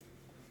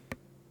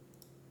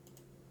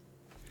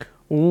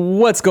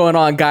What's going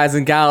on, guys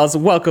and gals?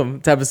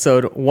 Welcome to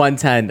episode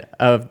 110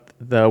 of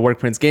the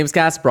Workprint's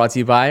Gamescast, brought to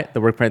you by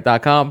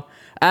theworkprint.com.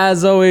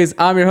 As always,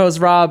 I'm your host,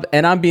 Rob,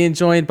 and I'm being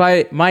joined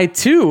by my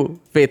two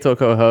faithful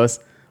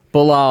co-hosts,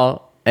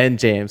 Bilal and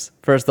James.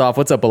 First off,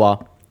 what's up,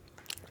 Bilal?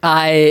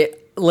 I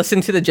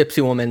listened to the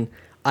Gypsy Woman.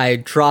 I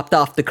dropped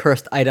off the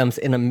cursed items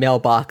in a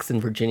mailbox in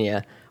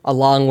Virginia,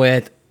 along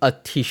with a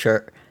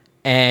t-shirt,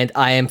 and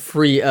I am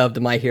free of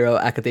the My Hero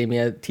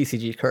Academia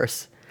TCG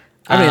curse.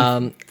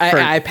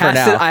 I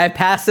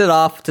passed it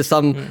off to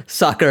some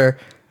sucker,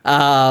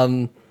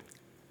 and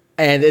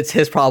it's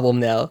his problem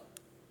now.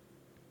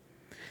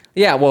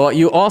 Yeah, well,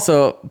 you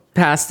also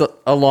passed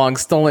along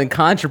stolen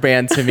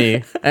contraband to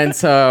me, and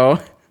so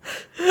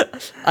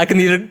I can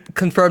neither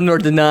confirm nor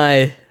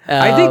deny.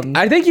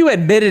 I think you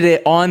admitted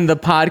it on the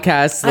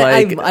podcast,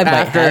 like I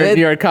after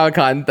New York Comic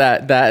Con.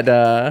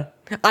 That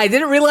I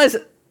didn't realize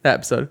that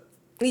episode.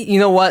 You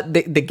know what?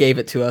 They gave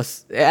it to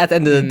us. At the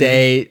end of the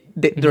day,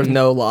 there's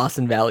no loss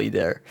in value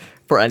there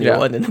for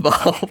anyone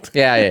involved.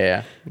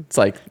 Yeah. It's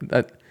like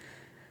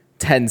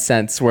 10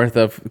 cents worth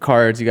of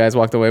cards you guys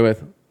walked away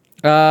with.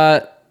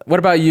 What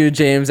about you,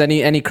 James?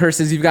 Any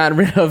curses you've gotten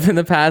rid of in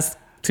the past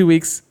 2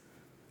 weeks?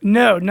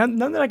 No, none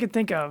that I can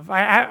think of.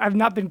 I've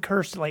not been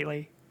cursed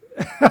lately.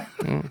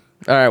 All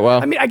right,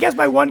 well. I mean, I guess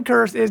my one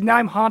curse is now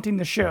I'm haunting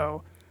the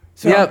show.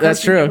 So yeah,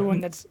 that's true.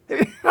 Everyone that's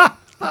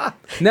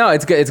No,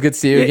 it's good. It's good to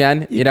see you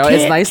again. You know, can't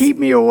it's nice. Keep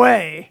me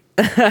away.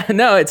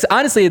 No, it's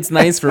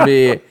nice for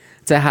me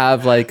to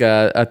have like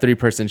a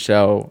 3-person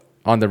show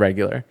on the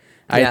regular.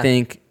 Yeah.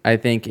 I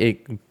think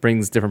it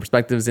brings different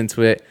perspectives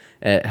into it.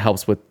 It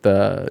helps with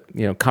the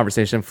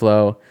conversation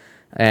flow,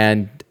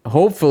 and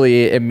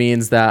hopefully it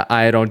means that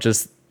I don't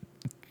just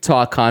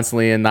talk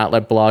constantly and not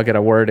let Bilal get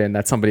a word in,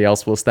 that somebody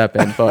else will step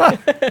in.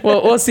 But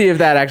we'll see if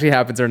that actually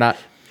happens or not.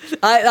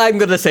 I'm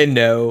gonna say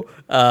no.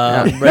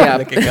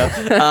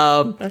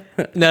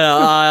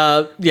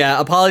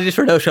 Apologies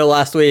for no show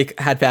last week.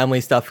 Had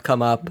family stuff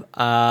come up.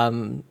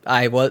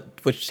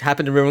 Which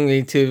happened to bring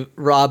me to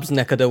Rob's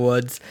neck of the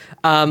woods.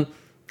 I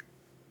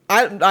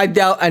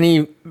doubt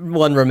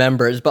anyone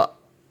remembers, but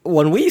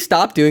when we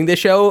stopped doing this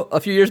show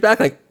a few years back,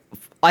 like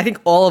I think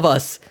all of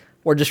us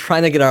were just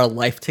trying to get our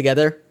life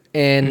together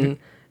and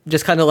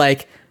just kind of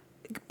like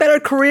better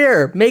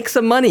career, make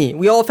some money.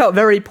 We all felt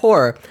very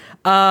poor.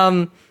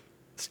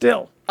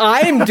 Still,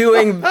 I'm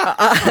doing.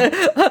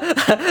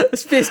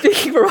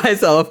 Speaking for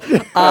myself,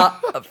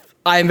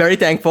 I am very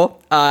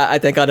thankful. I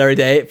thank God every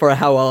day for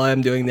how well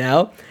I'm doing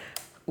now.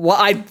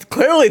 What I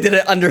clearly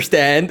didn't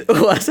understand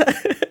was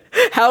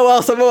how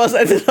well some of us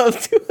ended up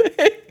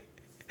doing.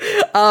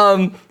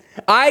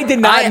 I did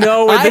not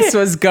know where this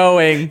was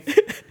going.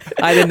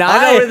 I did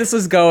not know where this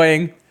was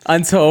going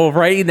until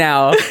right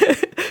now.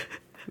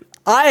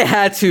 I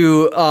had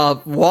to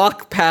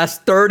walk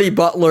past 30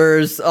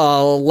 butlers,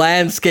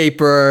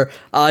 landscaper,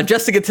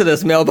 just to get to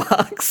this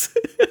mailbox.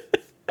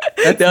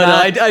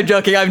 I'm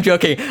joking.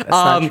 That's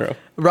not true.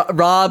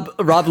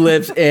 Rob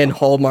lives in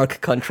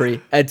Hallmark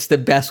country. It's the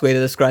best way to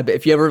describe it.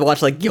 If you ever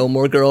watch like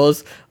Gilmore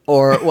Girls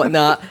or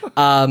whatnot,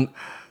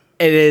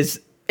 it is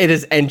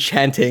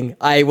enchanting.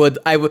 When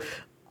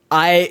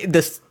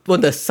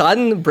the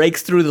sun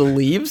breaks through the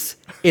leaves,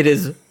 it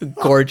is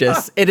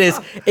gorgeous. It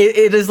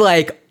is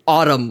like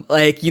autumn,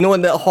 like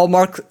in the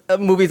Hallmark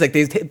movies, like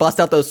they bust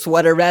out those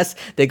sweater vests,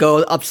 they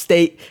go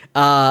upstate.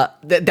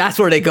 That's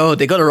where they go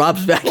to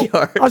Rob's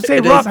backyard. I'll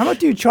say, Rob, how much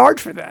do you charge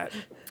for that?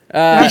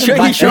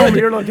 He showed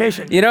your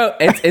location.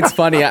 It's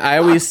funny. I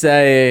always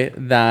say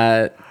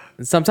that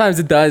sometimes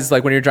it does,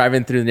 like when you're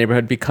driving through the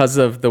neighborhood, because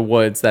of the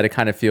woods, that it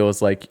kind of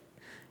feels like,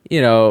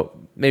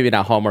 maybe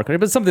not Hallmark,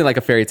 but something like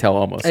a fairy tale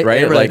almost,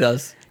 right? It really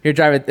does. You're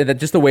driving,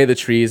 just the way the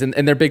trees, and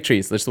they're big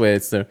trees, just the way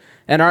it's there.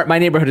 And my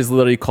neighborhood is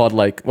literally called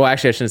actually I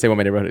shouldn't say what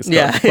my neighborhood is called.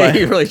 Yeah, but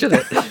you really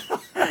shouldn't.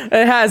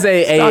 It has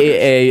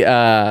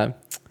a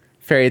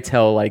fairy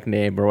tale like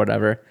name or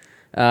whatever.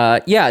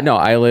 I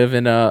live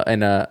in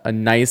a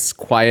nice,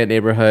 quiet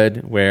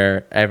neighborhood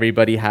where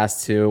everybody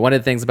has to. One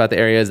of the things about the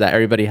area is that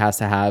everybody has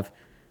to have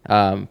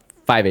 5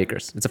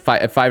 acres. It's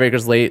a 5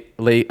 acres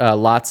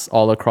lots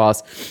all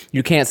across.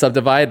 You can't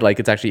subdivide,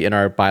 like it's actually in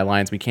our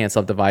bylines. We can't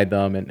subdivide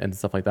them and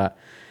stuff like that.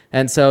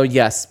 And so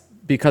yes,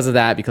 because of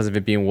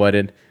it being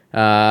wooded,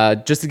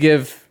 just to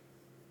give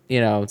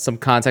some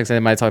context, I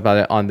might talk about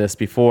it on the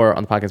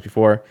podcast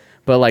before,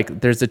 but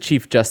like there's a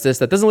chief justice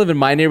that doesn't live in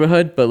my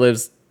neighborhood but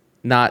lives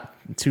not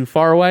too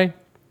far away.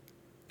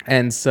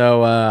 And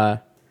so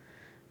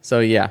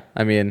yeah,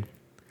 I mean,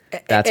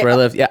 that's where I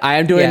live. Yeah, I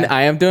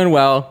am doing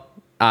well.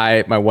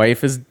 My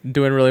wife is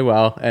doing really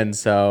well, and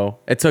so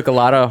it took a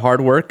lot of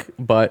hard work,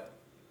 but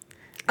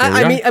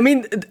I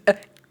mean,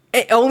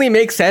 it only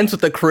makes sense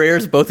with the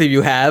careers both of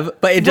you have,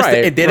 but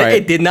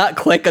it did not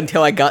click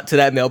until I got to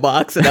that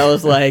mailbox, and I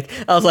was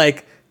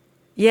like,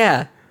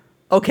 yeah,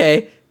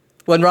 okay.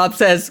 When Rob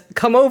says,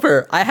 "Come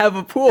over, I have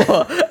a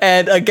pool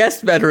and a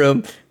guest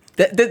bedroom,"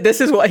 this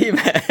is what he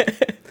meant.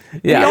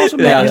 Yeah. He also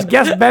meant his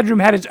guest bedroom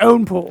had its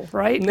own pool,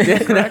 right?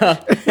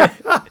 Yeah,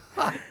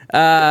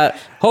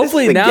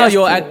 Hopefully the now guest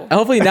you'll. pool.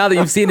 Hopefully now that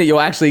you've seen it, you'll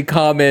actually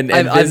come and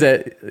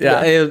visit.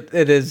 Yeah.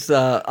 it is.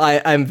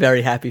 I'm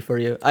very happy for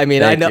you. I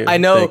mean, Thank you. I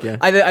know, Thank you.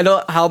 I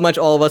know how much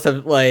all of us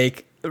have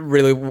like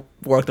really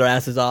worked our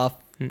asses off,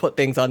 put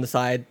things on the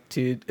side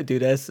to do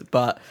this,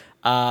 but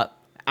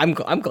I'm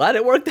glad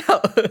it worked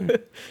out.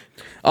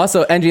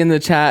 Also, Engie in the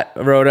chat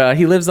wrote,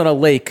 he lives on a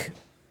lake.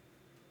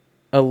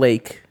 A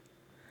lake.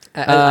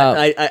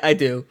 I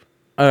do.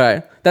 All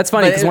right, that's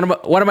funny But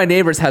because one of my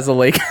neighbors has a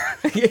lake.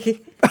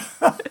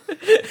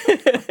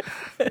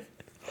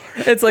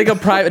 It's like a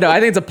private. No, I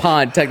think it's a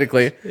pond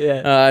technically.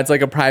 Yeah. It's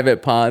like a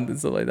private pond and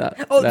stuff like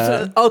that.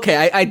 Oh,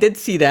 okay. I did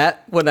see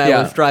that when I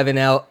Yeah. was driving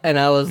out, and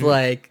I was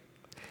like,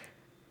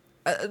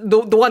 the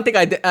one thing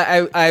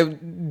I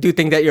do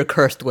think that you're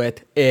cursed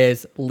with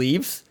is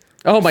leaves.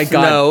 Oh my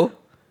god. Snow.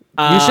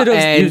 You should have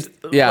and used.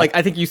 Yeah. like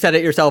I think you said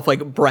it yourself,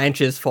 like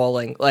branches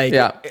falling, like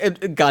Yeah.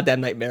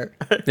 goddamn nightmare.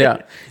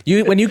 Yeah.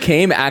 When you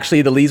came,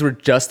 actually, the leaves were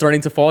just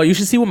starting to fall. You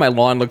should see what my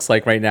lawn looks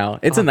like right now.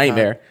 It's a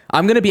nightmare.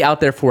 I'm gonna be out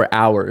there for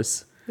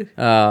hours.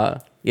 Yeah,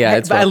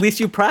 it's But rough. at least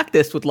you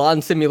practiced with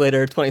Lawn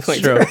Simulator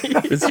 2023.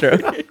 It's true.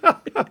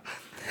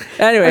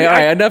 Anyway, all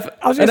right. Enough.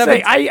 I was gonna enough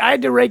say I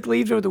had to rake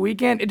leaves over the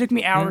weekend. It took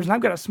me hours, and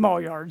I've got a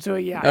small yard, so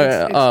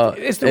yeah,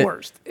 it's the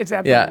worst. It's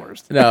absolutely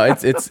worst. No,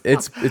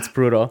 it's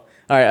brutal.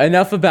 All right,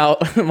 enough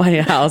about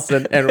my house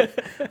and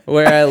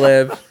where I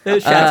live.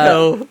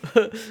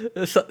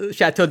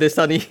 Chateau de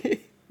Sunny.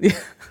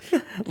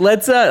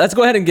 Let's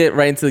go ahead and get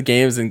right into the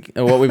games and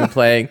what we've been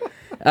playing.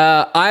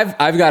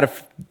 I've got a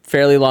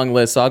fairly long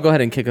list, so I'll go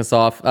ahead and kick us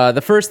off.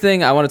 The first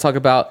thing I want to talk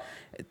about,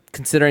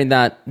 considering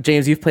that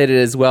James, you've played it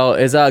as well,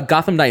 is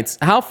Gotham Knights.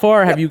 How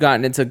far have you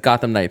gotten into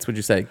Gotham Knights? Would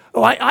you say?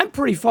 Oh, I'm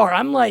pretty far.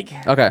 I'm like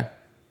Okay.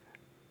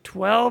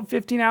 12,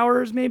 15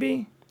 hours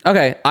maybe.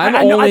 Okay.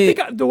 I think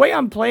the way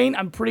I'm playing,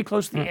 I'm pretty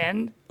close to the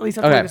end. At least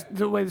that's Okay.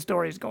 the way the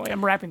story is going.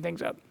 I'm wrapping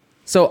things up.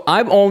 So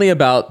I'm only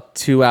about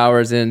 2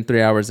 hours in,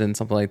 3 hours in,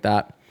 something like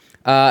that.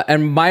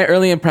 And my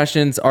early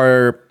impressions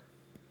are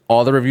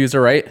all the reviews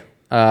are right.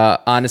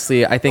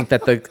 Honestly, I think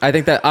that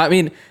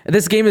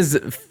this game is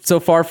so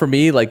far for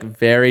me like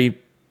very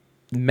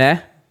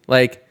meh.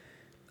 Like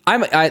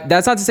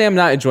that's not to say I'm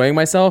not enjoying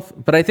myself,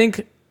 but I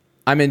think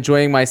I'm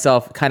enjoying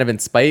myself kind of in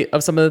spite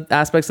of some of the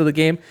aspects of the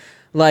game.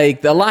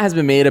 Like a lot has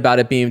been made about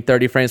it being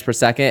 30 frames per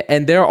second,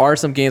 and there are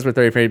some games where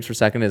 30 frames per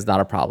second is not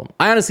a problem.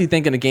 I honestly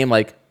think in a game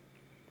like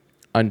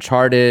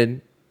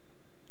Uncharted,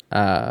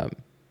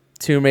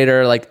 Tomb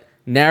Raider, like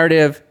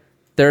narrative,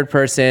 third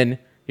person,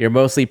 you're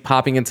mostly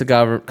popping into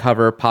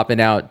cover,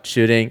 popping out,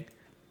 shooting,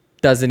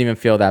 doesn't even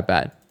feel that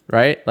bad,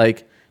 right?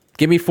 Like,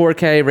 give me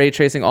 4K, ray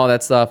tracing, all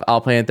that stuff.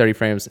 I'll play in 30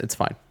 frames. It's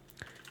fine.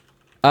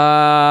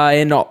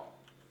 In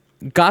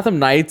Gotham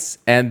Knights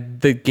and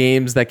the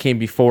games that came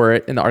before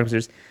it in the Arkham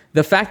series,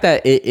 the fact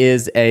that it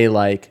is a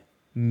like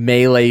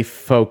melee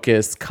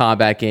focused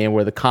combat game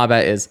where the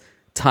combat is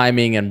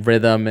timing and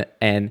rhythm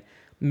and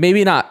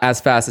maybe not as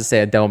fast as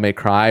say a Devil May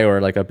Cry or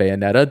like a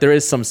Bayonetta, there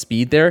is some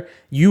speed there.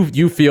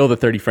 You feel the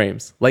 30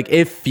 frames. Like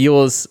it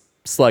feels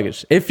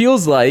sluggish. It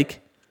feels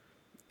like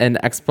an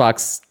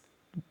Xbox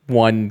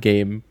One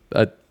game.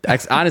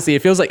 Honestly,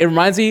 it feels like it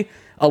reminds me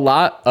a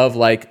lot of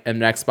like an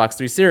Xbox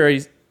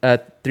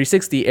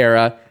 360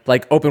 era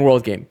like open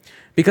world game.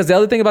 Because the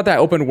other thing about that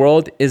open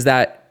world is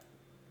that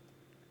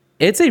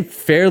it's a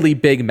fairly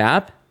big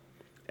map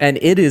and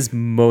it is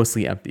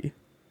mostly empty.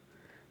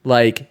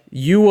 Like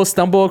you will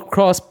stumble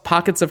across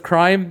pockets of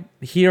crime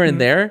here and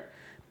there,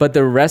 but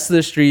the rest of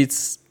the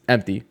streets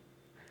empty.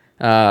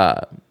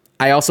 I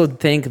also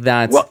think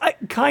that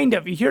Kind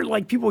of. You hear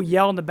like people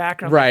yell in the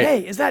background, Right.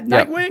 like, "Hey, is that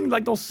Yep. Nightwing?"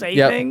 Like they'll say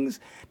Yep. things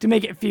to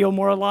make it feel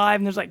more alive.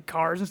 And there's like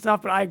cars and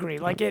stuff. But I agree.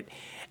 Like it,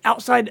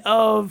 outside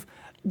of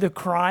the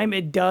crime,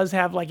 it does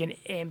have like an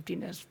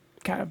emptiness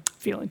kind of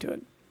feeling to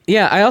it.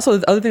 yeah, I also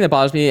the other thing that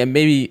bothers me, and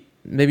maybe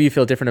you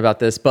feel different about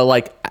this, but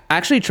like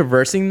actually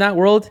traversing that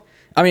world.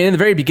 I mean, in the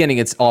very beginning,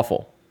 it's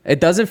awful.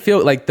 It doesn't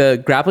feel like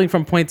the grappling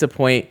from point to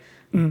point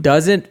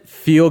doesn't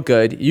feel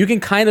good. You can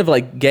kind of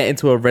like get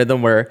into a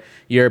rhythm where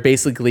you're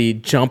basically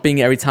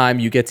jumping every time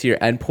you get to your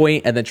end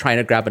point and then trying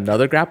to grab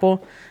another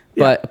grapple,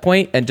 but a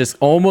point and just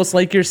almost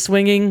like you're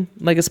swinging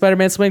like a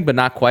Spider-Man swing, but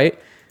not quite.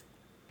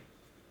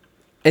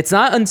 It's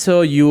not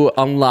until you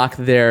unlock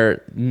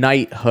their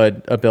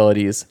knighthood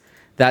abilities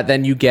that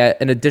then you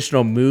get an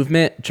additional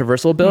movement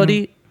traversal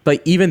ability,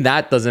 but even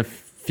that doesn't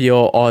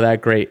feel all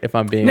that great if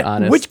I'm being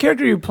honest. Which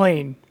character are you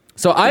playing?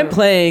 So I'm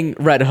playing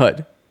Red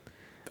Hood.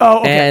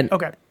 Oh, okay. And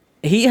okay.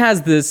 he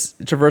has this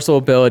traversal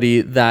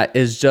ability that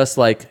is just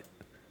like,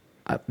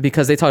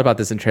 because they talk about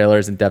this in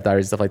trailers and Dev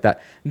Diaries and stuff like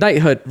that.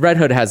 Red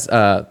Hood has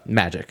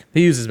magic.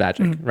 He uses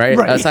magic, right?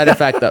 Right. A side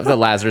effect of the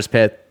Lazarus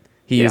Pit,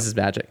 he uses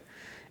magic.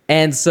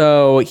 And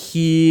so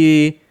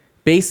he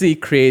basically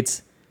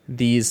creates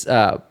these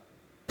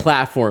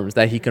platforms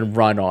that he can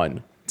run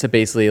on to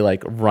basically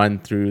like run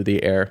through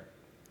the air.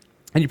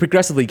 And you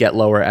progressively get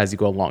lower as you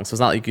go along. So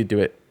it's not like you could do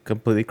it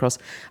completely across.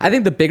 I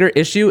think the bigger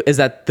issue is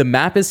that the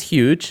map is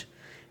huge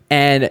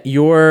and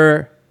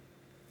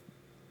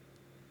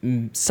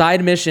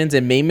side missions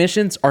and main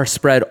missions are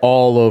spread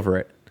all over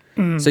it.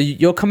 So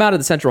you'll come out of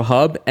the central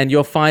hub and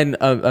you'll find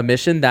a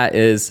mission that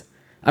is,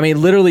 I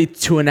mean, literally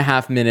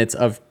 2.5 minutes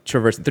of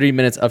traversing, 3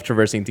 minutes of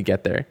traversing to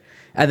get there.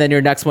 And then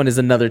your next one is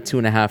another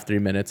 2.5, 3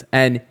 minutes.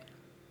 And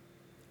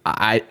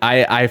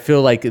I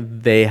feel like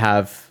they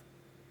have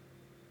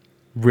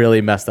really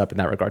messed up in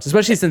that regard,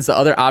 especially since the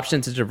other option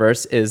to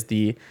traverse is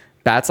the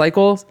bat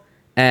cycles.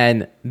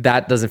 And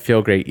that doesn't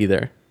feel great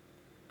either.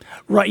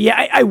 Right.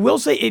 Yeah, I will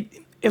say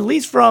it, at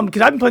least from,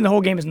 because I've been playing the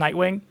whole game as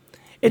Nightwing.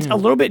 It's a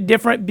little bit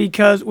different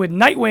because with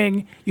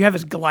Nightwing, you have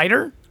this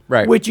glider,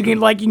 right? Which you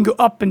can go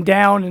up and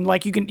down, and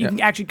like you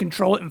can actually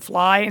control it and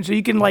fly, and so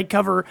you can like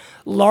cover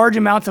large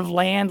amounts of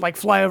land, like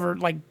fly over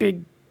like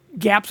big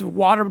gaps of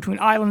water between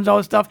islands, all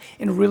this stuff,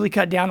 and really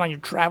cut down on your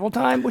travel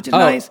time, which is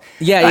nice.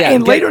 Yeah.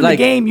 And later in the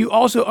game, you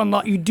also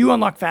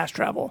unlock fast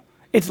travel.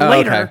 It's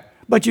later. Okay.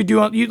 But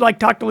you like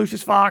talk to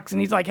Lucius Fox,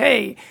 and he's like,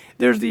 "Hey,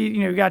 there's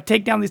you got to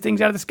take down these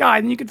things out of the sky,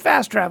 then you can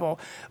fast travel."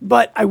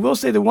 But I will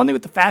say the one thing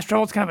with the fast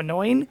travel is kind of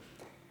annoying.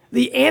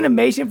 The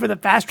animation for the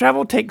fast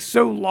travel takes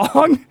so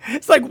long.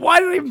 It's like, why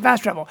do I even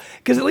fast travel?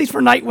 Because at least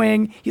for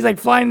Nightwing, he's like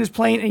flying his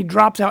plane and he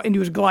drops out into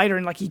his glider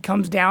and like he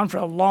comes down for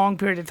a long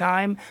period of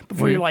time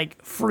before you're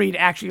like free to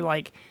actually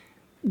like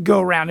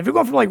go around. If you're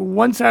going from like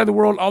one side of the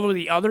world all the way to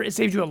the other, it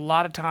saves you a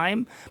lot of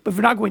time. But if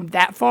you're not going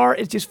that far,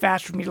 it's just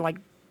fast for me to like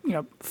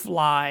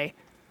fly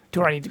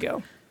to where I need to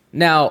go.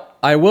 Now,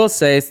 I will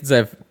say, since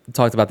I've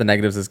talked about the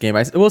negatives of this game,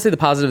 I will say the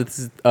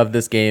positives of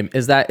this game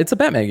is that it's a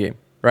Batman game,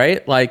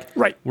 right? Like,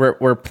 right.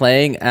 We're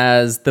playing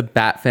as the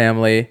Bat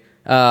family.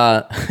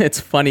 It's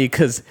funny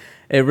because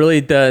it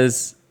really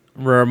does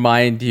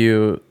remind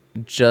you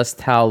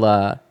just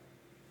how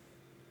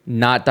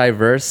not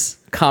diverse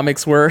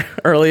comics were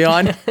early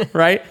on,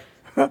 right?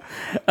 And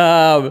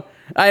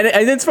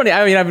it's funny.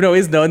 I mean, I've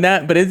always known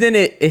that, but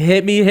it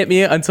hit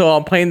me until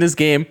I'm playing this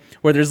game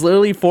where there's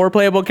literally 4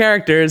 playable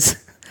characters,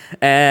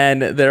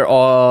 and they're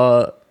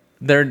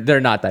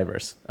not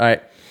diverse. All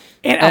right,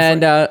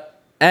 and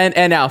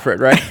Alfred,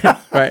 right,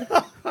 right.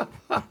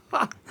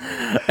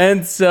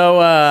 And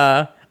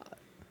so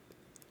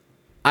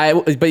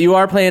but you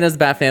are playing as the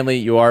Bat family.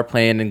 You are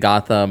playing in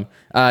Gotham.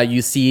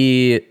 You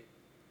see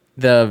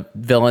the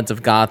villains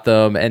of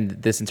Gotham and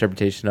this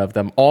interpretation of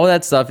them. All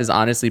that stuff is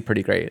honestly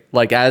pretty great.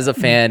 Like, as a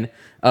fan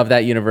of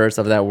that universe,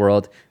 of that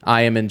world,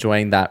 I am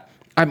enjoying that.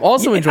 I'm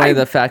also enjoying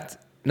the fact...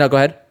 No, go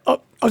ahead.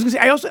 Oh, I was going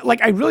to say,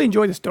 I really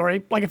enjoy the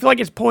story. Like, I feel like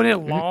it's pulling it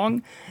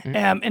along.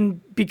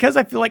 And because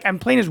I feel like I'm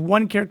playing as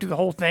one character the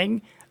whole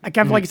thing, I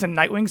kind of feel like it's a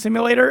Nightwing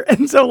simulator.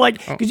 And so,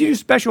 like,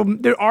 because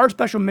there are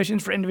special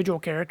missions for individual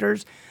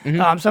characters. So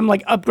I'm,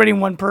 like, upgrading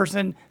one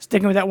person,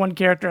 sticking with that one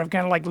character. I've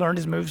kind of, like, learned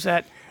his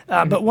moveset.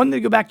 But one thing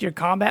to go back to your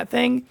combat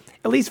thing,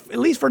 at least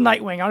for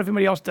Nightwing, I don't know if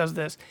anybody else does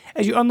this.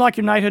 As you unlock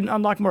your knighthood and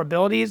unlock more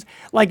abilities,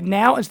 like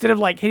now, instead of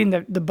like hitting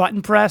the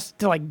button press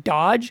to like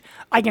dodge,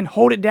 I can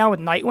hold it down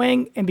with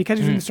Nightwing, and because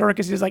he's in the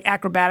circus, he does like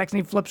acrobatics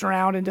and he flips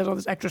around and does all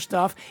this extra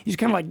stuff. You just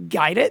kind of like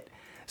guide it,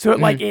 so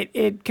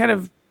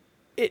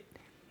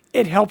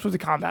it helps with the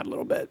combat a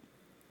little bit.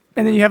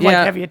 And then you have like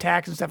heavy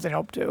attacks and stuff that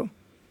help too.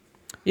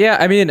 Yeah,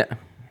 I mean,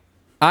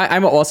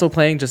 I'm also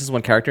playing just as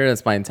one character.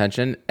 That's my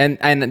intention. And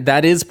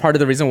that is part of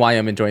the reason why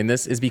I'm enjoying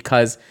this, is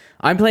because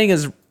I'm playing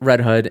as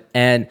Red Hood.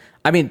 And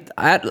I mean,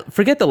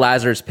 forget the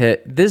Lazarus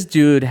Pit. This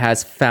dude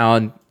has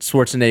found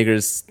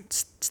Schwarzenegger's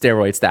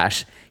steroid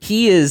stash.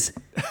 He is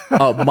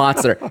a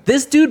monster.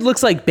 This dude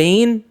looks like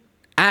Bane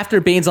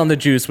after Bane's on the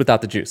juice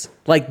without the juice.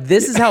 Like,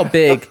 this is how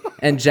big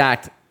and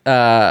jacked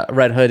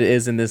Red Hood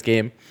is in this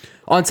game.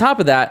 On top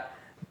of that,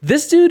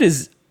 this dude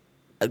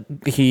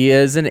he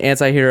is an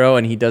anti-hero,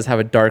 and he does have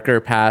a darker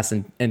past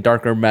and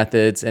darker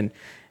methods, and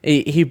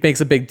he makes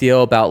a big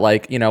deal about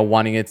like,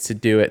 wanting it to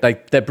do it,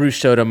 like that Bruce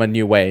showed him a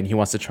new way and he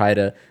wants to try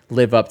to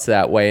live up to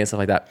that way and stuff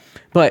like that.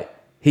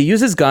 But he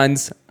uses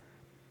guns,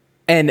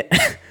 and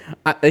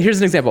here's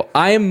an example.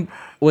 I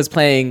was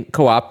playing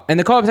co-op, and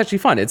the co-op is actually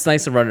fun. It's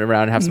nice to run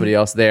around and have somebody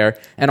else there,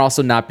 and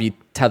also not be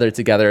tethered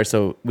together,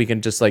 so we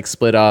can just like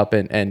split up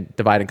and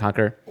divide and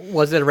conquer.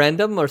 Was it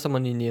random or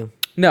someone you knew?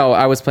 No,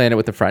 I was playing it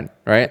with a friend,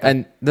 right? Okay.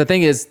 And the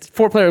thing is,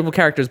 4 playable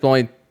characters, but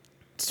only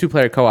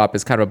 2-player co-op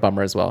is kind of a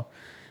bummer as well.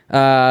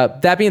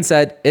 That being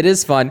said, it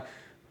is fun.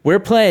 We're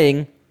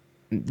playing.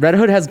 Red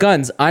Hood has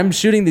guns. I'm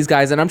shooting these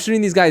guys, and I'm shooting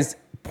these guys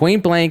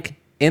point blank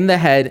in the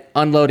head,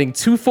 unloading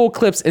 2 full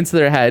clips into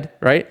their head,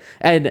 right?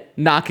 And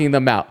knocking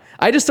them out.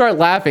 I just start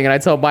laughing, and I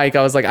tell Mike,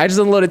 I was like, I just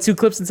unloaded 2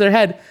 clips into their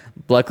head.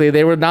 Luckily,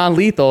 they were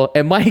non-lethal.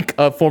 And Mike,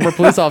 a former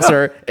police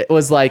officer,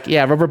 was like,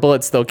 yeah, rubber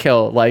bullets still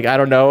kill. Like, I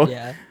don't know.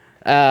 Yeah.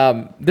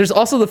 There's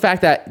also the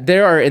fact that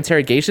there are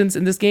interrogations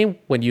in this game.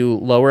 When you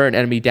lower an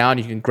enemy down,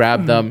 you can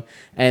grab them,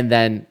 and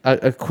then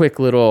a quick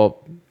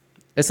little,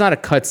 it's not a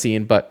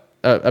cutscene, but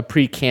a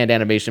pre-canned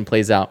animation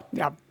plays out.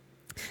 Yeah.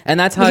 And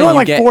that's how There's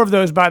only get 4 of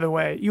those, by the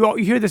way. You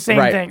hear the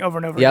same thing over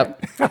and over again.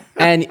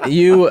 And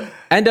you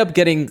end up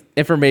getting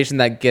information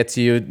that gets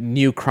you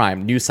new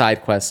crime, new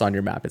side quests on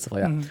your map and stuff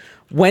like that.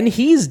 When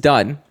he's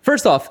done,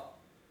 first off,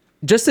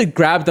 just to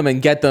grab them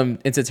and get them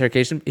into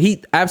interrogation,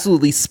 he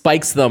absolutely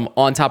spikes them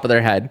on top of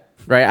their head,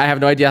 right? I have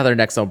no idea how their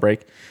necks don't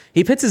break.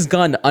 He puts his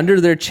gun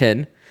under their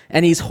chin,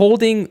 and he's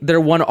holding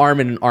their one arm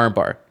in an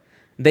armbar.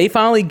 They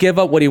finally give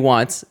up what he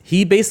wants.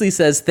 He basically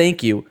says,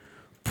 thank you,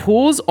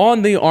 pulls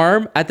on the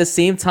arm at the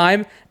same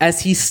time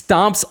as he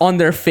stomps on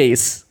their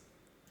face.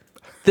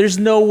 There's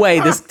no way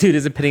this dude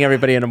isn't pitting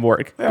everybody in a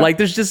morgue. Like,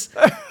 there's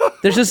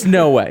just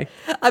no way.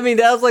 I mean,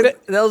 that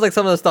was like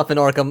some of the stuff in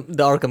the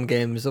Arkham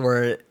games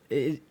where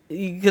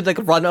you could like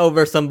run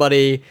over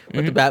somebody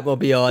with the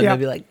Batmobile and they'd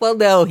be like, well,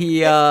 no,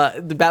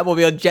 the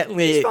Batmobile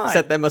gently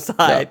set them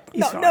aside.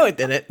 No, it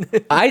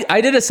didn't. I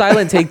did a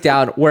silent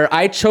takedown where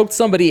I choked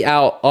somebody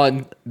out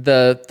on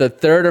the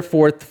third or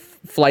fourth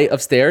flight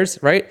of stairs,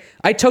 right?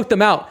 I choked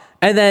them out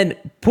and then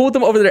pulled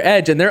them over their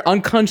edge, and their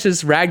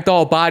unconscious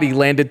ragdoll body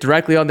landed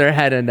directly on their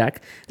head and neck.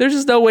 There's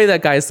just no way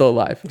that guy's still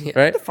alive,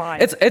 right?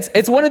 Fine.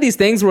 It's one of these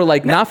things where,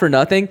 like, not for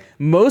nothing,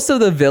 most of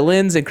the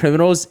villains and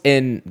criminals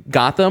in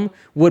Gotham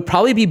would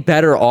probably be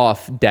better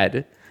off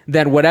dead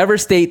than whatever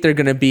state they're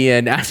going to be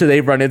in after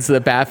they run into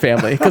the Bat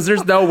family, because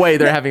there's no way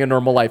they're having a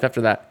normal life after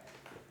that.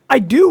 I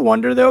do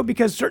wonder, though,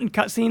 because certain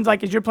cutscenes,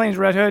 like as you're playing as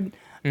Red Hood,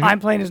 I'm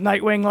playing as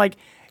Nightwing, like,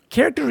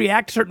 characters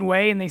react a certain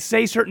way and they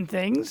say certain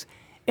things.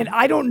 And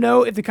I don't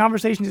know if the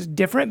conversation is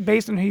different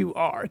based on who you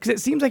are, because it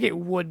seems like it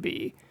would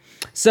be.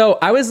 So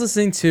I was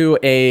listening to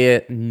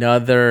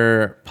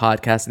another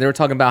podcast, and they were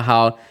talking about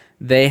how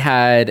they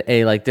had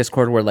a like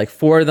Discord where like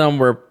 4 of them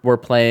were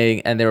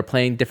playing, and they were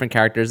playing different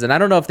characters. And I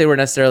don't know if they were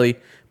necessarily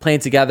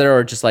playing together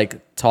or just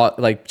like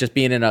just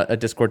being in a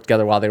Discord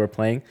together while they were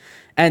playing.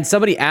 And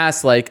somebody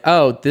asked like,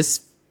 "Oh,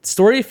 this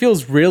story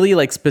feels really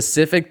like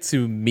specific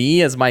to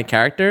me as my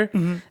character,"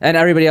 and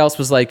everybody else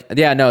was like,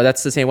 yeah, no,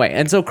 that's the same way.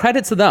 And so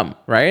credit to them,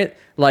 right?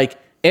 Like,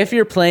 if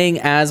you're playing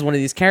as one of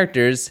these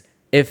characters,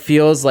 it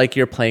feels like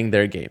you're playing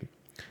their game,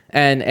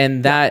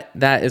 and that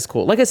is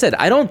cool. Like I said,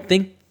 I don't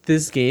think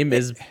this game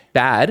is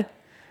bad.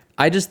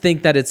 I just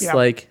think that it's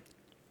like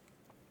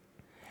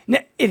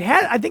it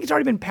has. I think it's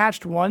already been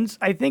patched once.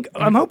 I think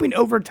I'm hoping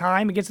over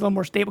time it gets a little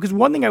more stable, because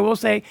one thing I will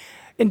say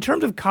in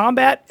terms of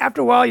combat,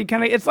 after a while you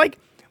kind of, it's like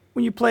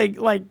when you play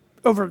like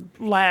over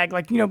lag,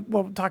 like, you know,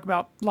 we'll talk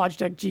about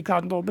Logitech G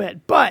Cloud in a little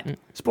bit, but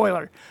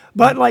spoiler,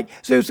 but like,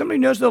 so if somebody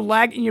knows the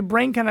lag and your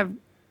brain kind of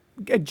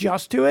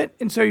adjusts to it,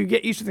 and so you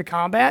get used to the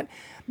combat.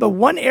 But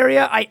one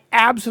area I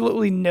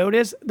absolutely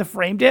notice the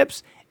frame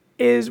dips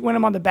is when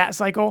I'm on the Bat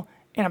cycle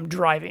and I'm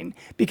driving,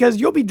 because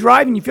you'll be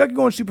driving, you feel like you're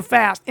going super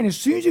fast, and as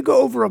soon as you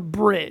go over a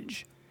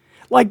bridge,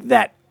 like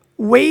that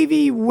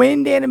wavy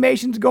wind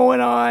animations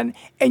going on,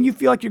 and you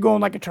feel like you're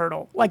going like a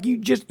turtle. Like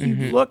you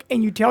look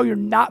and you tell you're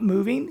not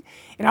moving.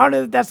 And I don't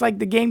know if that's like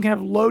the game kind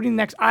of loading the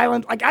next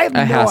island. Like I have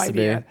no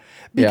idea,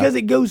 because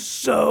it goes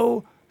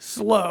so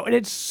slow and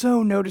it's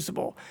so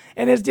noticeable.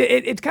 And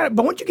it's kind of,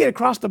 but once you get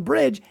across the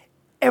bridge,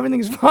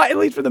 everything's fine, at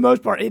least for the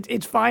most part.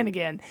 It's fine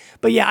again.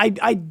 But yeah,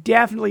 I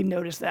definitely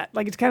noticed that.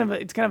 Like it's kind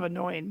of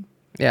annoying.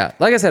 Yeah,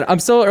 like I said, I'm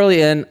still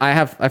early in.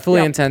 I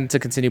fully intend to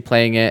continue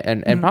playing it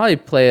and probably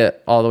play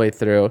it all the way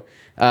through.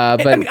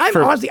 But I mean,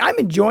 I'm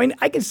enjoying it.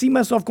 I can see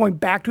myself going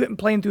back to it and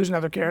playing through as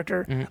another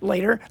character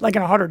later, like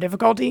in a harder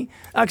difficulty,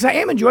 because I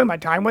am enjoying my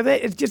time with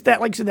it. It's just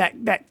that, like, so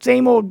that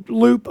same old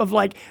loop of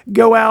like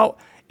go out,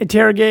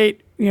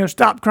 interrogate,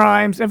 stop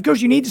crimes, and of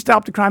course you need to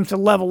stop the crimes to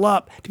level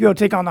up to be able to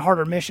take on the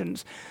harder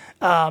missions.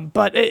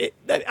 But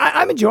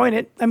I'm enjoying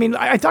it. I mean,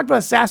 I talked about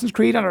Assassin's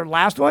Creed on our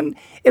last one.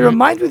 It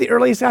reminds me of the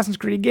early Assassin's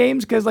Creed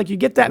games, because like you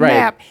get that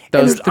map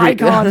and there's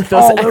icons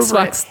all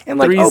over it, and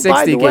like, oh,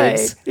 by the way,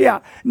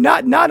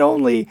 not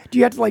only do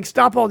you have to like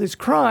stop all this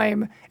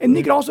crime, and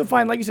you can also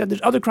find, like you said,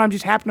 there's other crimes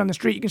just happening on the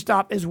street you can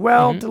stop as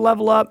well to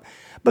level up.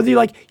 But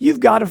you've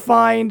got to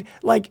find,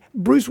 like,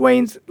 Bruce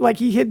Wayne's, like,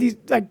 he hid these,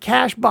 like,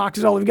 cash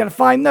boxes all over. You got to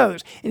find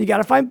those. And you got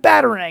to find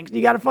batarangs. And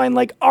you got to find,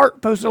 like,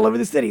 art posted all over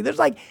the city. There's,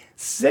 like,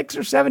 6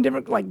 or 7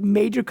 different, like,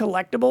 major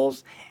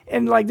collectibles.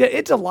 And, like,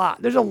 it's a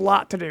lot. There's a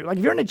lot to do. Like,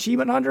 if you're an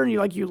achievement hunter and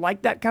you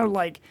like that kind of,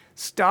 like,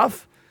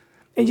 stuff,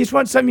 and you just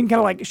want something you can kind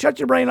of, like, shut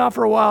your brain off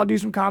for a while, do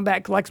some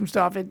combat, collect some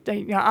stuff,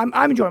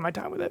 I'm enjoying my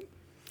time with it.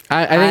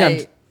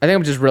 I think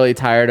I'm just really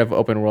tired of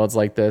open worlds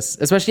like this,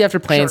 especially after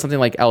playing something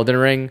like Elden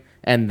Ring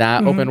and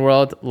that open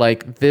world.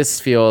 Like, this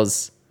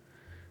feels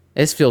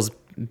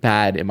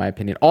bad in my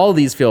opinion. All of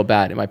these feel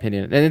bad in my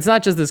opinion, and it's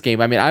not just this game.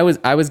 I mean, I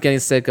was getting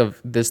sick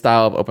of this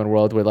style of open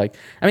world with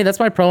that's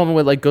my problem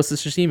with like Ghost of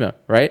Tsushima,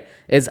 right?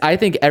 Is I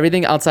think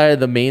everything outside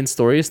of the main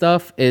story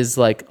stuff is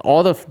like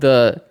all those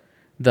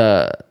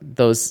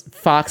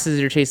foxes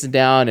you're chasing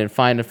down and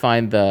find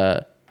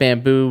the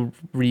bamboo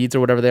reeds or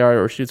whatever they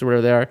are, or shoots or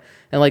whatever they are,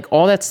 and like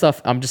all that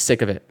stuff, I'm just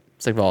sick of it.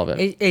 Sick of all of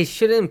it. It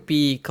shouldn't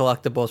be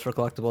collectibles for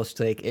collectibles'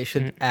 sake. It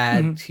should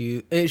add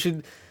to. It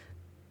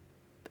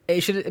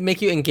should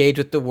make you engage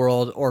with the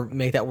world, or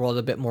make that world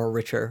a bit more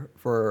richer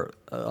for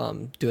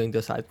doing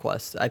the side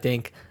quests. I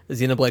think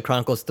Xenoblade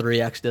Chronicles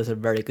 3 actually does a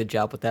very good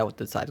job with that, with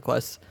the side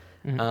quests.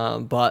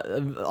 But a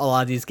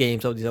lot of these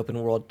games, these open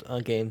world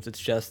games, it's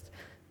just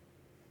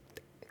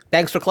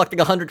thanks for collecting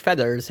 100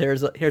 feathers.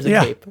 Here's a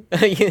Yeah. cape.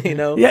 You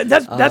know. Yeah,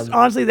 that's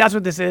honestly that's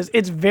what this is.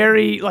 It's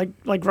very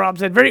like Rob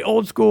said, very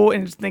old school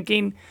in its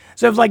thinking.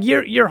 So if like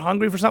you're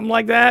hungry for something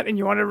like that and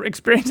you want to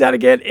experience that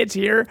again, it's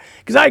here.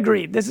 Because I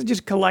agree, this is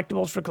just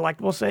collectibles for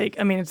collectibles' sake.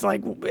 I mean, it's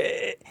like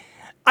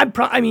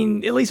I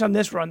mean, at least on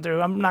this run through,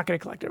 I'm not going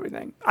to collect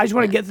everything. I just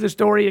want to get through the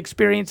story,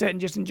 experience it,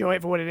 and just enjoy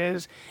it for what it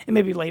is, and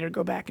maybe later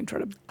go back and try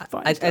to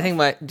find. I stuff. think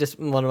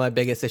one of my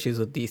biggest issues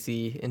with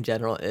DC in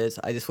general is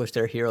I just wish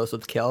their heroes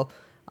would kill.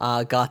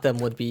 Gotham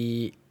would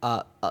be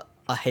a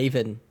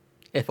haven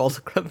if all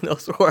the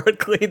criminals were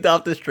cleaned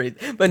off the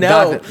streets. But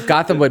now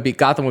Gotham would be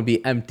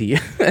empty.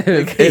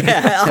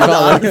 yeah,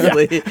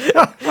 honestly,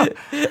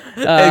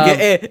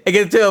 it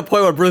gets to a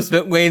point where Bruce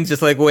Wayne's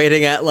just like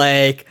waiting at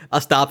like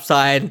a stop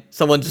sign.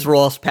 Someone just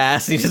rolls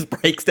past, and he just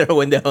breaks their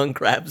window and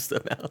grabs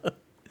them out.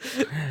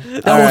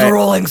 That was a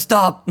rolling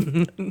stop.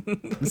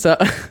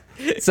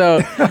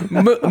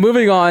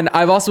 Moving on,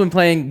 I've also been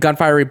playing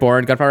Gunfire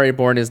Reborn. Gunfire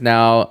Reborn is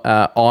now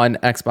on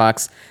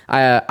Xbox.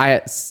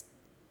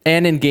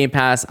 And in Game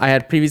Pass. I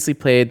had previously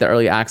played the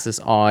early access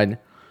on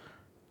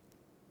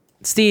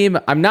Steam.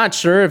 I'm not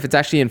sure if it's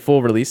actually in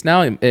full release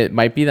now. It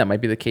might be. That might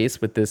be the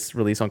case with this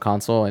release on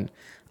console. And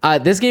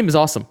this game is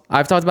awesome.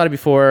 I've talked about it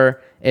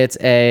before. It's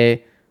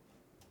a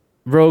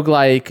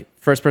roguelike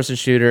first-person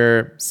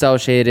shooter,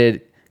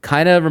 cel-shaded.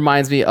 Kind of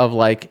reminds me of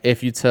like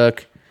if you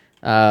took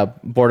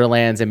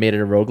Borderlands and made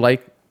it a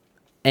roguelike.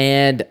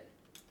 And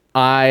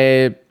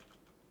I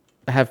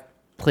have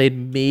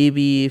played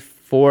maybe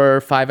 4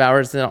 or 5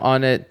 hours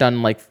on it,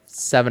 done like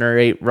 7 or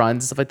 8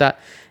 runs, stuff like that.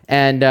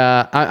 And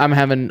I'm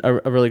having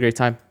a really great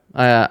time.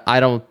 I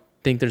don't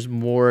think there's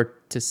more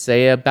to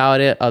say about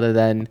it other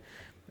than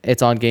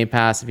it's on Game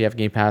Pass. If you have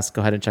Game Pass,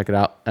 go ahead and check it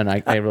out. And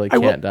I really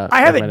can't.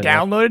 I have it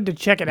downloaded to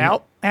check it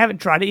out. I haven't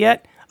tried it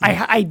yet.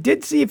 I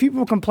did see a few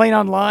people complain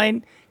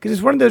online because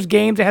it's one of those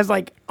games that has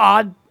like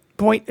odd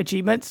point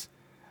achievements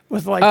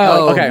with like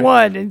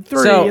 1 and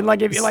 3, and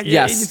like if you you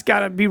just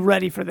gotta be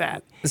ready for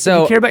that. So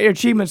if you care about your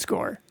achievement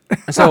score.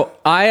 So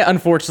I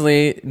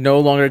unfortunately no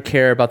longer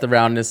care about the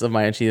roundness of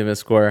my achievement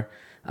score.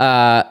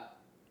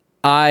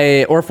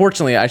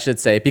 Fortunately, I should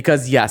say,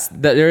 because yes,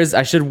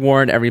 I should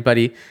warn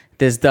everybody,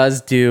 this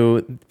does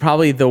do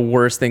probably the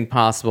worst thing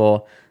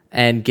possible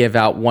and give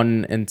out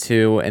 1 and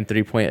 2 and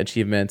 3 point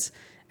achievements.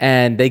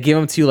 And they give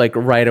them to you like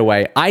right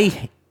away.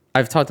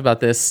 I've talked about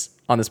this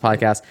on this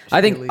podcast.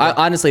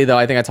 Honestly though,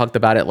 I think I talked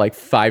about it like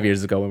 5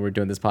 years ago when we were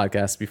doing this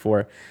podcast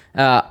before.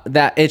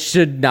 That it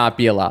should not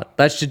be allowed.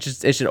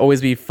 It should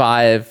always be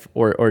 5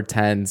 or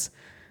 10s,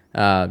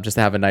 just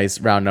to have a nice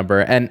round number.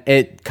 And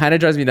it kind of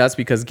drives me nuts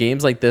because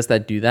games like this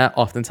that do that,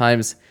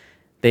 oftentimes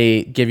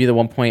they give you the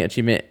 1 point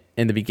achievement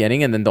in the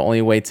beginning, and then the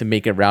only way to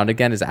make it round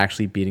again is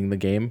actually beating the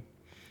game.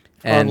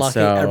 And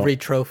unlocking every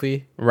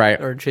trophy,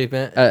 right, or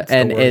achievement,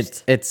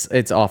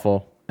 it's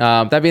awful.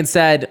 That being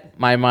said,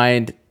 my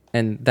mind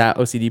and that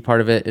OCD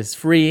part of it is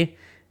free.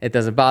 It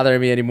doesn't bother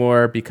me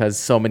anymore because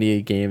so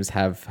many games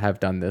have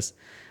done this.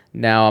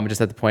 Now I'm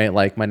just at the point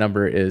like my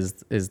number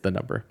is the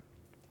number.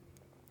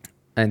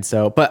 And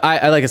so, but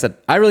I like I said,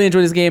 I really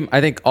enjoy this game.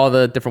 I think all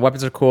the different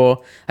weapons are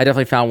cool. I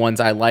definitely found ones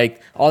I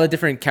liked. All the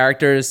different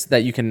characters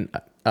that you can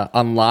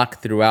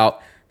unlock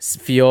throughout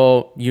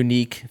feel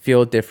unique,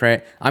 feel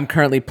different. I'm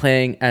currently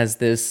playing as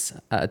this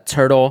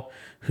turtle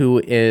who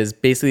is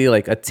basically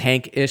like a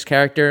tank-ish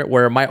character,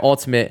 where my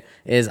ultimate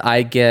is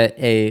I get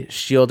a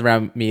shield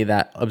around me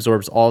that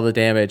absorbs all the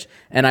damage,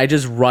 and I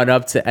just run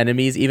up to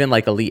enemies, even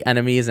like elite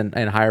enemies and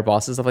higher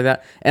bosses, stuff like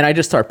that, and I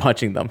just start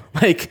punching them.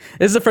 Like,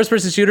 this is a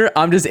first-person shooter.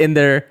 I'm just in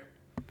there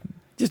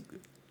just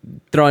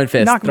throwing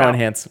fists, throwing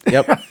hands.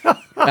 Yep.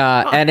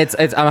 And it's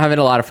I'm having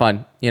a lot of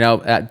fun,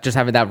 just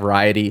having that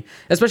variety,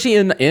 especially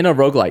in a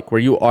roguelike where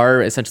you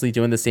are essentially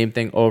doing the same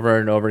thing over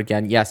and over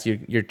again. Yes,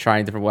 you're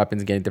trying different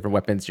weapons, getting different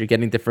weapons. You're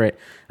getting different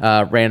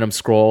random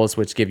scrolls,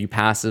 which give you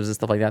passives and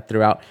stuff like that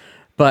throughout.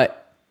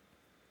 But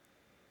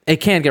it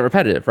can get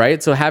repetitive,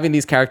 right? So having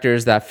these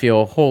characters that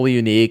feel wholly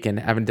unique and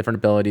having different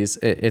abilities,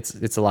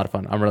 it's a lot of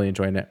fun. I'm really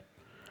enjoying it.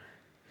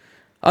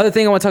 Other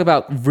thing I want to talk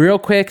about real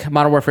quick,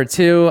 Modern Warfare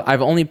 2.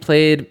 I've only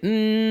played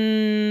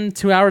 2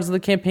 hours of the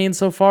campaign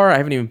so far. I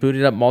haven't even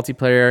booted up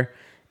multiplayer.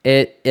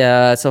 It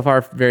so far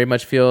very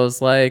much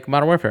feels like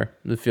Modern Warfare.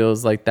 It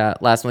feels like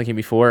that last one that came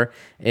before.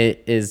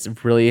 It is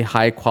really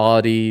high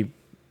quality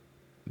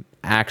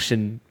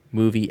action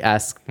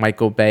movie-esque,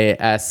 Michael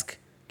Bay-esque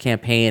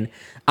campaign.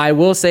 I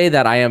will say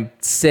that I am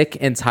sick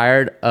and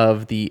tired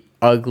of the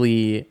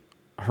ugly,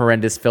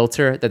 horrendous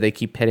filter that they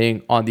keep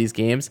hitting on these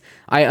games.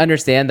 I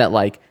understand that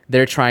like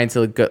they're trying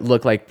to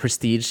look like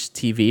prestige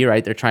TV,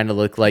 right? They're trying to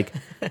look like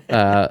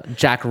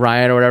Jack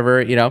Ryan or whatever,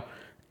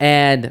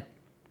 and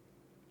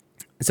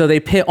so they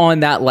put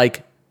on that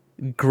like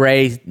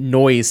gray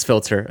noise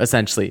filter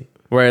essentially,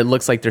 where it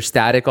looks like they're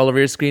static all over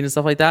your screen and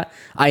stuff like that.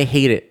 I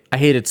hate it. I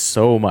hate it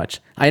so much.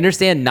 I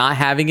understand not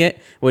having it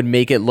would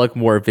make it look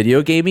more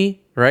video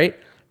gamey, right?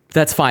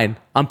 That's fine.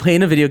 I'm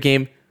playing a video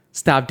game.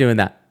 Stop doing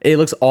that. It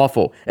looks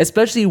awful,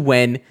 especially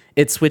when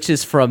it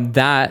switches from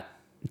that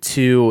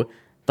to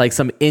like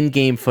some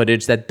in-game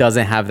footage that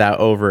doesn't have that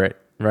over it,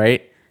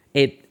 right?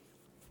 It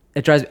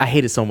drives. I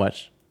hate it so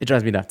much. It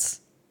drives me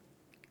nuts.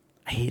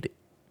 I hate it.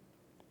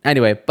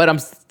 Anyway, but I'm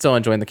still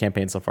enjoying the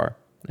campaign so far.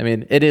 I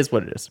mean, it is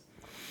what it is.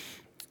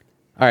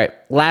 All right,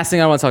 last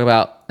thing I want to talk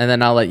about, and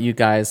then I'll let you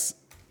guys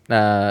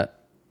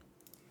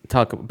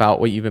talk about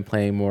what you've been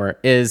playing more,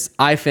 is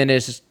I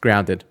finished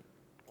Grounded.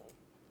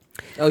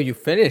 Oh, you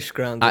finished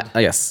Grounded?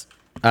 Yes.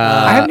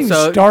 I haven't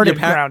even started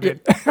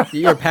Grounded.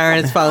 Your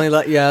parents finally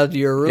let you out of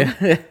your room?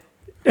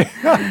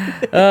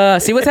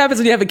 See what happens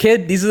when you have a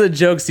kid? These are the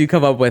jokes you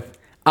come up with.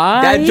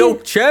 That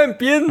joke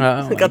champion.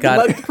 Oh my got God.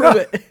 the mug to prove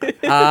it.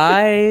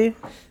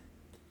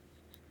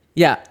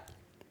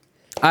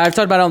 I've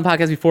talked about it on the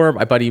podcast before.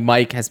 My buddy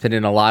Mike has put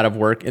in a lot of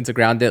work into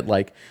Grounded,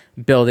 like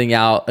building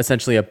out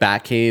essentially a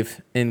bat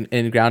cave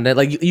in Grounded.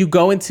 Like you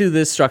go into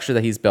this structure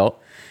that he's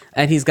built,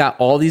 and he's got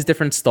all these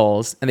different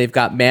stalls, and they've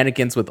got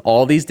mannequins with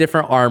all these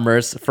different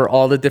armors for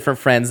all the different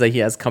friends that he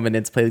has coming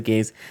in to play the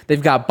games.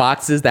 They've got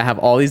boxes that have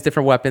all these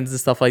different weapons and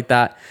stuff like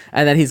that.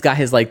 And then he's got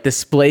his like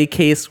display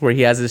case where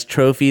he has his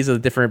trophies of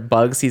the different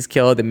bugs he's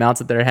killed and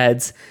mounted their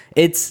heads.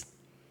 It's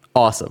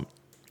awesome.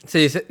 So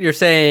you're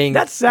saying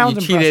That sounds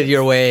you cheated impressive.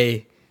 your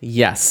way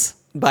Yes.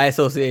 by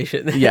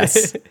association?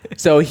 Yes.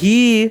 So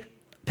he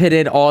put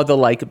in all the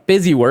like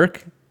busy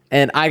work,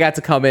 and I got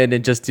to come in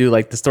and just do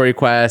like the story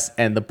quests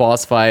and the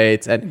boss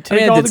fights, and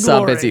Take I all did the some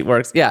glory. busy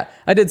works. Yeah,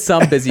 I did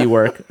some busy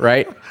work,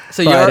 right?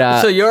 So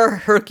But, you're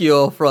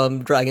Hercule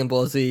from Dragon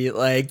Ball Z,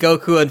 like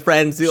Goku and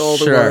friends do all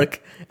the Sure.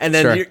 work, and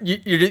then Sure.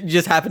 you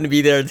just happen to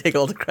be there and take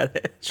all the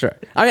credit. Sure.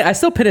 I mean, I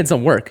still put in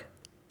some work.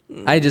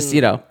 I just,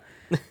 I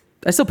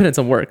still put in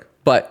some work,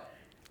 but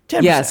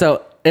 10%. yeah.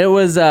 So it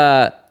was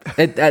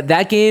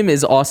that game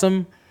is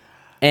awesome,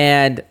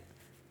 and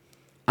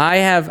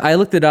I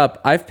looked it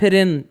up. I've put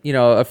in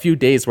a few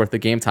days worth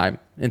of game time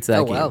into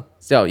that game. Wow.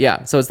 So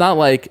yeah. So it's not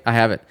like I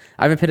haven't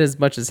put as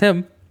much as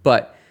him,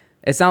 but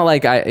it's not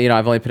like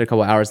I've only put a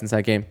couple hours into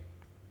that game.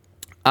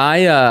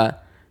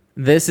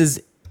 This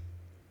is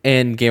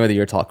in Game of the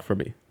Year talk for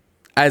me.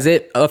 As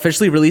it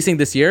officially releasing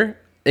this year,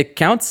 it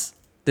counts.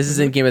 This is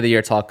in Game of the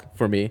Year talk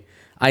for me.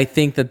 I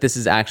think that this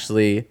is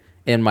actually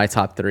in my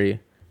top 3,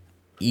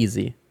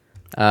 easy.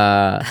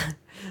 I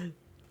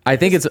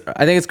think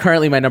it's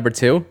currently my number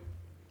 2,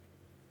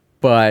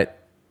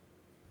 but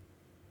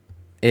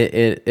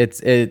it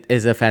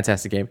is a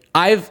fantastic game.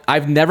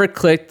 I've never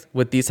clicked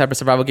with these type of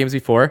survival games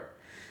before.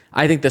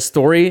 I think the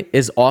story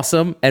is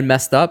awesome and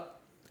messed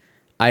up.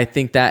 I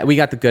think that we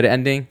got the good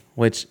ending,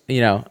 which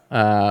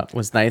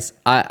was nice.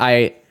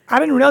 I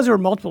didn't realize there were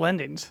multiple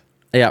endings.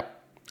 yeah.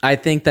 I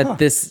think that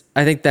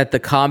the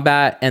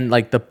combat and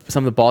like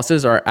some of the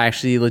bosses are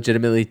actually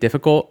legitimately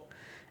difficult.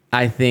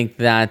 I think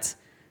that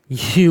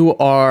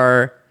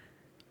the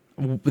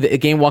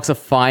game walks a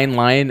fine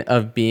line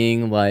of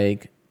being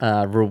like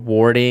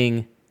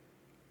rewarding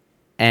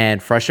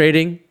and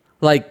frustrating.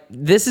 Like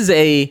this is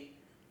a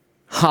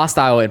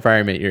hostile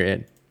environment you're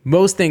in.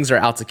 Most things are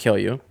out to kill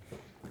you.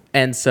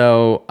 And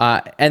so,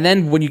 and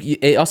then when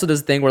it also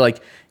does the thing where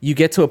like you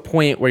get to a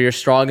point where you're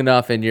strong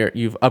enough and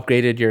you've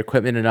upgraded your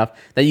equipment enough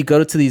that you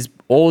go to these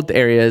old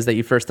areas that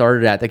you first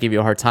started at that give you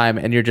a hard time,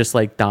 and you're just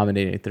like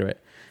dominating through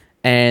it.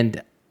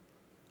 And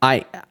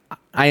I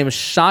am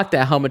shocked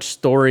at how much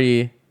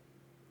story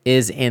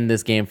is in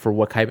this game for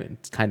what kind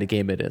of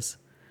game it is.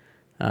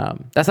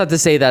 That's not to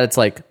say that it's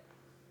like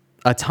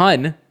a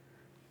ton.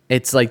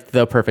 It's like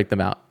the perfect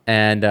amount.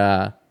 And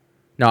no,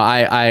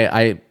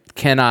 I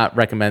cannot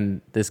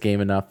recommend this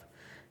game enough,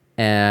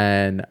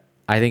 and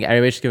I think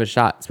everybody should give it a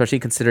shot, especially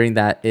considering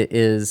that it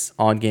is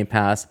on Game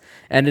Pass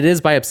and it is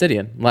by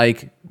Obsidian.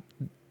 Like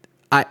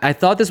I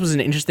thought this was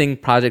an interesting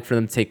project for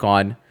them to take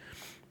on,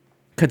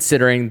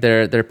 considering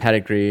their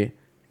pedigree,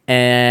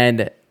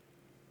 and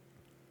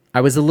I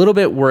was a little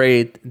bit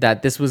worried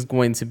that this was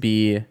going to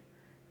be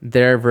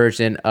their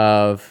version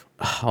of,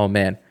 oh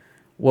man,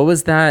 what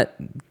was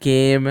that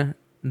game?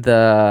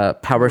 The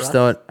Power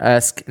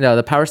Stone-esque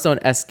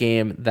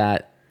game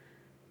that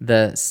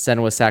the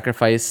Senua's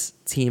Sacrifice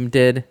team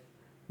did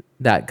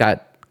that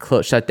got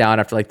shut down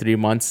after like 3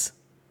 months.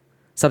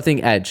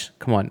 Something Edge.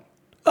 Come on.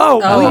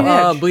 Bleeding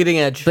Edge. Bleeding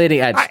Edge.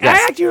 Bleeding Edge.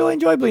 I actually really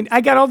enjoyed Bleeding.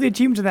 I got all the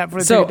achievements in that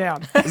before they took it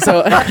down.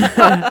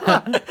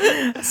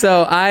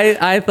 So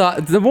I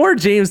thought the more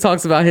James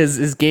talks about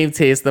his game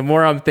taste, the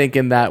more I'm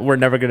thinking that we're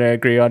never going to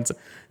agree on some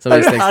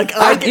of these things.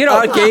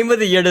 Our Game of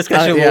the Year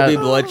discussion will be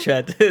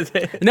bloodshed.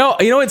 No,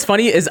 what's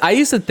funny is I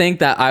used to think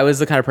that I was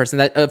the kind of person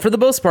that, for the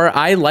most part,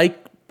 I like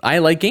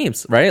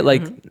games, right?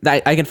 Like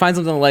I can find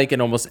something I like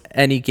in almost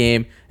any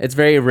game. It's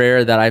very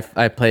rare that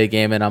I play a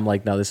game and I'm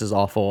like, no, this is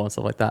awful and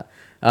stuff like that.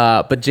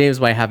 But James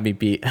might have me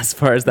beat as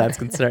far as that's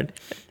concerned.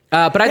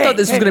 But I thought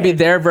this was going to be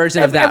their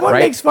version of that, Everyone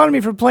right? makes fun of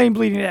me for playing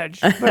Bleeding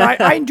Edge, but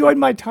I enjoyed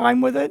my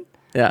time with it.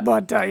 Yeah.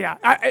 But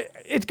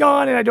it's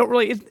gone, and I don't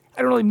really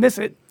miss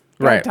it.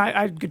 But Right. I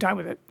had a good time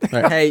with it.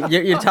 Right. Hey,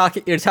 you're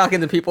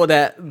talking to people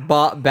that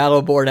bought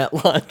Battleborn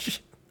at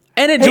launch.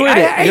 And enjoyed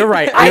it. You're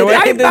right. I You're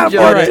right.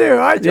 Battleborn too.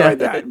 I enjoyed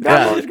that.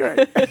 Battleborn was great.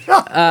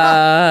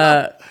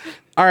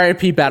 All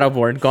R.I.P.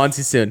 Battleborn, gone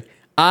too soon.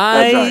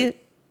 That's right.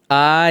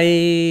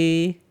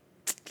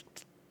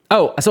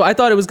 So I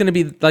thought it was going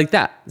to be like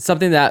that.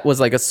 Something that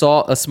was like a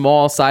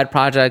small side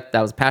project,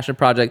 that was a passion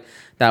project,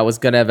 that was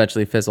going to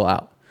eventually fizzle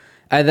out.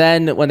 And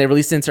then when they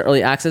released it into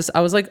early access, I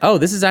was like, oh,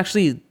 this is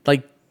actually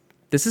like,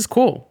 this is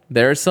cool.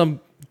 There's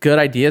some good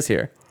ideas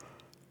here.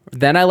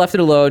 Then I left it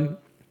alone,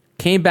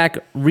 came back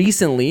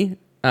recently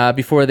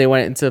before they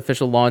went into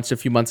official launch a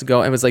few months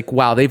ago, and was like,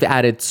 wow, they've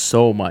added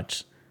so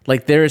much.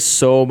 Like, there is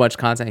so much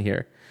content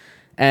here.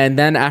 And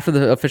then after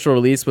the official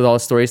release with all the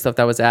story stuff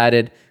that was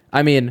added,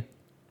 I mean,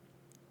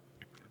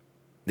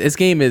 this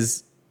game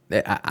is,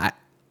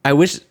 I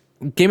wish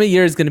Game of the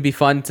Year is going to be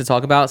fun to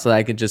talk about so that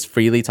I can just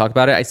freely talk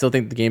about it. I still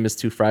think the game is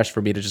too fresh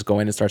for me to just go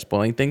in and start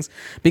spoiling things,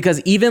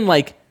 because even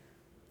like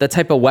the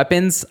type of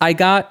weapons I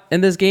got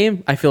in this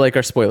game, I feel like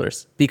are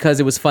spoilers, because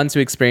it was fun to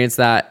experience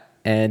that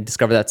and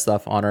discover that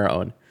stuff on our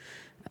own.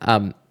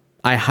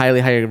 I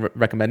highly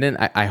recommend it.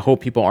 I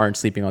hope people aren't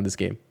sleeping on this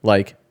game.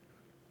 Like,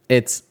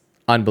 it's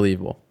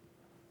unbelievable.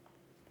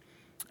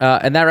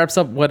 And that wraps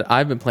up what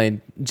I've been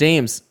playing.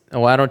 James,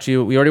 why don't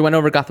you? We already went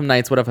over Gotham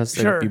Knights. What else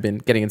have you been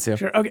getting into?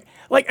 Sure. Okay.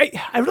 Like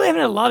I really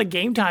haven't had a lot of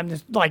game time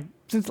since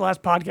the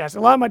last podcast. A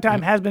lot of my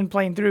time has been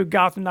playing through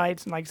Gotham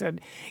Knights, and like I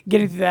said,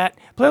 getting through that.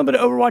 Playing a bit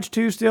of Overwatch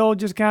 2 still,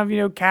 just kind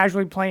of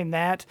casually playing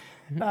that.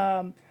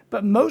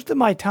 But most of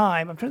my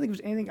time, I'm trying to think if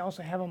there's anything else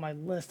I have on my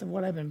list of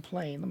what I've been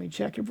playing. Let me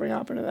check before I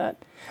hop into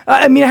that.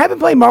 I have been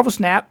playing Marvel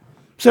Snap.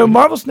 So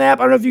Marvel Snap,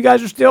 I don't know if you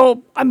guys are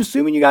still, I'm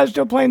assuming you guys are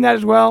still playing that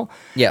as well.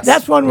 Yes.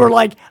 That's one where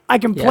like I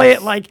can play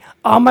it like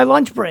on my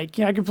lunch break.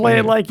 I can play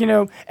it like,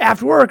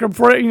 after work or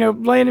before,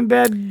 laying in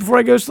bed before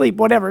I go to sleep,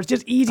 whatever. It's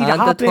just easy to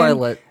hop the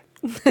toilet.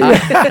 Just play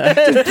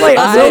it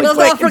really Let's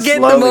quick not forget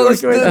and slowly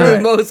the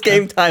most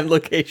game time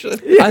location.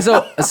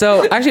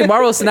 So actually,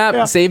 Marvel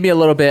Snap saved me a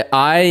little bit.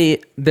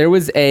 There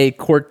was a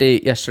court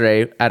date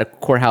yesterday at a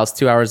courthouse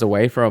 2 hours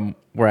away from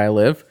where I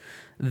live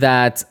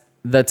that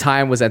the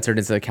time was entered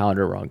into the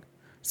calendar wrong.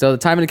 So the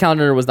time in the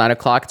calendar was 9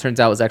 o'clock. Turns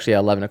out it was actually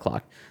 11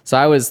 o'clock. So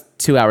I was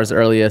 2 hours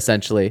early,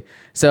 essentially.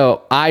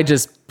 So I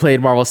just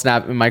played Marvel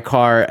Snap in my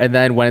car and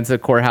then went into the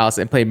courthouse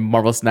and played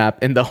Marvel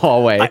Snap in the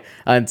hallway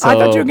until I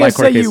thought you were going to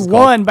say you called.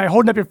 won by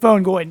holding up your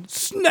phone going,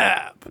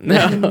 snap.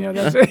 No.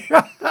 That's it.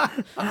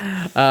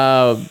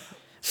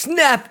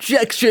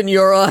 Snapjection,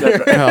 Your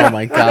Honor. Oh,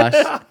 my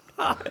gosh.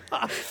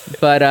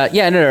 But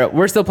no.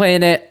 We're still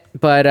playing it.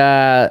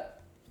 But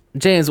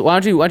James, why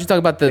don't you talk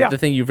about the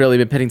thing you've really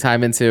been putting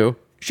time into?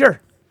 Sure.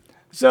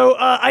 So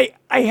I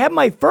had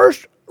my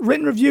first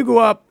written review go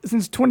up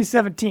since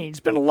 2017. It's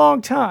been a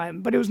long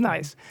time, but it was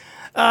nice.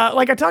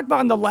 Like I talked about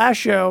on the last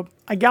show,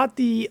 I got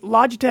the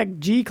Logitech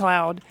G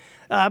Cloud,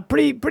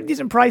 pretty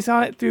decent price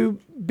on it through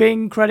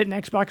Bing credit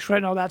and Xbox credit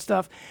and all that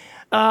stuff.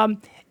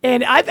 And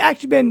I've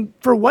actually been,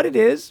 for what it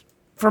is,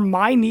 for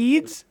my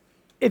needs,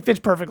 it fits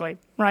perfectly,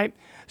 right?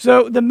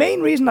 So the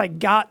main reason I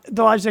got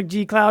the Logitech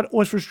G Cloud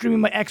was for streaming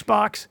my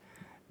Xbox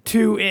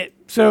to it.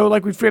 So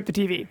like we free up the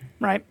TV,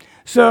 right?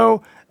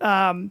 So,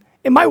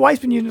 and my wife's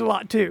been using it a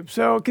lot too.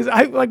 So, because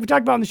like we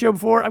talked about on the show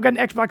before, I've got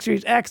an Xbox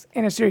Series X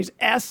and a Series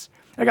S.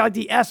 I got like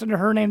the S under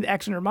her name, the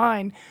X under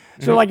mine.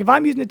 So like if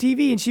I'm using the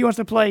TV and she wants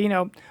to play,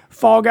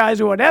 Fall Guys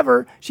or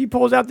whatever, she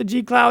pulls out the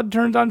G Cloud,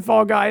 turns on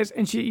Fall Guys,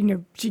 and she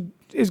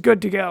is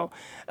good to go.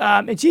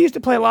 And she used to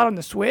play a lot on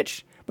the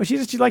Switch, but she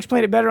likes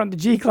playing it better on the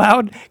G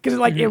Cloud because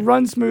it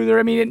runs smoother.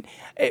 I mean,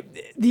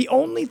 the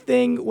only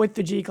thing with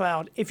the G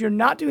Cloud, if you're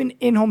not doing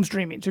in-home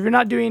streaming, so if you're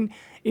not doing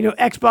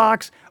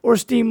Xbox or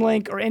Steam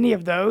Link or any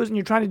of those, and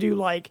you're trying to do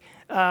like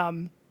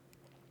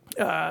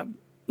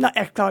not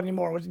xCloud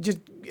anymore, was just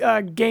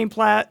Game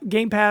Pass,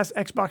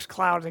 Xbox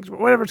Cloud,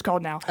 whatever it's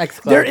called now.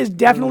 xCloud. There is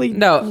definitely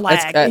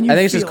lag. I think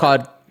it's just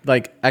called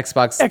like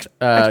Xbox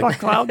Xbox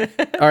Cloud.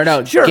 or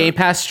no, Sure. Game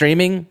Pass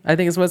streaming, I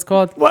think is what it's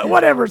called.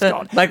 Whatever it's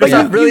called.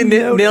 Microsoft really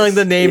nailing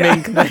the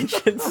naming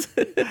conventions.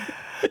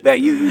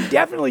 That you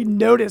definitely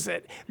notice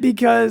it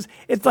because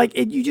it's like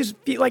you just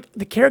feel like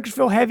the characters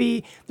feel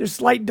heavy. There's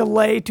slight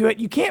delay to it.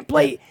 You can't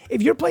play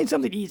if you're playing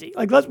something easy.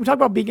 Like we talked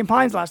about Beacon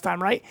Pines last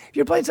time, right? If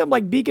you're playing something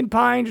like Beacon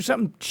Pines or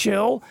something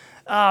chill,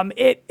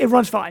 it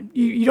runs fine.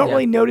 You don't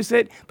really notice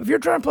it. But if you're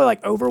trying to play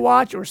like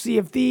Overwatch or Sea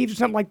of Thieves or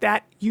something like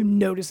that, you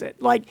notice it.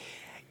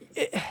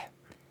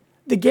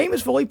 The game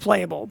is fully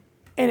playable.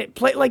 And it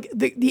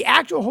the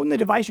actual holding the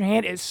device in your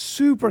hand is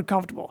super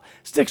comfortable.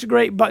 Sticks are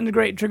great, buttons are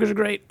great, triggers are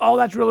great. All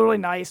that's really, really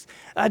nice.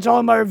 It's all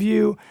in my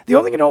review. The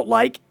only thing I don't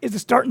like is the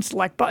start and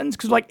select buttons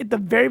because at the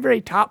very, very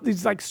top,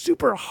 these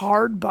super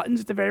hard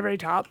buttons at the very, very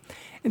top.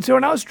 And so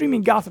when I was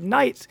streaming Gotham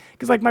Knights,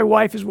 because my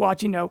wife is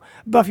watching,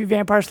 Buffy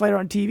Vampire Slayer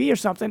on TV or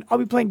something, I'll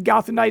be playing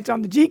Gotham Knights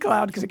on the G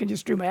Cloud because I can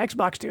just stream my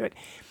Xbox to it.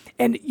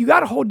 And you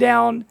got to hold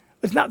down.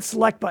 It's not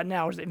select button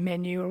now, or is it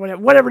menu or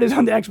whatever it is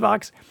on the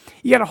Xbox?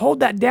 You got to hold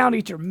that down to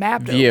get your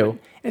map to view. Open.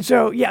 And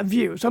so,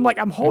 view. So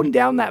I'm holding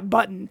down that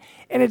button,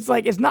 and it's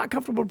not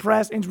comfortable to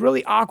press, and it's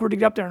really awkward to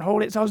get up there and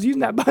hold it. So I was using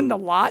that button a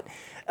lot.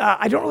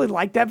 I don't really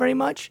like that very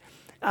much.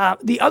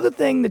 The other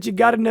thing that you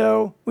got to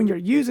know when you're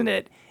using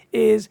it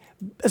is,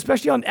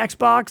 especially on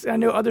Xbox, and I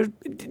know others,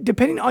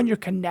 depending on your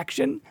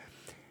connection,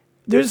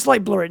 there's a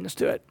slight blurriness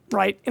to it,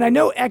 right? And I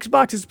know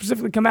Xbox has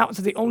specifically come out and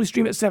said they only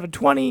stream at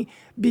 720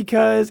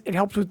 because it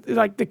helps with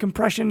like the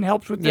compression,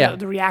 helps with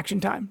the reaction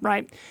time,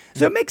 right?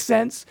 So it makes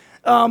sense.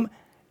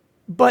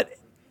 But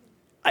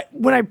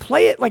when I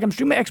play it, like I'm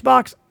streaming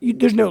Xbox,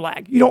 there's no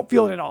lag. You don't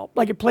feel it at all.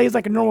 Like it plays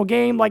like a normal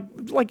game, like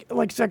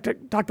Zach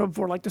talked about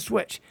before, like the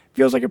Switch.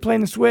 Feels like you're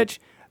playing the Switch.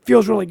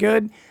 Feels really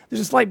good.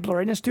 There's a slight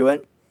blurriness to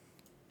it.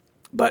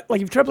 But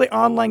like if you try to play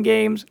online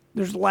games,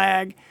 there's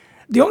lag.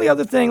 The only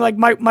other thing, like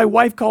my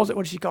wife calls it,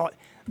 what does she call it?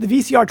 The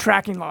VCR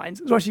tracking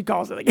lines is what she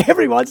calls it. Like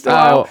every once in a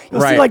while,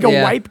 you'll see like a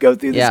wipe go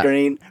through the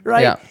screen,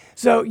 right? Yeah.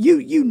 So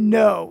you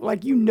know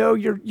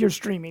you're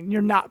streaming.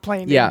 You're not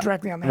playing it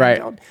directly on the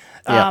handheld.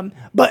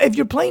 But if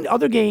you're playing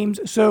other games,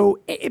 so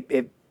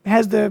it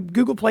has the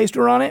Google Play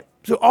Store on it.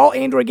 So all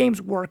Android games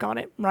work on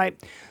it, right?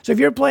 So if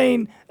you're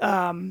playing,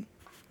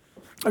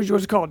 what's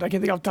it called? I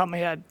can't think off the top of my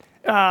head.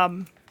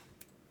 Not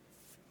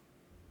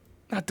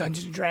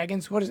Dungeons and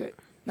Dragons. What is it?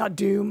 Not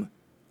Doom.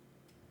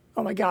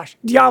 Oh my gosh,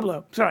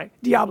 Diablo. Sorry,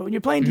 Diablo. When you're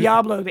playing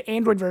Diablo, the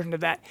Android version of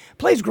that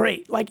plays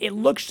great. Like it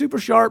looks super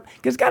sharp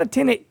because it's got a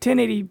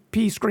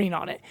 1080p screen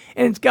on it,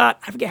 and it's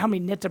got, I forget how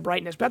many nits of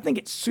brightness, but I think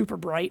it's super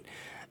bright.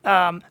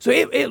 So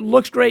it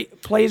looks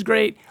great, plays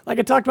great. Like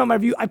I talked about in my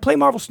review, I play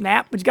Marvel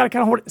Snap, but you got to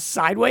kind of hold it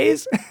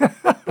sideways.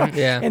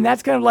 And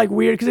that's kind of like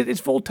weird because it's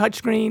full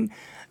touchscreen.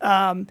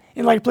 And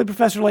like I played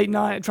Professor Layton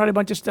on it, I tried a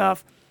bunch of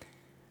stuff.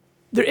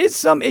 There is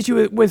some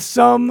issue with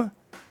some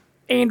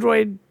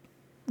Android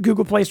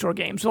Google Play Store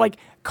games. So like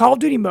Call of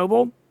Duty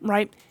Mobile,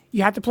 right?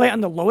 You have to play it on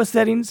the lowest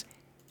settings,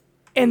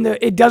 and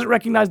it doesn't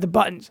recognize the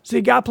buttons. So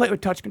you got to play it with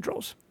touch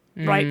controls,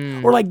 right?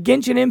 Or like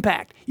Genshin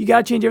Impact, you got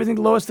to change everything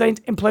to the lowest settings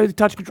and play with the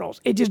touch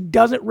controls. It just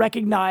doesn't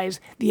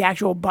recognize the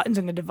actual buttons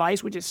in the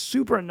device, which is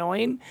super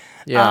annoying.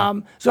 Yeah.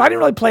 So I didn't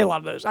really play a lot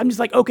of those. I'm just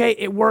like, okay,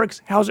 it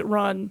works. How's it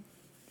run?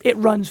 It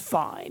runs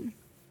fine,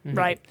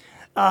 right?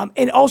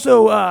 And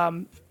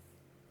also,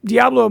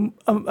 Diablo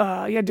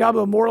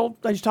Immortal,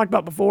 I just talked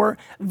about before.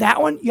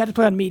 That one, you have to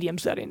play on medium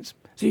settings.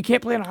 So you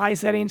can't play on high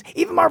settings.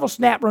 Even Marvel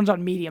Snap runs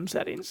on medium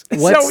settings.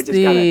 What's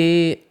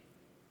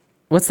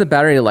the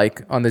battery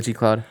like on the G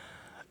Cloud?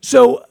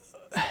 So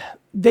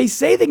they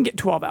say they can get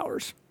 12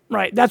 hours,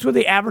 right? That's what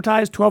they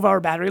advertise, 12-hour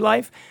battery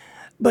life.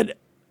 But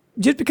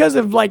just because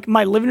of like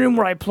my living room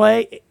where I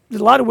play,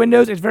 there's a lot of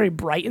windows. It's very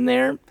bright in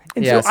there.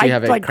 And so I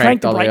like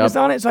cranked the brightness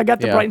on it. So I got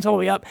the brightness all the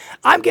way up.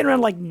 I'm getting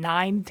around like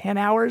 9-10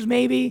 hours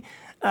maybe.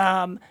 But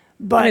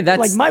I mean,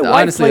 like my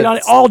wife played on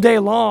it all day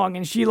long,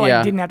 and she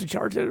didn't have to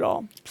charge it at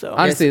all. So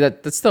honestly,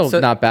 that's still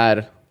not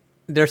bad.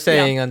 They're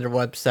saying on their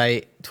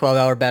website,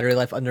 12-hour battery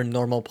life under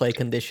normal play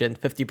condition,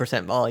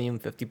 50% volume,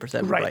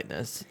 50%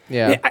 brightness.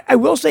 Yeah, I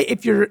will say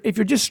if you're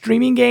just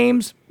streaming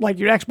games like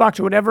your Xbox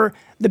or whatever,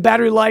 the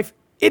battery life,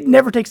 it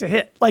never takes a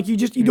hit. Like you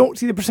don't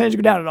see the percentage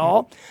go down at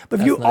all.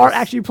 But if you are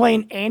actually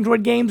playing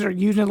Android games or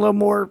using a little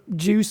more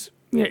juice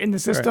in the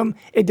system,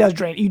 it does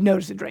drain. You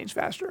notice it drains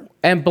faster.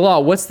 And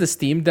Bilal, what's the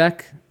Steam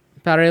Deck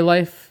battery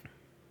life?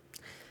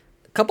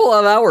 A couple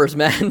of hours,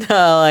 man.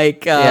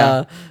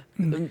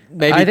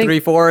 Maybe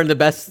 3-4 in the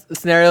best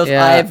scenarios.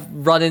 Yeah. I've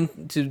run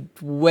into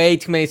way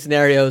too many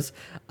scenarios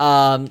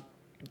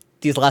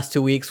these last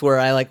 2 weeks where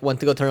I went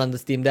to go turn on the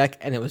Steam Deck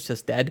and it was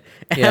just dead.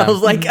 And I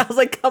was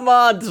like, come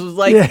on. This was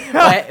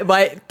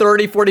my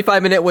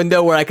 30-45 minute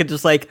window where I could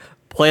just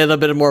play a little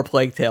bit more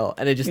Plague Tale,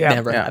 and it just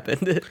never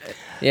happened.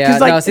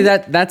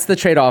 That's the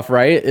trade-off,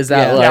 right? Is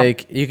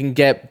that you can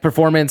get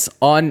performance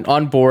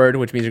on board,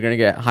 which means you're going to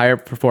get higher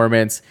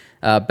performance,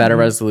 better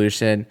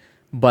resolution,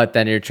 but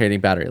then you're trading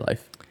battery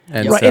life.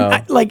 And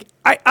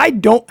I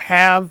don't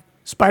have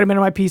Spider-Man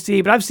on my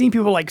PC, but I've seen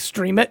people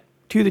stream it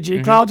to the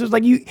G Cloud. So it's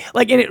and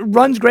it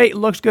runs great, it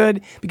looks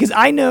good, because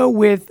I know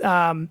with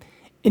NVIDIA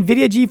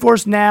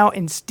GeForce Now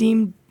and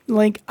Steam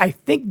Link, I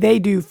think they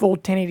do full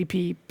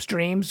 1080p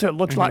streams, so it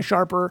looks a lot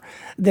sharper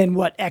than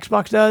what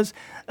Xbox does.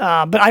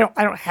 But I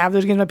don't have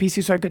those games on my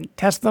PC, so I couldn't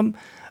test them.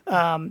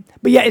 But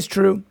yeah, it's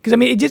true, because I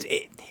mean,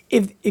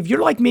 if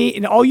you're like me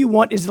and all you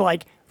want is to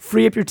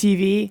free up your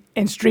TV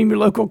and stream your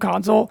local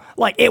console,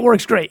 it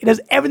works great. It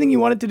does everything you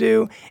want it to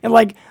do. And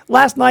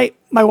last night,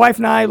 my wife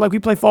and I, we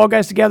play Fall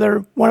Guys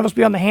together. One of us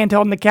will be on the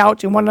handheld on the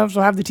couch, and one of us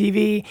will have the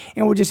TV,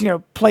 and we'll just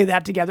play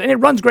that together. And it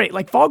runs great.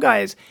 Fall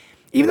Guys,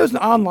 even though it's an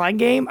online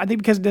game, I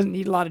think because it doesn't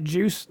need a lot of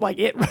juice,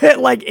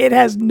 it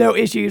has no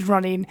issues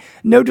running,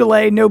 no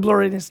delay, no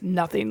blurriness,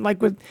 nothing.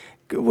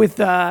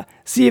 With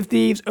Sea of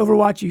Thieves,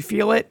 Overwatch, you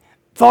feel it.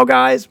 Fall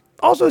Guys,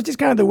 also it's just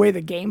kind of the way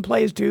the game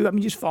plays too. I mean,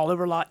 you just fall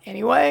over a lot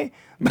anyway.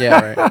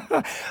 Yeah,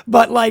 right.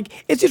 But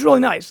it's just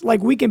really nice.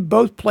 We can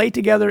both play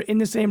together in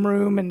the same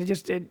room, and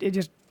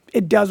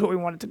it does what we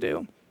want it to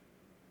do.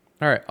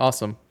 All right,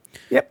 awesome.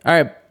 Yep. All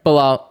right,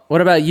 Bilal,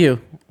 what about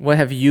you? What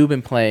have you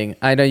been playing?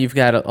 I know you've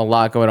got a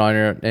lot going on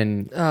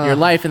in your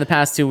life in the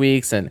past 2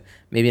 weeks, and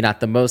maybe not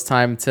the most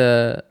time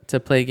to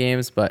play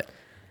games, but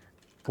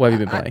what have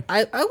you been playing?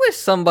 I wish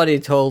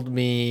somebody told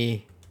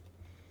me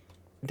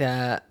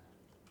that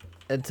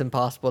it's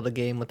impossible to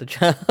game with a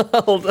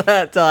child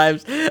at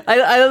times.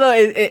 I don't know.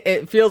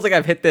 It feels like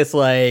I've hit this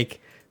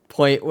like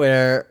point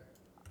where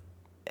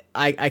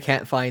I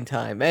can't find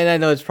time, and I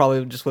know it's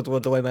probably just with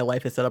the way my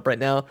life is set up right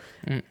now.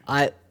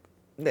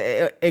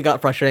 It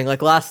got frustrating.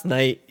 Like last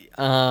night,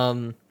 we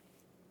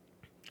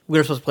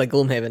were supposed to play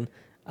Gloomhaven,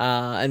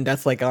 and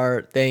that's like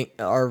our thing,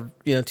 our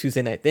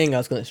Tuesday night thing. I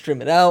was going to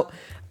stream it out.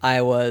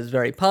 I was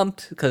very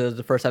pumped because it was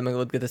the first time I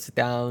would get to sit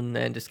down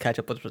and just catch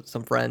up with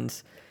some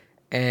friends.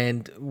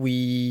 And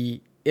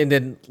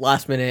then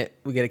last minute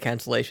we get a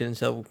cancellation,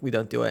 so we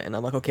don't do it. And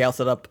I'm like, okay, I'll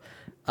set up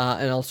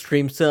and I'll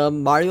stream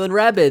some Mario and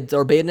Rabbids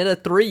or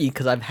Bayonetta 3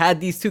 because I've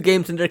had these two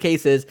games in their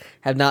cases,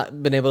 have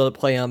not been able to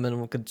play them,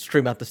 and we could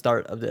stream out the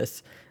start of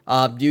this.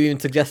 You even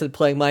suggested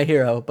playing My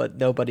Hero, but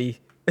nobody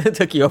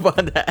took you up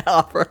on that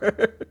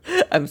offer.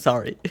 I'm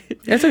sorry.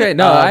 It's okay.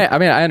 No, I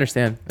mean I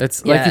understand.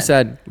 It's like you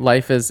said,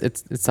 life is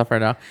it's tough right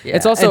now. Yeah.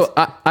 It's also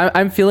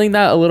I'm feeling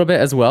that a little bit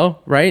as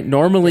well, right?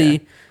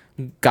 Normally,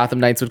 Gotham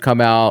Knights would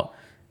come out,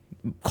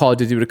 Call of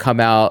Duty would come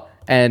out,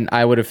 and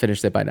I would have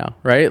finished it by now,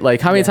 right?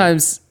 Like how many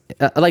times,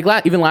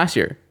 even last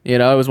year, it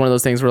was one of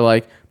those things where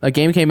like a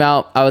game came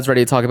out, I was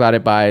ready to talk about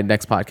it by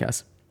next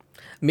podcast.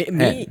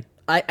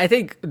 I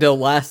think the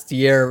last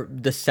year,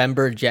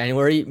 December,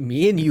 January,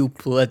 me and you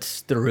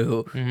blitzed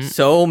through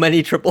so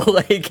many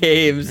AAA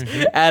games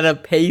at a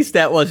pace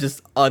that was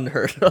just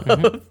unheard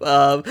of.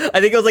 I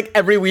think it was like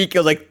every week, it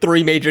was like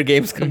 3 major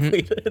games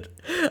completed.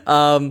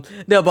 I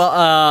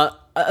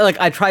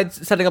tried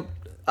setting up,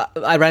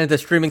 I ran into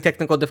streaming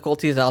technical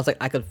difficulties, and I was like,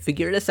 I could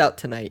figure this out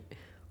tonight,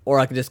 or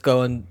I could just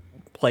go and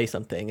play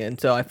something.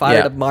 And so I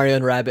fired up Mario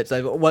and Rabbids.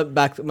 I went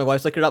back to my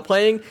wife's like, you're not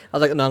playing? I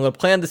was like, no, I'm going to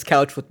play on this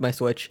couch with my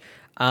Switch.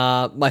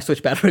 My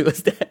Switch battery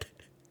was dead.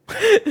 So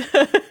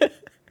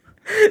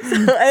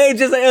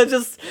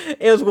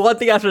it was one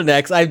thing after the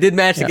next. I did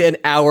manage to get an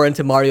hour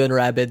into Mario and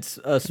Rabbids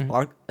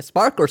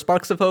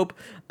Sparks of Hope.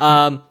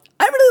 I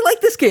really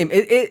like this game.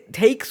 It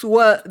takes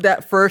what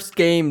that first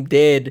game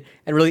did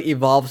and really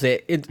evolves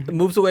it. It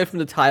moves away from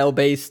the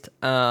tile-based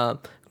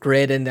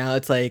grid, and now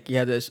it's like you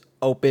have this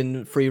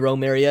open free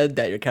roam area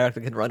that your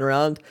character can run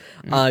around.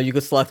 You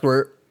can select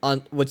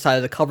on which side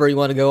of the cover you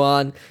want to go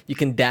on. You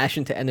can dash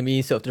into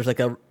enemies, so if there's like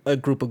a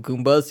group of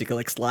Goombas, you can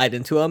like slide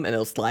into them and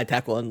it'll slide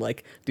tackle and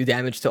like do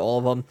damage to all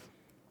of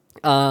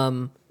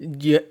them.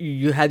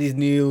 You had these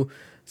new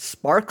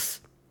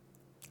sparks,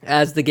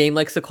 as the game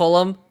likes to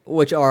call them,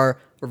 which are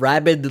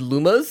rabid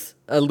Lumas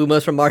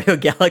from Mario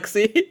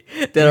Galaxy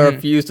that are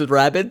fused with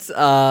rabbits.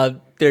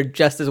 They're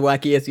just as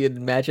wacky as you'd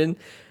imagine.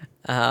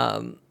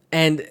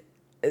 And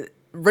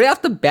right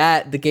off the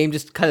bat, the game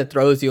just kind of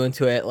throws you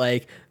into it,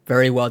 like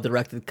very well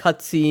directed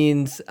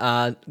cutscenes,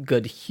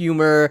 good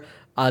humor.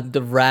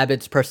 The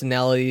rabbits'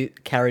 personality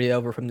carried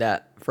over from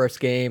that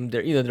first game.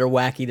 They're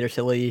wacky, they're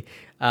silly.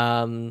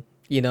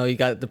 You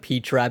got the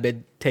Peach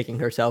Rabbit taking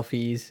her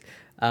selfies,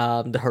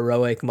 the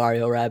heroic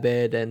Mario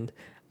Rabbit, and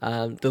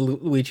the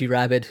Luigi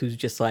Rabbit, who's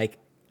just like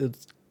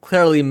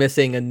clearly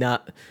missing a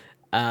nut,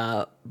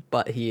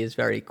 but he is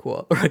very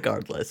cool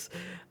regardless.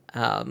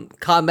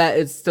 Combat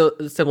is still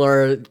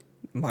similar.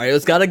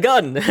 Mario's got a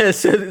gun,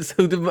 so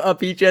do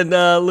Peach and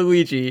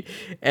Luigi,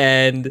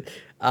 and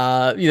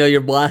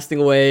you're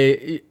blasting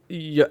away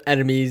your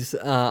enemies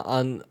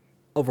on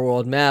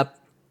overworld map,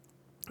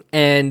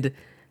 and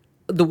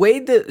the way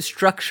the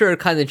structure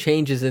kind of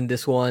changes in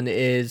this one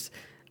is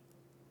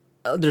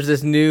there's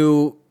this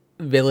new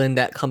villain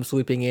that comes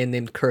sweeping in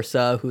named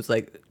Cursa, who's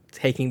like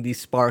taking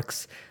these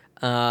sparks,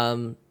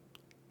 and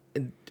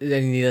then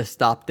you need to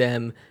stop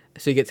them.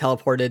 So you get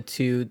teleported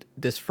to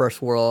this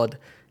first world,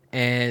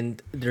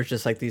 and there's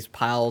just like these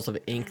piles of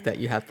ink that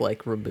you have to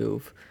like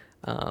remove.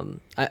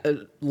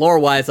 Lore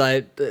wise,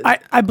 I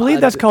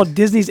believe that's called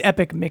Disney's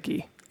Epic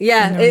Mickey.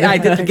 Yeah, I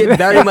did get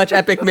very much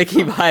Epic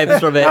Mickey vibes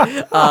from it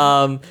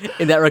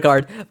in that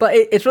regard. But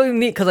it's really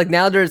neat because like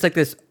now there's like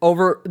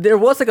there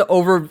was like an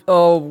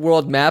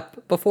world map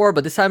before,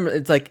 but this time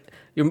it's like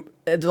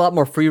it's a lot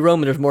more free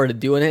roam and there's more to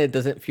do in it. It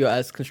doesn't feel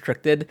as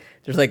constricted.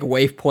 There's like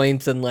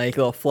waypoints and like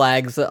little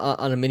flags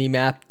on a mini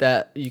map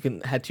that you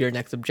can head to your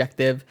next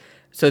objective.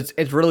 So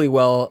it's really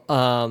well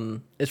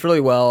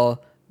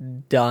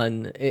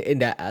done in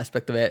that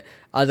aspect of it.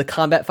 The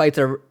combat fights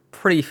are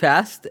pretty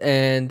fast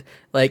and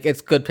like it's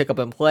good pick up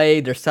and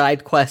play. There's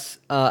side quests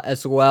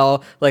as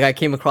well. Like I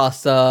came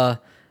across I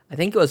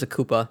think it was a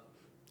Koopa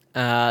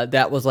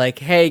that was like,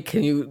 hey,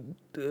 can you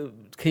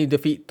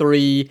defeat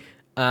 3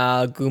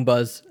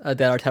 Goombas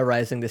that are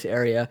terrorizing this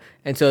area?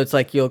 And so it's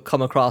like you'll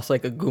come across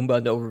like a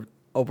Goomba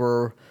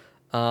over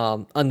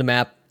on the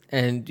map,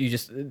 and you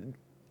just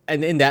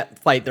and in that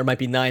fight there might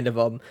be 9 of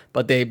them,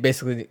 but they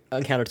basically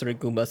encounter 3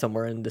 Goombas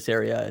somewhere in this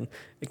area and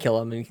you kill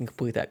them, and you can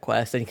complete that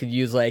quest. And you can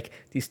use like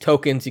these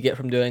tokens you get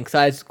from doing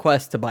side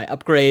quests to buy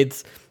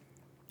upgrades.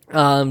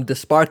 The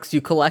sparks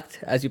you collect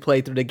as you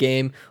play through the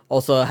game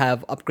also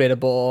have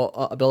upgradable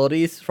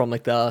abilities from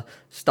like the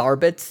star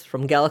bits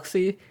from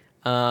Galaxy.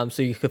 So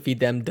you could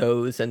feed them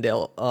those and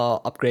they'll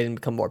upgrade and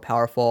become more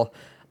powerful.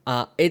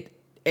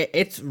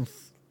 It's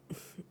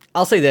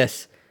I'll say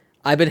this.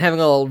 I've been having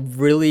a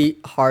really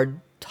hard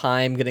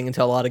time getting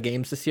into a lot of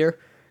games this year.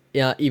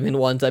 Yeah, even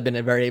ones I've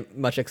been very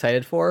much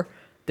excited for.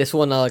 This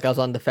one, I was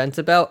on the fence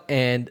about,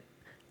 and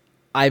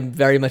I've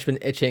very much been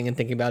itching and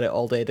thinking about it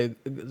all day to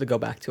go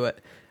back to it.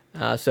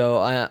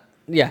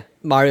 Yeah,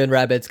 Mario and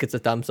Rabbids gets a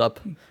thumbs up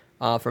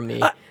from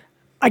me.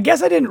 I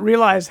guess I didn't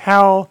realize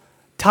how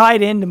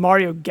tied into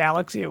Mario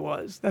Galaxy it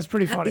was. That's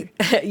pretty funny.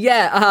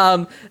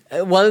 Yeah,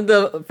 one of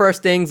the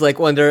first things, like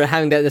when they're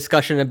having that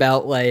discussion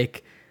about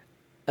like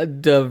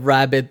the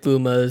Rabbid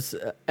Lumas,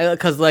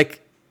 because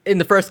like in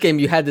the first game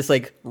you had this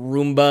like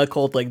Roomba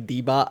called like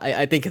D-Bot.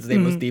 I think his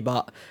name was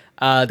D-Bot.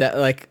 That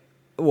like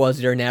was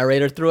your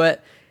narrator through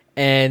it.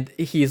 And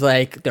he's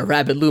like, they're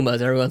Rabbid Lumas.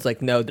 And everyone's like,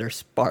 no, they're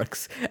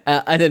Sparks.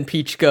 And then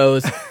Peach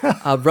goes,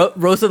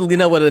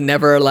 Rosalina would have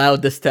never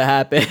allowed this to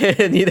happen.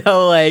 And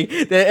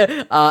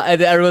then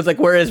everyone's like,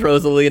 where is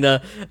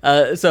Rosalina?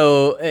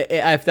 So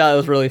I thought it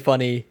was really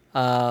funny.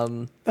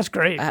 That's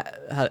great.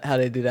 How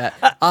they do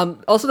that.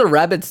 Also, the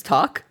rabbits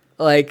talk.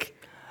 Like,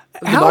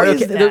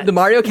 the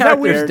Mario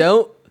characters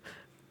don't.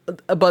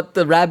 But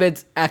the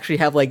rabbits actually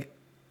have like,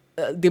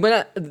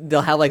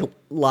 they'll have like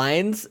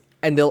lines.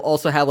 And they'll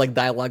also have like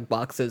dialogue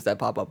boxes that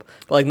pop up,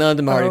 but like none of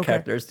the Mario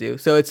characters do.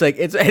 So it's like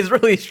it's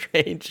really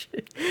strange.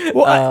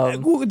 Well,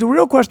 the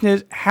real question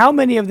is, how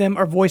many of them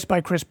are voiced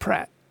by Chris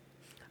Pratt?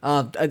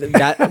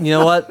 That you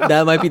know what?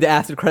 That might be the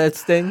after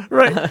credits thing,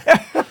 right?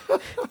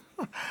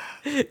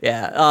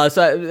 Yeah.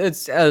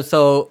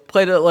 So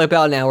played like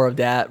about an hour of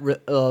that.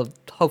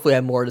 Hopefully, I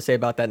have more to say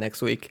about that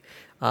next week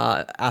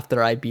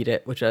after I beat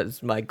it, which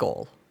is my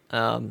goal.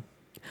 No,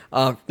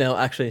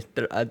 actually,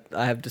 I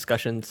have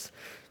discussions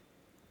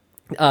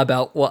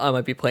about what I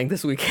might be playing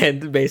this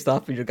weekend based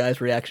off of your guys'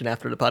 reaction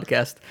after the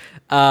podcast.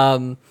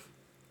 I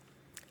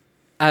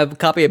have a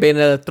copy of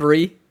Bayonetta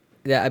 3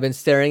 that I've been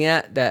staring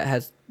at that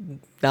has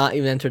not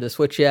even entered the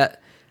Switch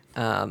yet.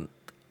 That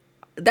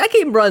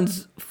game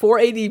runs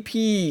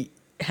 480p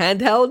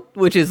handheld,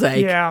 which is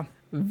like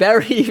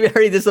very,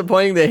 very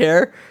disappointing to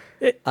hear.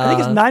 I think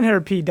it's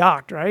 900p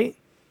docked, right?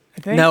 I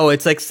think. No, I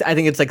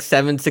think it's like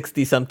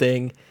 760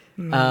 something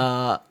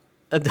docked.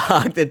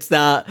 It's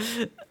not.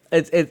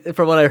 It's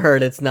from what I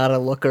heard, it's not a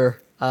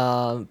looker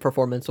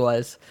performance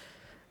wise,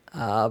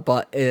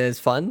 but it is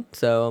fun.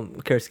 So I'm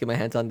curious to get my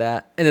hands on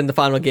that. And then the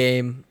final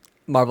game,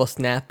 Marvel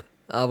Snap,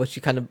 which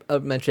you kind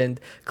of mentioned,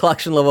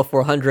 collection level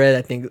 400.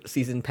 I think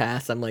season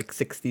pass, I'm like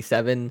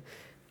 67.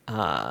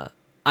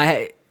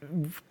 I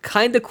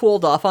kind of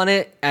cooled off on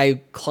it.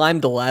 I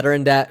climbed the ladder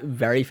in that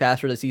very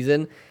fast for the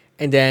season.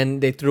 And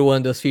then they threw one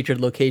of those featured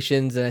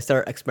locations, and I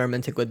started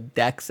experimenting with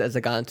decks as I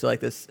got into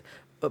like this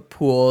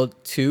pool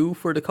 2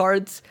 for the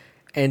cards,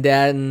 and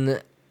then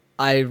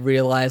I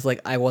realized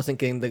like I wasn't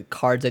getting the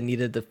cards I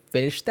needed to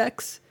finish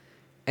decks,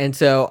 and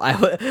so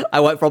I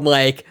went from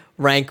like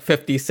rank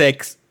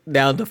 56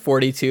 down to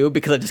 42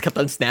 because I just kept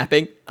on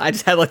snapping. I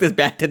just had like this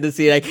bad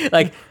tendency,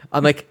 like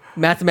I'm like,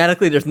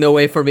 mathematically there's no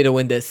way for me to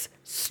win this.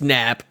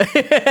 Snap.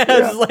 I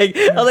was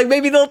like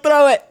maybe they'll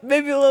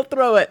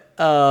throw it.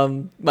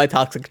 My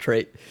toxic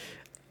trait,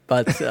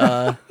 but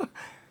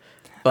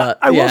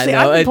I will say,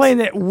 I've been playing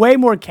it way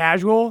more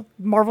casual,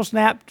 Marvel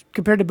Snap,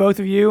 compared to both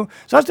of you.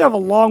 So I still have a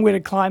long way to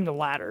climb the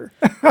ladder.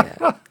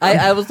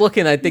 I was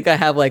looking, I think I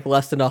have like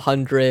less than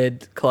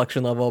 100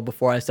 collection level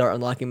before I start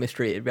unlocking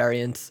mystery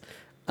variants.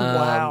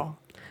 Wow.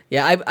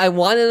 Yeah, I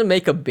wanted to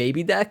make a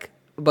baby deck,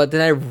 but then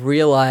I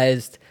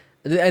realized,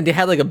 and they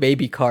had like a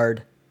baby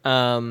card,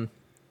 a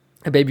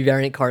baby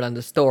variant card on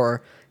the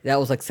store. That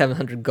was like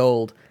 700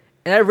 gold.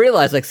 And I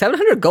realized like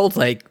 700 gold's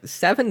like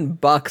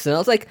 $7. And I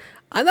was like,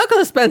 I'm not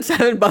going to spend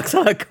 $7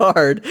 on a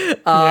card,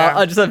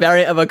 on just a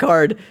variant of a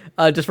card,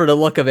 just for the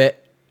look of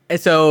it.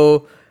 And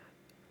so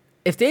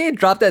if they had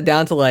dropped that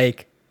down to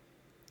like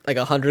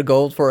 100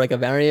 gold for like a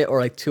variant, or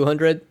like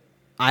 200,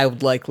 I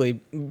would likely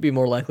be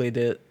more likely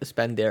to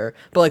spend there.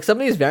 But like some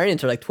of these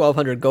variants are like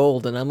 1,200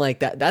 gold, and I'm like,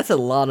 that's a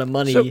lot of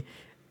money.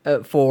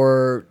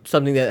 For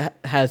something that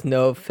has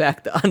no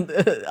effect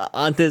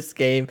on this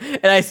game,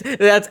 and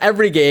that's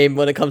every game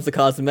when it comes to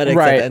cosmetics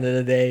at the end of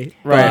the day,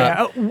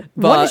 right?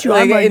 But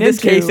like, in this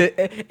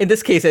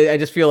case, I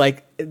just feel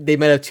like they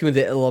might have tuned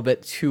it a little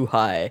bit too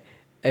high.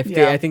 I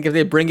think if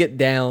they bring it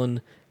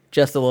down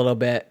just a little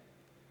bit,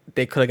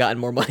 they could have gotten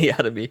more money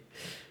out of me.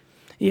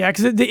 Yeah,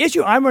 because the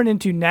issue I'm running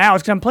into now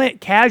is because I'm playing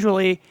it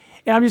casually.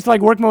 And I'm just like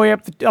working my way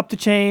up the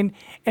chain,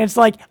 and it's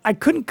like I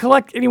couldn't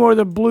collect any more of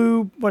the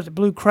blue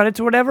credits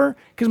or whatever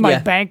because my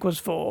bank was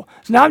full.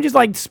 So now I'm just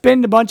like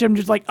spending a bunch of them,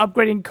 just like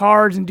upgrading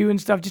cards and doing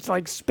stuff, just to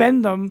like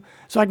spend them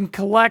so I can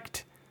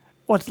collect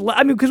what's left.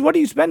 I mean, because what do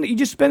you spend? You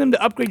just spend them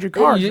to upgrade your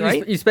cards,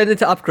 right? You spend it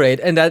to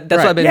upgrade, and that's what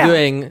I've been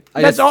doing.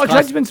 That's all. I've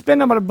just been spending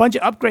them on a bunch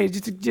of upgrades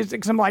just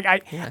because I'm like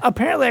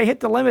apparently I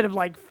hit the limit of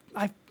like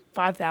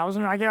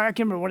 5,000. I can't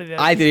remember what it is.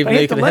 I didn't even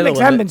hit the limit.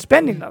 I haven't been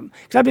spending them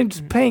because I've been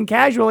just paying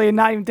casually and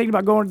not even thinking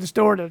about going to the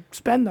store to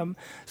spend them.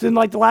 So in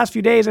like the last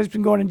few days, I've just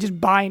been going and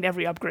just buying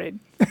every upgrade.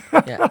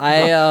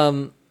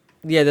 The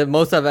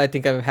most of it I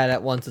think I've had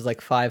at once is like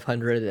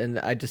 500, and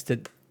I just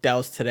did that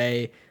was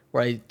today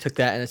where I took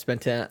that and I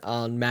spent it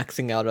on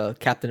maxing out a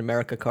Captain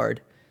America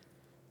card.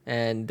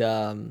 And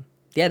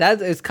yeah,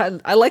 that is kind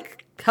of, I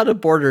like how the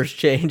borders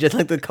change and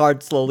like the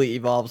card slowly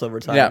evolves over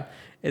time. Yeah.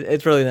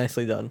 It's really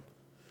nicely done.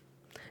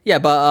 Yeah,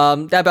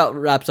 but that about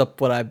wraps up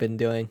what I've been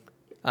doing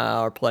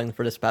or playing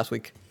for this past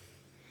week.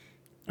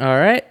 All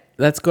right,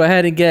 let's go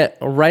ahead and get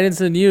right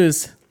into the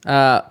news.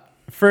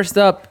 First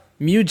up,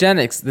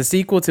 Mugenics, the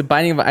sequel to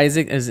Binding of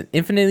Isaac, is an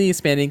infinitely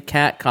expanding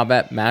cat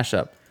combat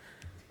mashup.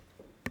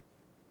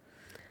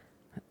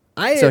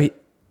 So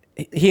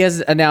he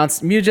has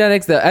announced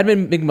Mugenics, the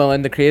Edmund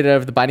McMillen, the creator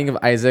of the Binding of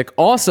Isaac,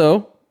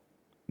 also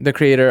the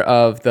creator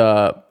of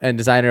and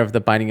designer of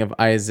the Binding of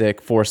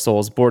Isaac 4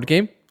 Souls board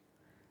game,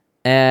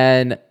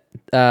 and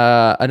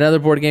another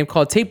board game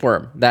called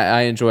Tapeworm that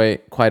I enjoy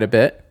quite a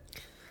bit.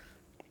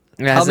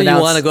 Tell me you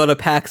want to go to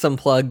PAX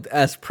Unplugged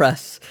as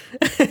press.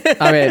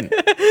 I mean,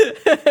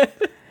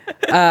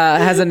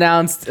 has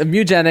announced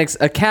Mugenics,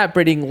 a cat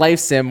breeding life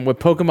sim with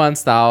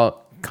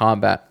Pokemon-style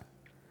combat.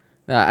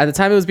 At the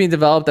time, it was being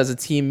developed as a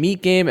Team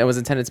Meat game and was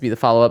intended to be the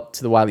follow-up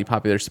to the wildly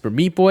popular Super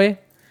Meat Boy.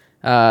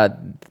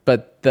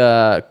 But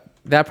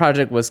that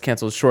project was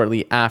canceled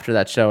shortly after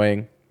that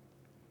showing,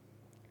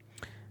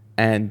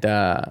 and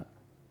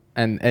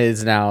it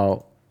is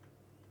now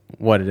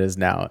what it is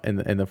now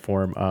in the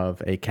form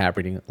of a cat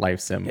breeding life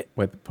sim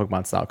with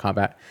Pokemon style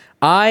combat.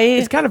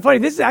 It's kind of funny.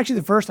 This is actually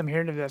the first I'm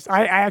hearing of this.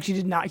 I actually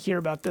did not hear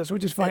about this,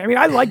 which is funny. I mean,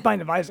 I like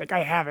Bind of Isaac.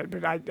 I have it,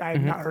 but I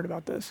have not heard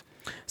about this.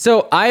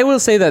 So I will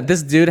say that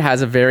this dude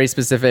has a very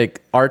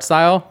specific art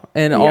style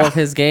in all of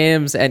his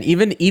games, and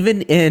even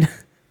in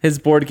his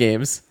board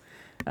games,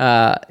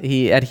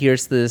 he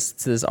adheres to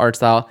this art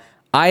style.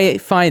 I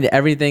find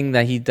everything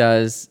that he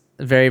does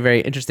very, very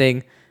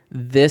interesting.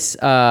 This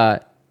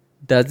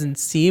doesn't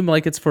seem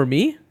like it's for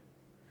me.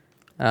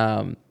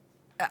 I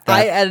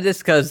added this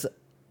because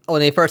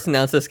when they first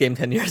announced this game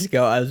 10 years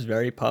ago, I was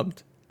very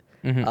pumped.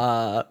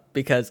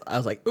 Because I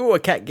was like, ooh, a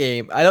cat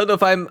game. I don't know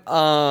if I'm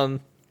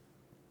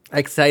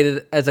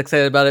excited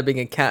about it being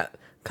a cat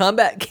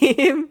combat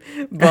game,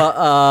 but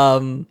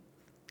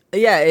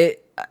yeah,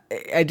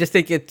 I just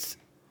think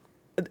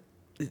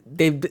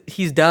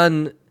he's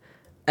done.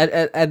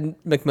 Ed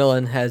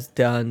McMillan has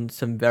done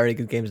some very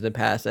good games in the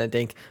past, and I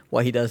think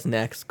what he does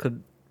next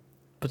could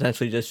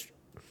potentially just,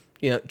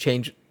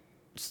 change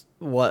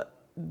what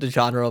the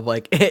genre of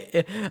like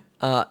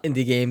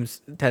indie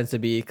games tends to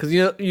be. Because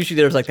usually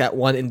there's like that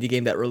one indie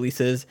game that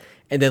releases,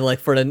 and then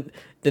like then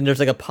there's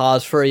like a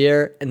pause for a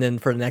year, and then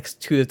for the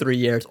next 2 to 3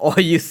 years, all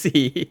you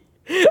see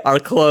are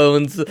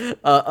clones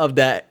of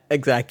that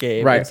exact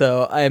game. Right. And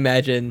so I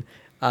imagine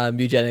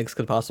Mugenics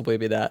could possibly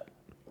be that.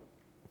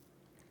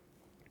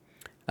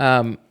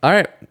 All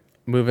right,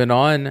 moving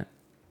on.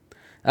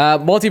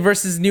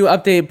 Multiverse's new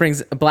update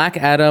brings Black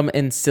Adam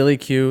and Silly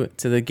Q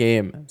to the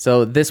game.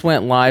 So this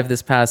went live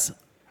this past.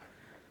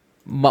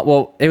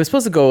 Well, it was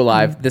supposed to go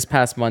live this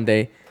past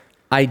Monday.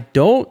 I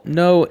don't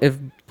know if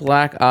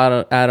Black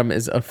Adam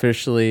is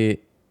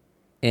officially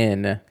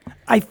in.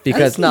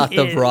 Because not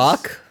The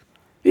Rock.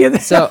 Yeah.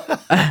 So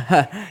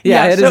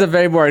it is a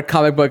very more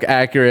comic book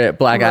accurate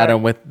Black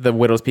Adam with the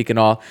Widow's Peak and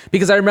all.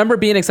 Because I remember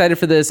being excited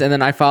for this, and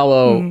then I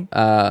follow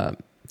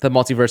the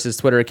Multiverse's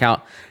Twitter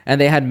account, and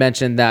they had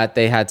mentioned that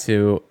they had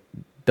to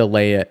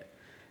delay it.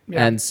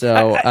 Yeah. And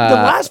so the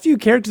last few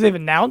characters they've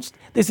announced,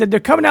 they said they're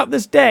coming out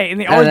this day,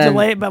 and they always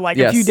delay it by like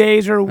a few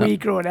days or a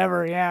week or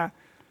whatever. Yeah.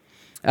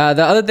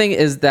 The other thing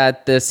is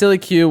that the Silly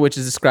Q, which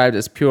is described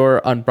as pure,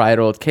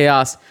 unbridled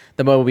chaos,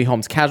 the mode will be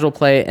home to casual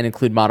play and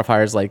include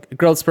modifiers like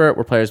Growth Spurt,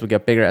 where players will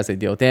get bigger as they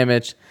deal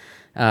damage.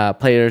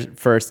 Players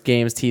first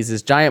games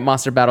teases giant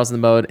monster battles in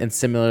the mode and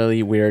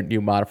similarly weird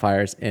new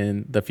modifiers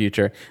in the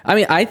future. I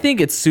mean, I think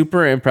it's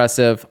super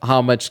impressive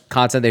how much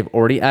content they've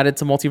already added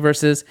to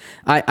Multiverses.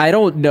 I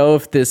don't know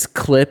if this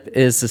clip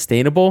is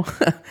sustainable,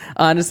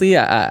 honestly,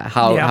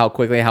 how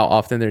quickly, how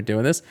often they're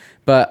doing this,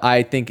 but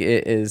I think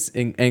it is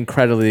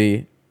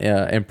incredibly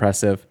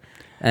impressive.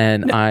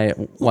 And I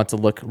want to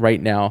look right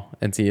now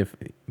and see if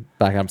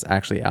Black Adam's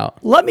actually out.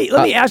 Let me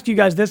ask you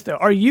guys this though: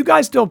 are you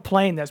guys still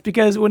playing this?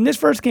 Because when this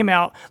first came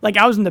out, like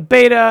I was in the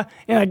beta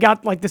and I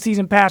got like the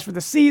season pass for the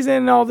season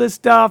and all this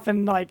stuff,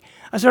 and like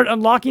I started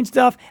unlocking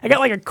stuff. I got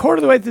like a quarter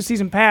of the way through the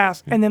season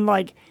pass, and then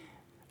like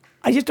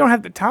I just don't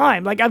have the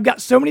time. Like I've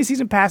got so many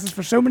season passes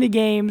for so many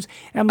games,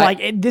 and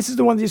I'm this is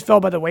the one that just fell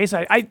by the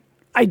wayside.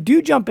 I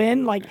do jump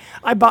in, like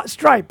I bought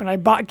Stripe and I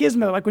bought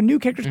Gizmo. Like when new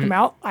characters come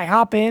out, I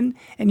hop in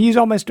and use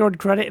all my stored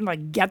credit and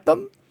like get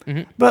them.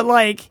 But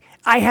like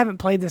I haven't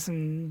played this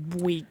in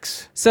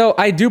weeks. So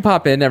I do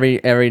pop in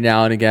every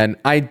now and again.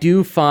 I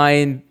do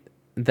find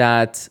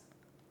that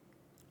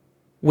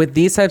with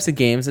these types of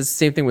games, it's the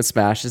same thing with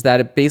Smash, is that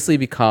it basically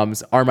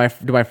becomes,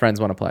 do my friends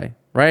want to play,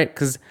 right?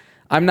 Because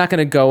I'm not going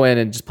to go in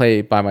and just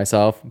play by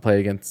myself and play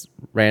against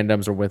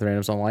randoms or with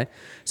randoms online.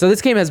 So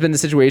this game has been the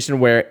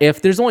situation where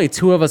if there's only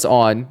 2 of us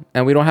on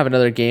and we don't have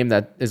another game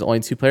that is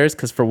only 2 players,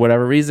 because for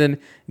whatever reason,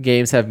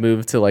 games have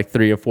moved to like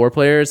 3 or 4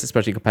 players,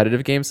 especially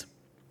competitive games.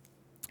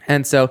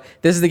 And so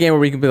this is the game where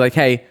we can be like,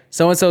 hey,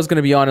 so-and-so is going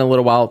to be on in a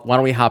little while. Why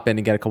don't we hop in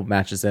and get a couple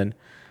matches in?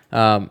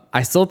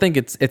 I still think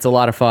it's a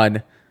lot of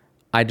fun.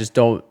 I just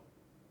don't.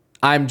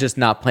 I'm just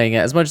not playing it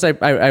as much as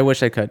I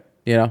wish I could.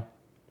 You know.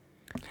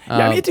 Yeah,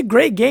 I mean, it's a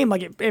great game.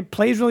 Like it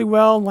plays really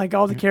well. Like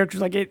all the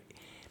characters, like it.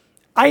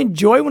 I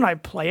enjoy when I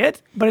play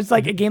it, but it's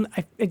like a game.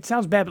 It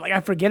sounds bad, but like I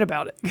forget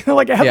about it.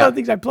 Like I have other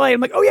things I play. I'm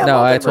like, oh yeah,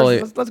 no, I Multiverse.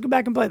 totally. Let's go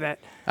back and play that.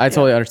 I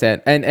totally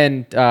understand.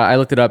 And I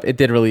looked it up. It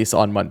did release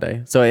on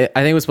Monday, so I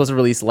think it was supposed to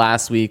release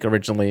last week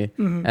originally,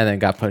 and then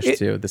got pushed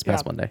to this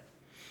past Monday.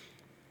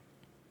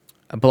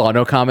 Bilal,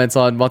 no comments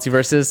on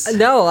Multiverses?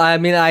 No, I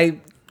mean I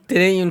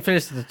didn't even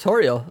finish the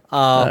tutorial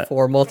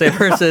for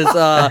Multiverses.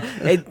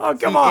 Oh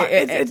come on,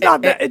 it's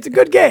not that. It's a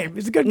good game.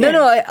 It's a good game.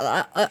 No,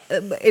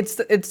 it's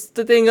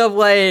the thing of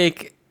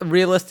like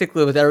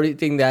realistically with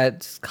everything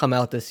that's come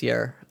out this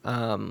year,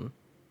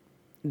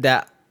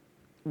 that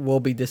will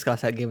be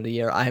discussed at Game of the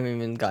Year. I haven't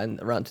even gotten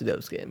around to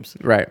those games.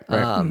 Right.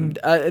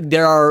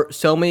 There are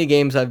so many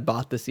games I've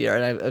bought this year,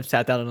 and I've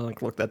sat down and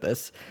like looked at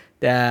this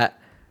that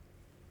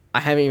I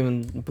haven't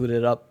even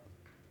booted up.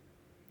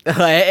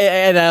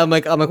 And I'm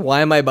like, why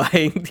am I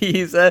buying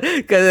these?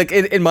 Because like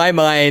in my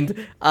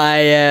mind, I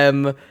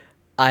am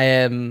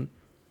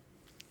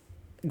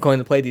going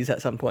to play these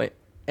at some point.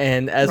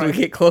 And as we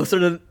get closer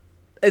to,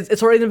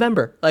 it's already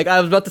November. Like I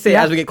was about to say,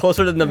 as we get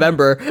closer to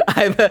November,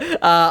 I'm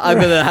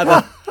gonna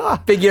have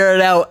to figure it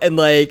out and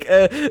like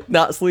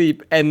not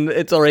sleep. And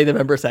it's already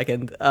November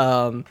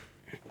 2nd.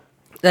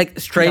 Like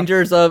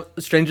Strangers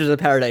of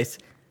Paradise,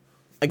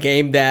 a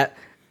game that,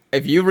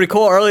 if you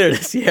recall earlier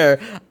this year,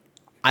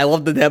 I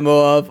love the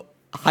demo of,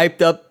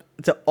 hyped up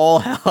to all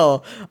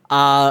hell.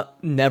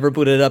 Never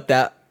booted up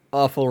that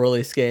awful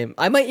release game.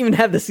 I might even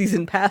have the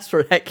season pass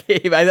for that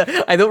game.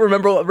 I don't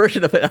remember what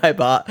version of it I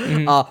bought.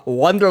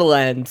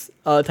 Wonderlands,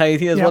 Tiny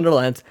Tina's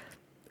Wonderlands.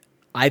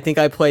 I think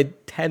I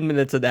played 10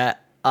 minutes of that.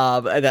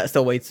 And that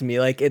still waits me.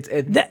 Like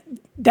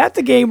that's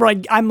a game where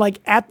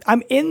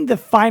I'm in the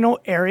final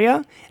area.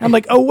 And I'm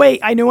like, oh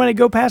wait, I know when I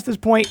go past this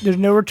point, there's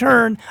no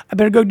return. I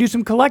better go do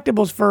some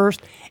collectibles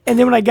first. And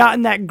then when I got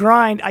in that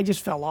grind, I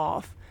just fell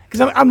off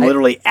because I'm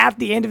literally at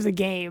the end of the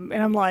game,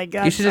 and I'm like,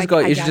 you should just go.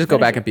 You should just go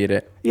back and beat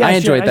it. Yeah, I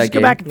enjoyed that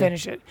game. Go back and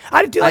finish it.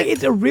 I do like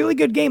it's a really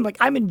good game. Like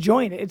I'm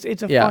enjoying it.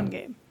 It's a fun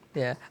game.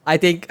 Yeah, I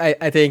think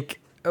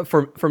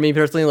for me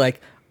personally,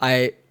 like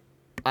I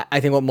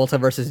think what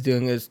Multiverse is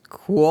doing is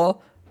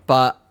cool,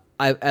 but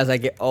as I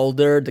get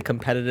older, the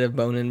competitive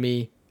bone in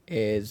me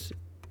it's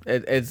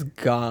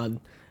gone.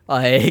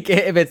 Like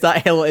if it's not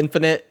Halo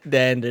Infinite,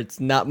 then it's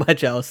not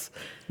much else.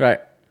 Right.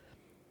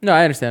 No,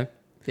 I understand.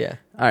 Yeah.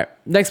 All right.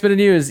 Next bit of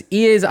news: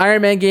 EA's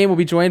Iron Man game will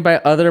be joined by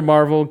other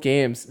Marvel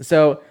games.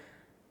 So,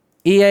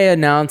 EA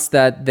announced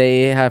that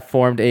they have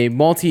formed a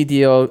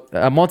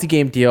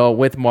multi-game deal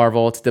with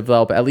Marvel to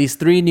develop at least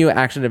 3 new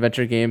action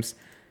adventure games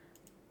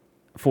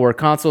for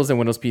consoles and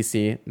Windows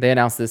PC. They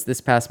announced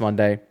this past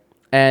Monday,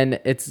 and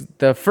it's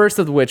the first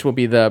of which will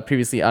be the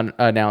previously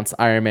unannounced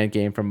Iron Man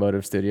game from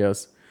Motive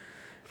Studios.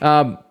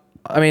 I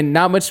mean,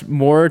 not much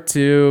more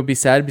to be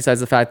said besides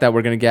the fact that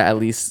we're going to get at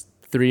least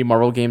 3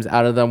 Marvel games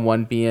out of them,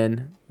 one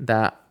being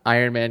that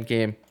Iron Man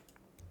game.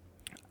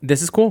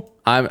 This is cool.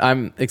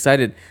 I'm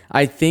excited.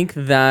 I think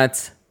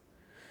that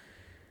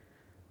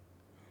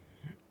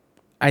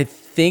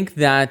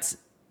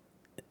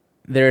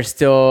there's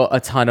still a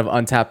ton of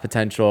untapped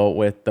potential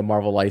with the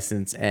Marvel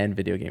license and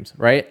video games,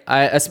 right?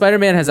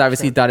 Spider-Man has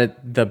obviously done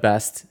it the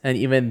best, and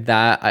even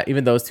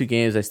those 2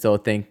 games, I still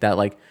think that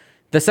like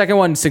the second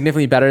one is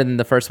significantly better than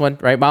the first one,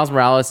 right? Miles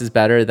Morales is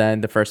better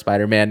than the first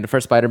Spider-Man. The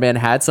first Spider-Man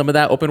had some of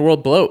that open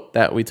world bloat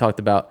that we talked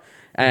about,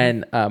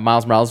 and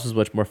Miles Morales was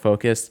much more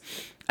focused.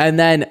 And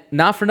then,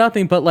 not for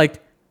nothing, but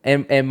like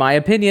in my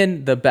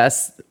opinion, the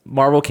best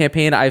Marvel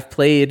campaign I've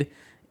played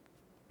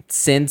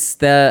since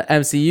the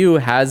MCU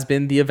has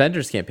been the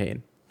Avengers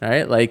campaign.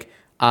 Right? Like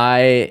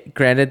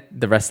granted,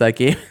 the rest of that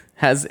game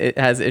has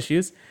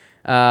issues,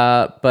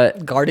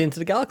 but Guardians of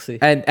the Galaxy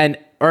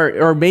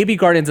or maybe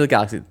Guardians of the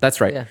Galaxy. That's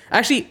right. Yeah.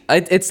 Actually,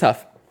 it's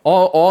tough.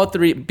 All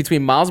 3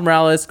 between Miles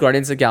Morales,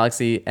 Guardians of the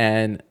Galaxy,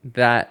 and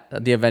the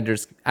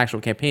Avengers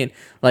actual campaign.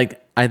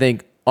 Like I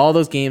think all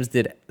those games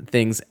did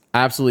things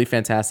absolutely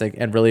fantastic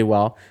and really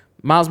well.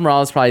 Miles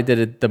Morales probably did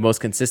it the most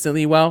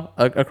consistently well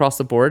across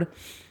the board,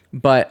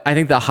 but I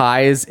think the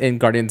highs in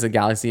Guardians of the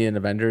Galaxy and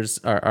Avengers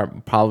are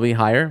probably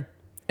higher,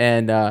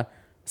 and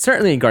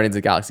certainly in Guardians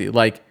of the Galaxy,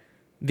 like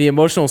the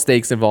emotional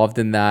stakes involved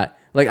in that.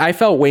 Like I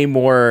felt way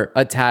more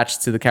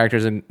attached to the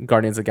characters in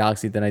Guardians of the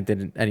Galaxy than I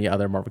did in any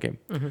other Marvel game.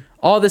 Mm-hmm.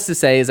 All this to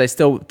say is I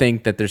still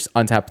think that there's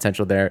untapped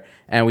potential there,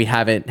 and we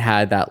haven't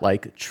had that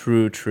like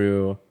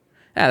true.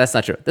 That's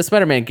not true. The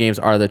Spider-Man games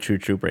are the true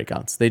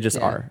breakouts. They just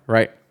are,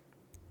 right?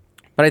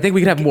 But I think we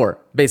can have more,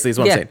 basically, is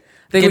what I'm saying.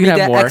 I think Give we can me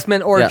have that more.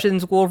 X-Men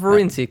Origins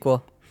Wolverine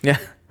sequel. Yeah.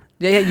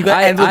 Yeah, you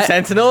got End of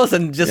Sentinels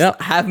and just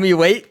have me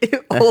wait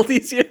all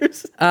these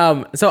years.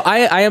 So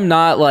I am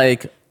not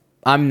like,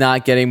 I'm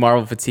not getting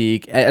Marvel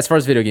fatigue as far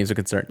as video games are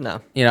concerned. No.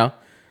 You know?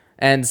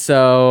 And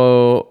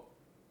so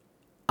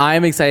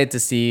I'm excited to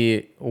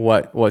see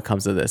what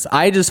comes of this.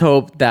 I just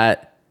hope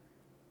that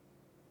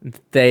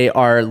they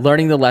are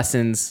learning the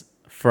lessons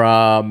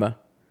from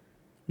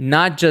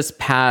not just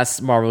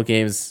past Marvel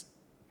games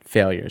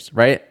failures,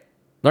 right?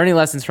 Learning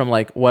lessons from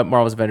like what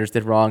Marvel's Avengers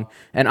did wrong,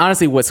 and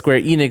honestly, what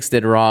Square Enix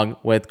did wrong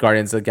with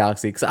Guardians of the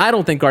Galaxy. Because I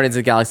don't think Guardians of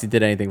the Galaxy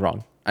did anything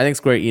wrong. I think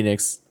Square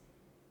Enix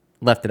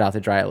left it out to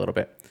dry a little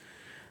bit.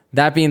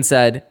 That being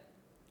said,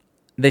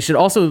 they should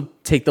also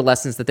take the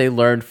lessons that they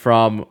learned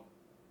from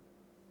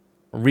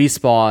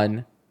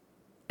Respawn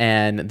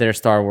and their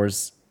Star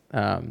Wars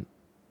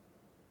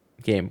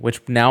game,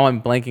 which now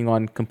I'm blanking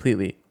on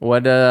completely.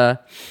 What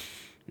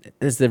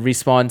is the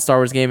Respawn Star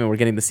Wars game, and we're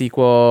getting the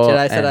sequel?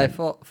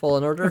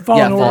 Fallen Order?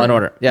 Fallen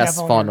Order. Yes,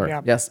 Fallen Order.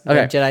 Yeah. Yes.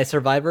 Okay. Jedi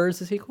Survivor is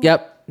the sequel?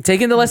 Yep.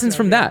 Taking the lessons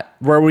from that,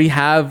 where we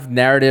have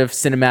narrative,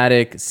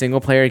 cinematic,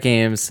 single-player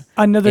games.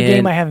 Another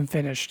game I haven't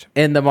finished.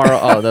 In the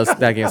Marvel,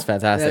 that game's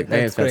fantastic. That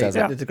game's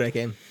fantastic. It's a great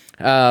game.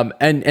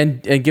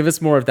 And give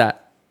us more of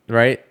that,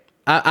 right?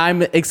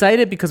 I'm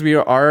excited because we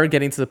are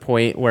getting to the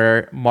point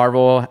where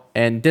Marvel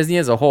and Disney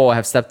as a whole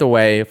have stepped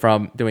away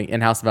from doing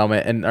in-house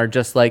development and are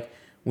just like,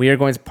 we are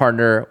going to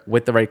partner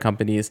with the right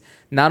companies.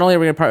 Not only are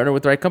we going to partner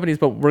with the right companies,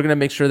 but we're going to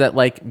make sure that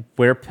like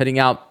we're putting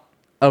out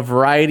a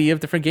variety of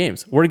different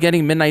games. We're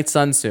getting Midnight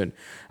Sun soon.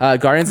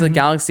 Guardians of the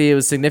Galaxy, it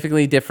was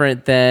significantly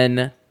different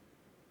than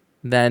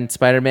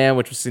Spider-Man,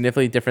 which was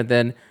significantly different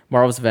than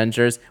Marvel's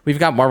Avengers. We've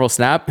got Marvel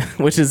Snap,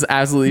 which is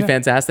absolutely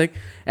fantastic.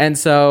 And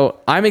so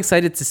I'm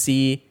excited to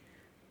see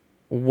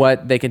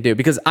what they can do,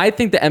 because I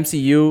think the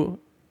MCU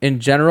in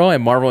general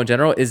and Marvel in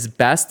general is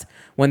best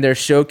when they're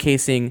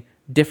showcasing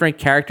different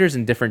characters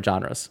in different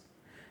genres.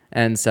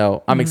 And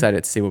so I'm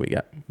excited to see what we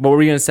get. What were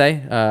we going to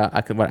say?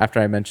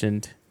 After I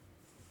mentioned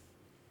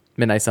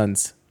Midnight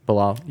Suns,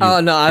 Bilal.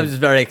 I was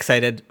very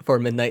excited for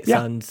Midnight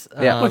Suns.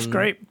 Looks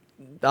great.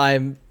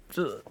 I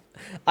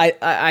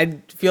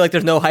feel like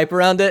there's no hype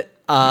around it,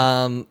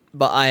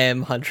 but I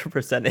am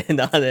 100% in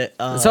on it.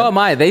 So am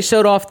I. They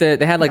showed off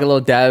they had like a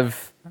little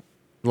dev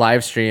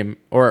live stream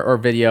or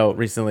video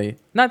recently.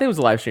 No, I think it was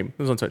a live stream.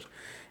 It was on Twitch.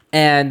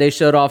 And they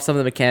showed off some of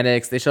the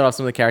mechanics. They showed off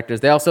some of the characters.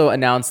 They also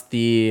announced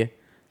the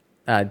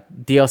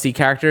DLC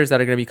characters that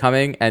are going to be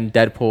coming, and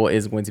Deadpool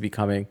is going to be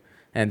coming.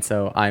 And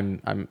so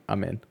I'm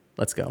in.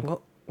 Let's go.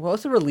 What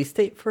was the release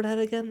date for that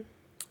again?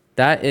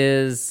 That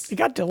is... It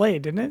got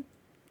delayed, didn't it?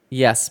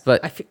 Yes,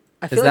 but... I feel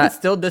like it's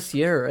still this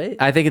year, right?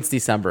 I think it's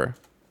December.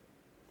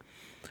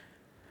 All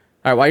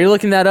right, while you're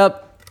looking that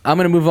up, I'm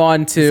going to move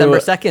on to... December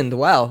 2nd.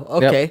 Wow.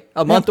 Okay. Yep.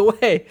 A month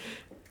away.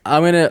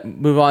 I'm going to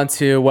move on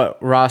to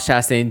what Ross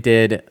Chastain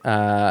did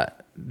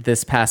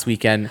this past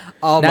weekend.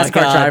 Oh my NASCAR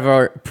God.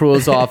 driver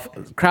pulls off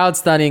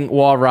crowd-stunning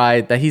wall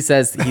ride that he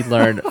says he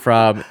learned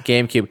from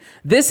GameCube.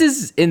 This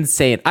is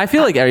insane. I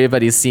feel like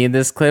everybody's seen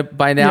this clip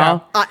by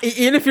now.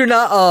 Even if you're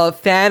not a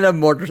fan of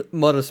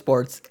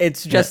motorsports,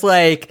 it's just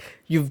like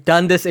you've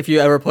done this if you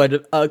ever played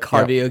a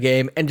car video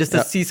game, and just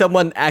to see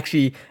someone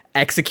actually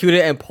execute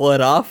it and pull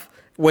it off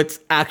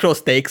with actual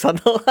stakes on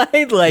the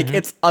line, like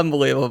it's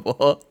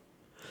unbelievable.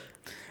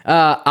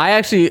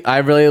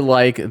 I really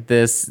like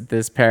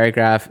this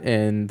paragraph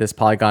in this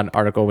Polygon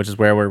article, which is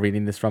where we're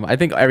reading this from. I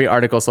think every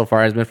article so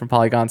far has been from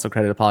Polygon, so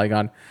credit to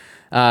Polygon.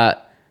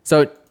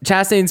 So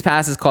Chastain's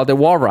pass is called a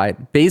wall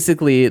ride.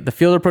 Basically, the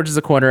field approaches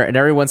a corner and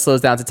everyone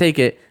slows down to take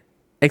it,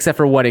 except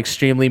for one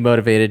extremely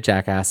motivated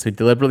jackass who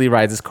deliberately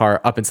rides his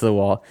car up into the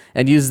wall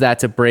and uses that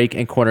to brake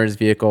and corner his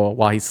vehicle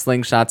while he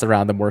slingshots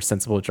around the more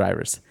sensible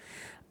drivers.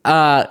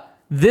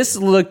 This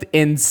looked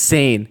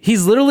insane.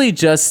 He's literally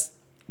just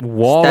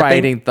wall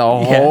riding the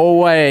whole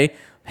way,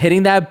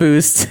 hitting that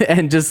boost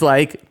and just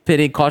like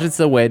pitting caution to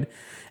the wind.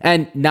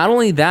 And not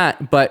only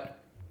that, but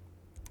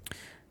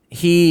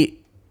the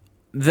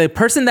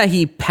person that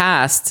he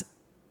passed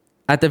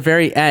at the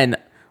very end,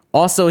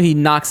 also he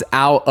knocks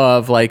out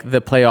of like the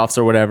playoffs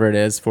or whatever it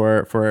is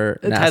for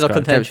NASCAR. Title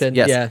contention.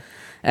 Yes. Yeah.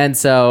 And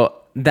so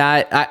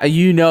that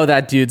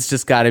that dude's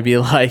just got to be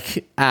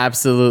like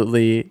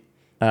absolutely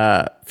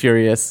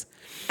furious.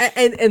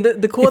 And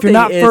the cool If thing you're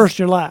not is, first,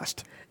 you're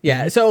last.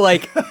 yeah. So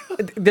like,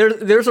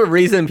 there's a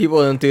reason people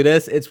don't do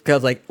this. It's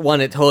because like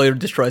one, it totally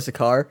destroys the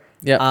car.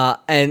 Yeah.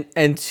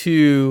 And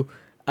two,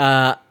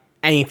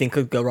 anything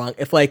could go wrong.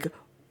 If like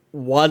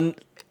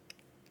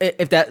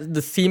if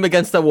the seam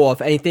against the wall,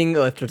 if anything,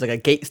 if there's like a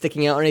gate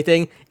sticking out or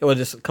anything, it will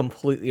just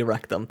completely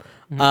wreck them.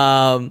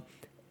 Mm-hmm.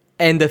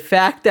 And the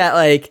fact that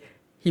like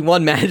he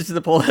manages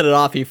to pull it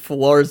off, he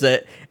floors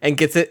it and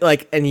gets it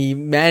and he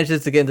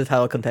manages to get into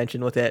title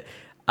contention with it.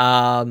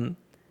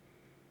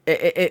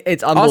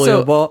 It's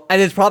unbelievable. Also,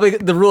 and it's probably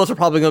the rules are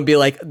probably going to be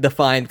like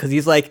defined because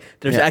he's like,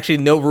 there's actually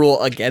no rule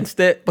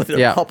against it, but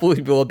there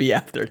probably will be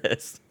after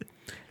this.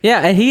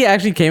 Yeah, and he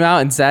actually came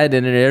out and said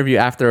in an interview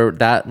after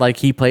that, like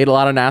he played a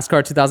lot of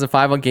NASCAR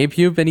 2005 on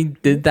GameCube, and he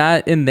did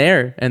that in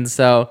there. And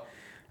so,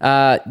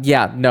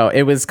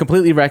 it was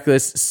completely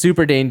reckless,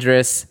 super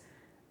dangerous,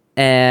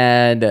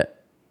 and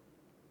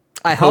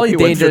I hope he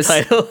wins the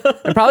title.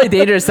 And probably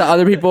dangerous to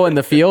other people in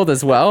the field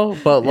as well.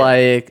 But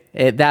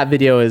that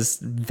video is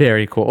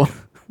very cool.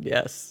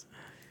 Yes.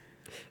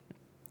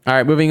 All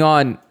right, moving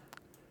on.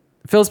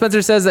 Phil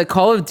Spencer says that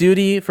Call of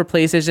Duty for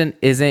PlayStation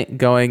isn't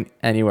going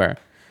anywhere.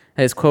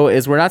 His quote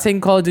is, "We're not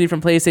taking Call of Duty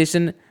from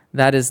PlayStation.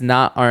 That is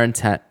not our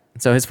intent.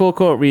 So his full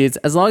quote reads,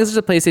 as long as there's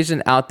a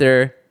PlayStation out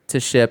there to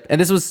ship, and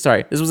this was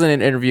in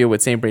an interview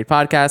with Same Brain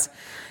Podcast.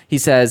 He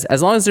says,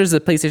 as long as there's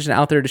a PlayStation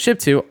out there to ship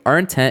to, our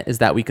intent is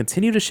that we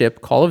continue to ship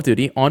Call of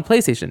Duty on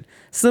PlayStation,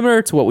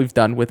 similar to what we've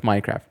done with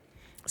Minecraft.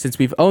 Since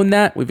we've owned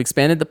that, we've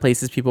expanded the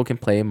places people can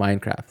play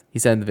Minecraft, he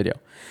said in the video.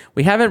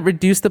 We haven't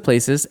reduced the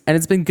places, and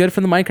it's been good for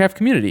the Minecraft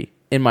community,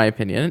 in my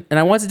opinion, and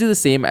I want to do the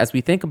same as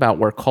we think about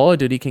where Call of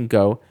Duty can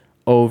go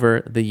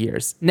over the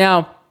years.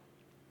 Now,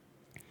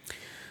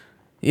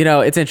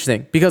 it's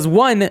interesting because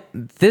one,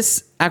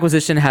 this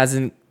acquisition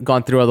hasn't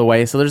gone through all the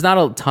way, so there's not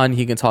a ton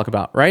he can talk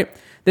about, right?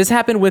 This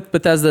happened with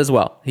Bethesda as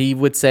well. He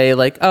would say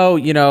like,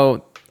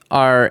 oh,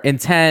 our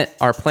intent,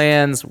 our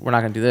plans, we're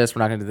not going to do this,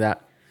 we're not going to do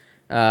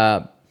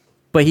that.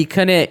 But he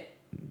couldn't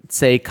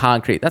say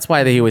concrete. That's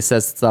why he always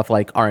says stuff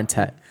like our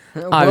intent.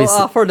 We'll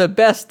offer the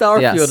best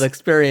Starfield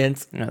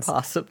experience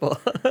possible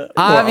for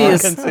our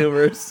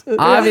consumers.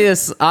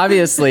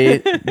 Obviously,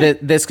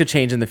 this could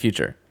change in the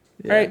future,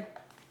 right?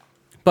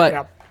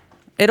 But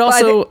it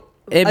also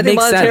I think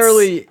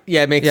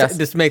monetarily, sense.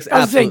 This makes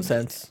absolute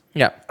sense.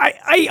 Yeah,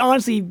 I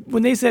honestly,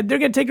 when they said they're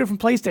going to take it from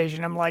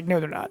PlayStation, I'm like, no,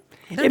 they're not.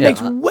 It makes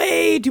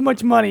way too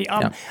much money.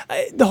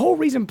 The whole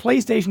reason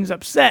PlayStation is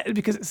upset is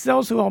because it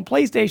sells so well on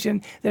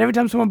PlayStation that every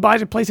time someone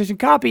buys a PlayStation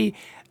copy,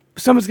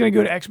 someone's going to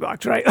go to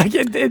Xbox, right? Like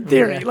in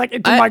theory, like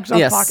into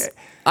Microsoft's pocket.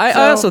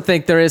 I also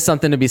think there is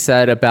something to be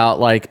said about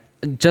like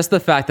just the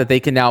fact that they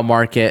can now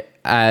market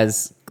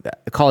as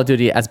Call of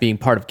Duty as being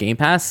part of Game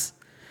Pass.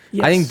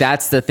 Yes. I think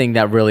that's the thing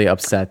that really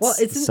upsets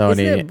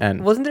Sony.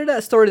 And wasn't there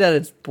that story that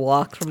it's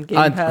blocked from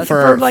Game Pass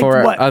for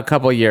a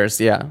couple of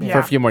years? Yeah, for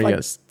a few more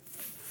years.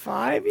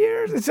 5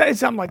 years? It's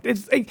something like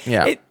this.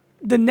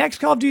 The next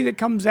Call of Duty that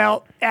comes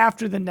out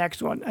after the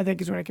next one, I think,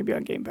 is when it can be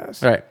on Game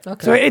Pass. Right.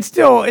 Okay. So it's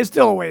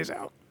still a ways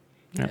out.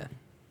 Yeah.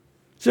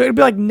 So it'd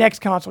be like next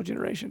console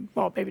generation.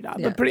 Well, maybe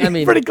not, but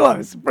pretty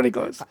close. Pretty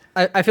close.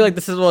 I feel like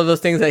this is one of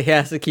those things that he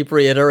has to keep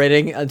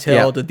reiterating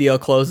until the deal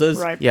closes.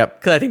 Right. Yep.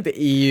 Because I think the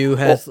EU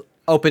has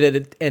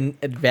opened an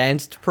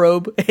advanced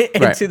probe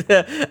into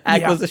the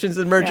acquisitions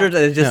and mergers,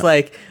 and it's just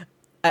like,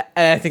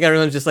 I think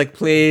everyone's just like,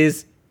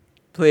 please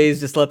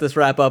just let this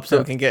wrap up so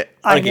we can get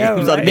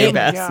games on Game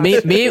Pass.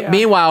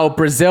 Meanwhile,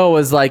 Brazil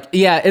was like,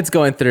 it's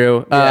going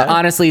through.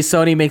 Honestly,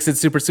 Sony makes it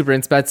super, super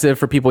expensive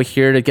for people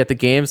here to get the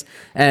games,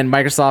 and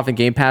Microsoft and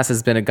Game Pass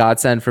has been a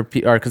godsend for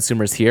our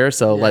consumers here.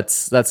 So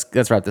let's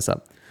wrap this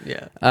up.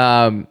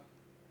 Yeah.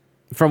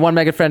 From one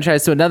mega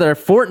franchise to another,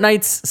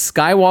 Fortnite's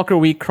Skywalker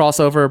Week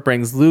crossover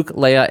brings Luke,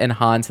 Leia, and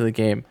Han to the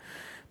game.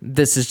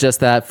 This is just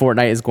that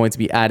Fortnite is going to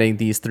be adding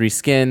these 3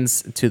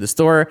 skins to the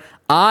store.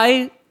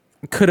 I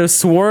could have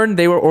sworn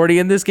they were already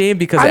in this game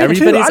because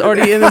everybody's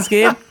already in this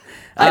game.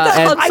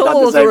 I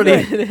thought was already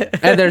in it.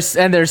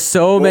 and there's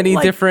so many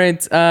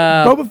different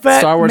Boba Fett,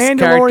 Star Wars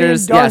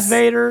characters. Darth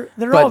Vader,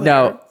 they're all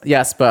there.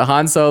 But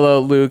Han Solo,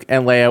 Luke,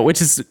 and Leia,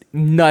 which is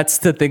nuts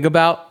to think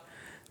about,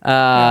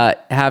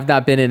 have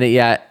not been in it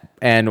yet,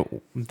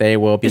 and they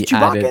will be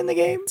added in the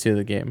game? to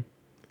the game.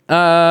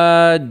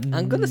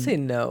 I'm gonna say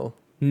no.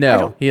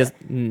 No, he is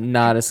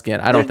not a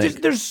skin. I don't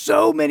think. There's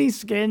so many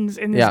skins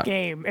in this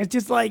game. It's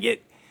just like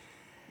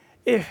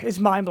it's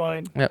mind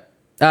blowing. Yep.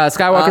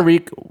 Skywalker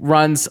Week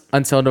runs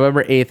until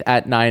November 8th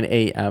at 9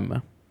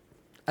 a.m.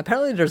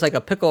 Apparently, there's like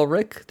a Pickle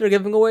Rick they're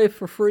giving away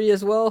for free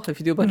as well if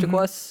you do a bunch of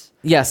quests.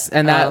 Yes,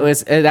 and that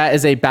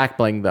is a back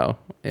bling though.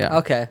 Yeah.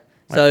 Okay.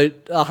 So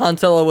Han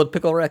Solo with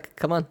Pickle Rick.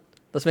 Come on,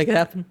 let's make it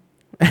happen.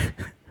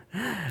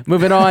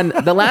 Moving on,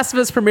 The Last of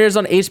Us premieres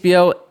on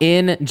HBO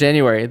in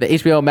January. The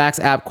HBO Max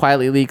app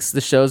quietly leaks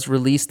the show's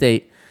release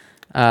date.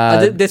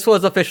 This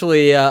was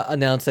officially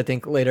announced, I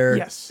think,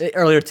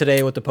 earlier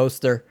today with the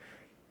poster.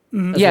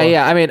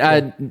 Yeah. I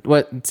mean,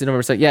 what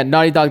Cinema said? Yeah,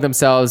 Naughty Dog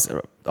themselves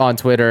on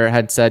Twitter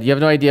had said, "You have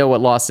no idea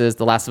what Lost is.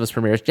 The Last of Us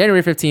premieres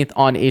January 15th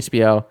on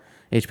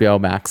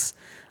HBO Max."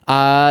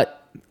 All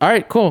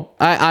right, cool.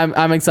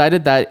 I'm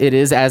excited that it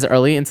is as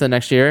early into the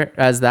next year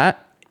as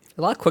that.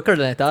 A lot quicker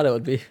than I thought it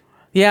would be.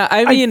 Yeah,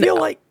 I mean, I feel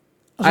like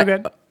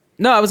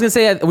no, I was gonna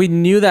say we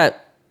knew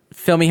that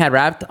filming had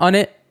wrapped on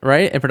it,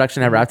 right? And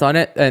production had wrapped on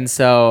it, and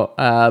so,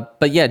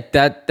 but yeah,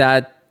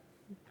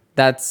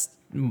 that's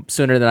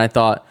sooner than I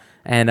thought,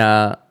 and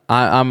I'm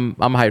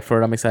hyped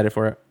for it. I'm excited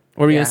for it.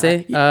 What were you gonna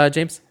say,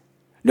 James?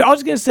 No, I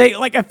was gonna say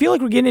I feel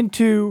like we're getting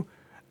into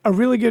a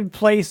really good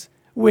place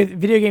with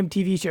video game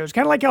TV shows,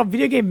 kind of like how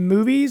video game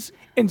movies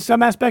in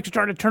some aspects are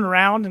starting to turn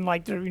around and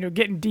like they're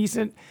getting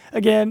decent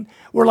again.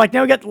 We're like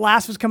now we got The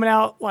Last of Us coming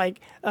out, like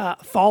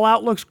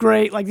Fallout looks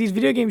great. Like these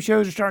video game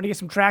shows are starting to get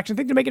some traction. I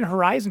think they're making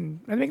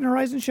Horizon. Are they making a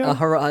Horizon show?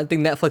 I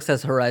think Netflix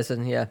has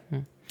Horizon. Yeah.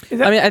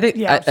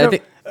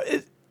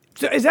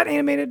 So is that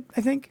animated,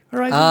 I think,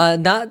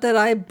 Horizon? Not that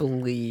I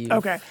believe.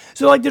 Okay.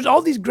 So, like, there's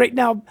all these great...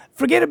 Now,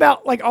 forget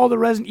about, like, all the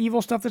Resident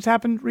Evil stuff that's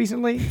happened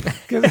recently.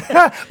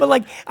 But,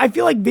 like, I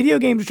feel like video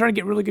games are trying to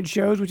get really good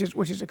shows,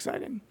 which is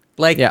exciting.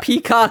 like Yeah.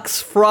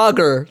 Peacock's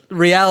Frogger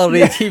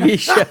reality TV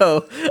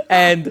show,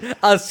 and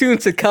a soon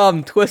to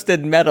come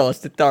Twisted Metal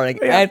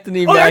starring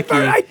Anthony Mackie.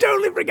 I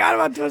totally forgot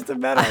about Twisted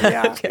Metal.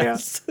 Yeah,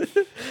 Yes.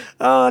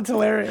 Oh, that's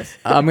hilarious.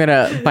 I'm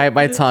gonna bite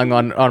my tongue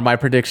on my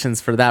predictions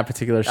for that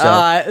particular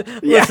show.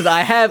 Listen,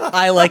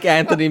 I like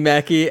Anthony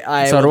Mackie.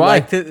 So do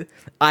I.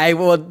 I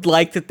would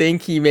like to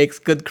think he makes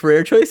good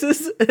career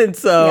choices, and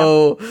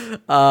so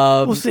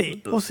We'll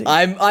see.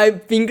 I'm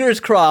fingers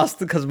crossed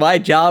because my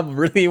job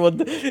really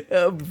would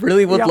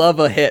Yeah. love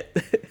a hit.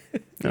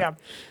 Yeah.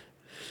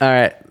 All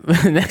right.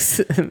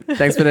 Next,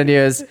 thanks for the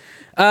news.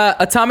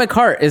 Atomic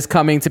Heart is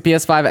coming to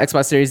PS5,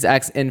 Xbox Series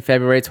X in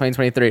February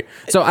 2023.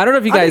 So I don't know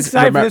if you I've been guys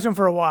excited remember. for this one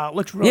for a while. It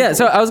looks really Yeah, cool.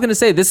 so I was going to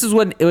say, this is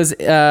when it was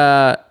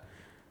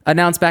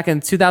announced back in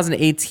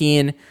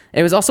 2018.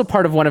 It was also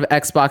part of one of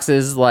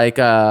Xbox's, like,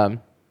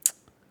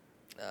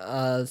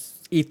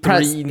 E3,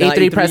 press, not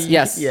E3 press,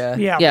 yes. Yeah.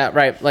 Yeah.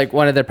 Right. Like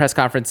one of their press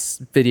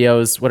conference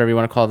videos, whatever you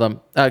want to call them.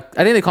 I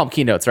think they call them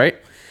keynotes, right?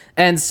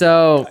 And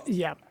so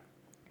Yeah.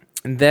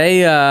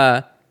 they,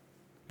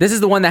 this is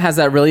the one that has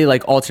that really,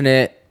 like,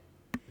 alternate,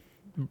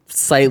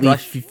 slightly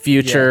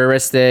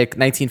futuristic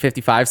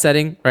 1955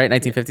 setting, right?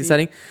 1950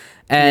 setting.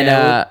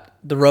 And,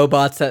 the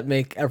robots that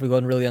make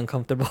everyone really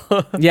uncomfortable.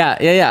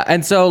 Yeah.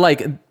 And so,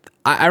 like,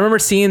 I remember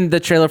seeing the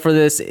trailer for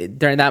this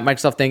during that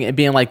Microsoft thing and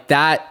being like,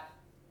 that,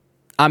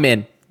 I'm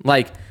in.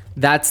 Like,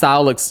 that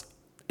style looks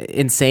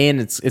insane.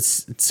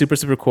 It's super,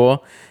 super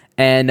cool.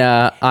 And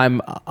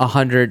I'm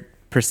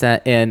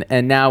 100% in.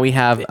 And now we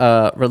have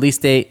a release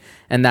date,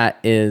 and that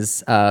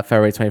is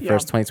February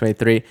 21st,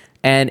 2023.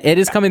 And it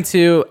is coming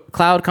to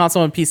cloud,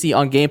 console, and PC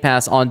on Game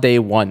Pass on day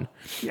one.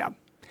 Yeah.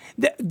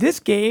 This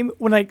game,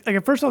 when I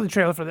first saw the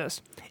trailer for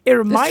this, it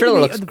reminded trailer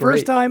me looks of the great.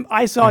 first time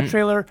I saw a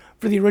trailer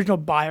for the original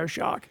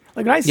BioShock.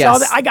 Like when I saw Yes.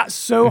 that, I got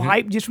so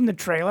hyped just from the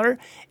trailer,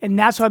 and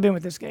that's how I've been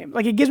with this game.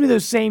 Like it gives me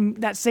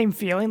that same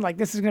feeling. Like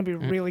this is gonna be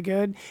really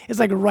good. It's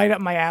like right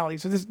up my alley.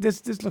 So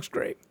this looks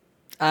great.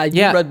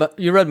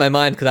 You read my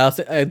mind because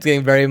I was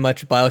getting very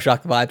much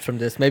Bioshock vibes from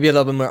this. Maybe a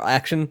little bit more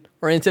action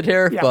oriented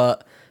here, Yeah.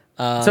 but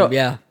So-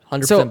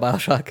 100%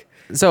 Bioshock.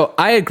 So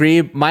I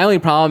agree. My only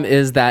problem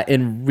is that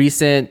in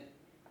recent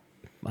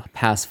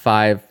past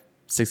 5,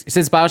 6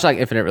 since BioShock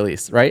Infinite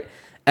release, right?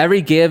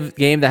 Every game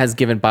that has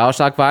given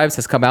BioShock vibes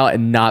has come out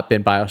and not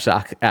been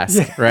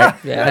BioShock-esque, right?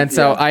 Yeah. And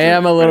so I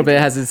am a little bit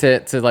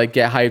hesitant to like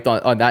get hyped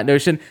on that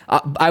notion.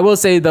 I will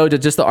say though, that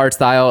just the art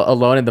style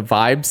alone and the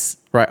vibes,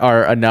 right,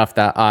 are enough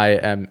that I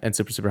am and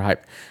super, super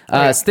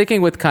hyped.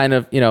 Sticking with kind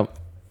of,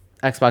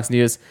 Xbox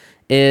news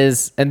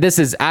is, and this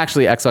is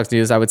actually Xbox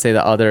news, I would say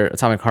the other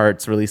Atomic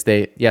Heart's release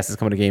date, yes, it's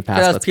coming to Game Pass.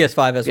 That's but-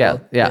 PS5 as well.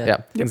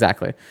 Yeah,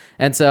 exactly.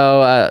 And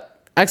so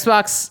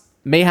Xbox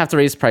may have to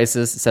raise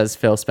prices, says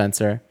Phil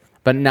Spencer,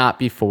 but not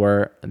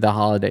before the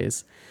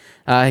holidays.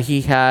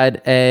 He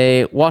had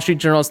a Wall Street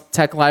Journal's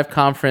Tech Live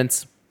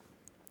conference.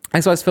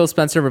 Xbox Phil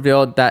Spencer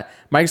revealed that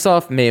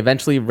Microsoft may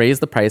eventually raise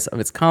the price of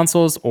its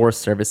consoles or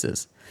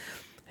services.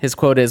 His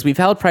quote is, "We've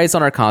held price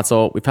on our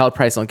console, we've held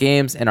price on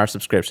games and our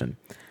subscription.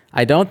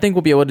 I don't think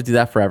we'll be able to do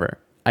that forever.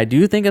 I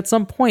do think at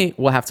some point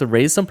we'll have to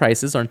raise some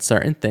prices on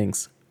certain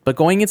things. But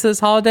going into this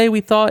holiday,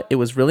 we thought it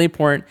was really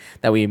important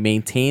that we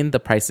maintain the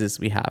prices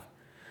we have."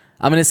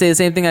 I'm going to say the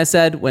same thing I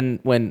said when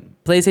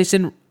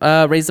PlayStation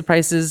raised the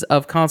prices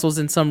of consoles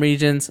in some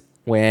regions,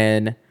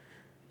 when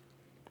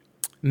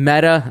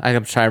Meta,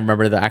 I'm trying to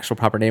remember the actual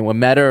proper name, when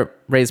Meta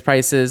raised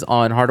prices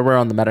on hardware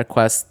on the Meta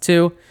Quest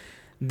 2.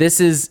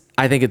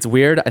 I think it's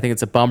weird. I think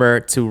it's a bummer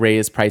to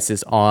raise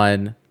prices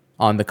on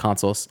the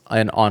consoles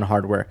and on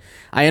hardware.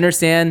 I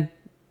understand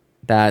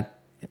that,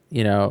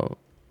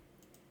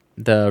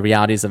 the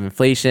realities of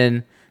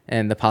inflation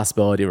and the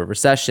possibility of a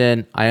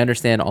recession. I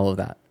understand all of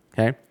that.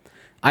 Okay.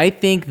 I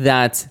think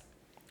that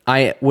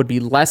I would be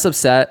less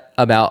upset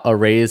about a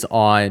raise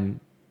on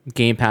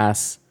Game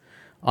Pass,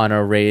 on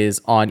a raise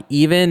on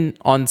even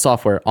on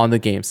software, on the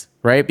games,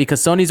 right?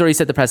 Because Sony's already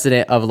set the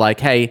precedent of like,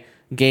 hey,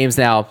 games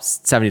now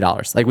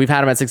 $70. Like we've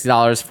had them at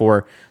 $60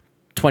 for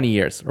 20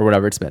 years or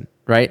whatever it's been,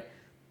 right?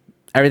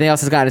 Everything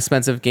else has gotten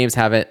expensive. Games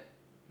haven't.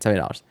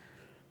 $70.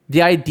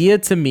 The idea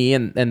to me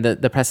and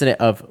the precedent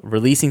of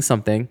releasing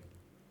something,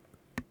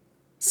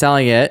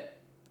 selling it,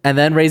 and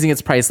then raising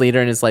its price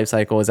later in its life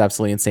cycle is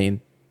absolutely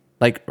insane.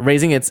 Like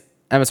raising its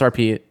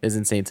MSRP is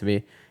insane to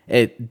me.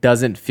 It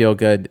doesn't feel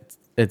good.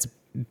 It's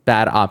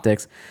bad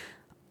optics.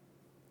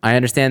 I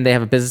understand they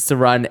have a business to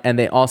run, and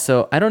they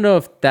also, I don't know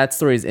if that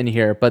story is in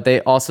here, but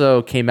they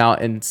also came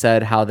out and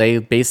said how they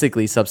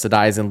basically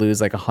subsidize and lose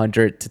like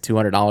 $100 to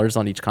 $200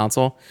 on each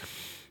console.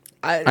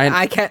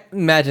 I can't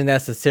imagine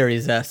that's a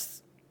Series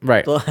S.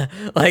 Right.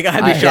 Like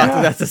I'd be shocked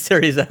if that's a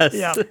Series S.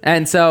 Yeah.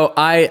 And so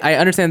I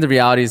understand the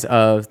realities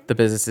of the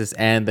businesses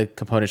and the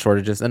component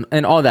shortages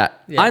and all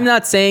that. Yeah. I'm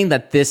not saying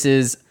that this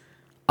is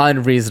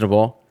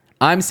unreasonable.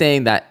 I'm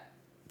saying that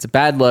it's a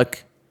bad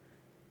look.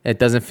 It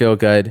doesn't feel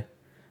good,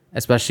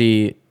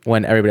 especially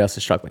when everybody else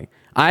is struggling.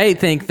 I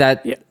think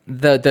that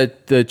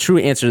the true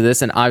answer to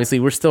this, and obviously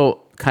we're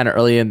still kind of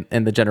early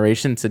in the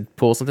generation to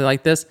pull something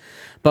like this.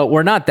 But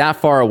we're not that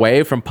far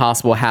away from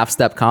possible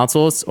half-step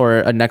consoles or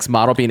a next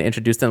model being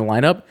introduced in the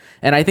lineup.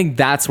 And I think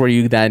that's where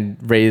you then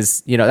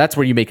raise, that's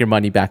where you make your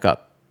money back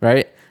up,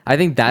 right? I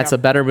think that's a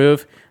better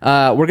move.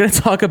 We're going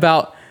to talk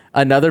about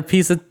another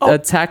piece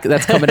of tech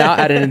that's coming out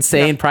at an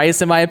insane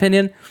price, in my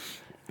opinion,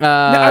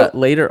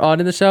 later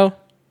on in the show.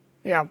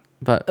 Yeah.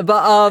 But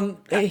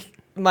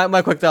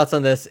my quick thoughts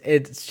on this,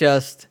 it's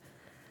just,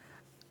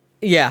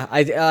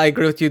 I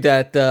agree with you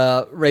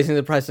that raising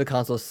the price of the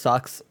console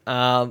sucks.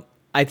 I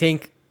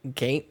think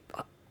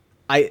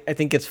I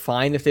think it's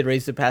fine if they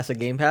raise the price of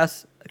Game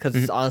Pass, because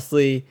it's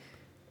honestly,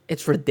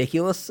 it's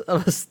ridiculous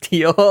of a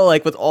steal.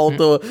 Like, with all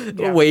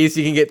the ways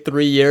you can get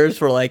 3 years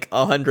for like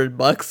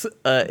 $100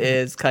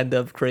 is kind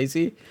of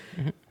crazy.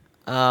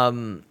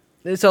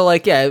 So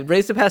like,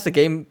 raise the price of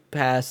Game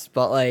Pass,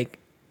 but like,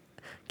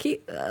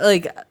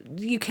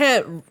 you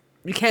can't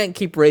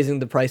keep raising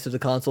the price of the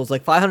consoles.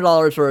 Like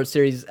 $500 for a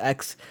Series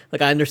X.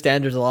 Like, I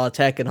understand there's a lot of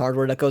tech and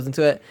hardware that goes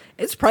into it.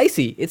 It's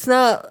pricey. It's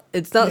not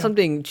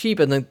something cheap,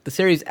 and the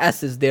Series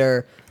S is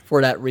there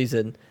for that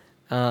reason.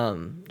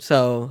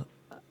 So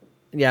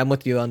I'm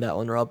with you on that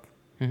one, Rob.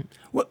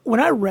 When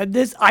I read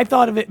this, I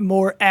thought of it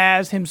more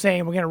as him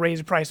saying we're going to raise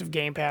the price of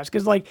Game Pass,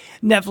 because like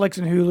Netflix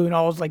and Hulu and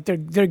all is like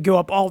they go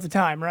up all the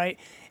time, right?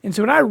 And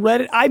so when I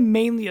read it, I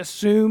mainly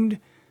assumed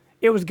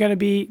it was going to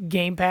be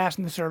Game Pass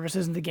and the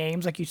services and the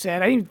games, like you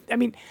said.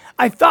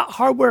 I thought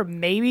hardware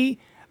maybe,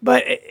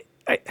 but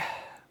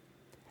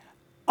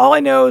all I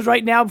know is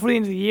right now, before the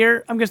end of the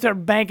year, I'm going to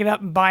start banking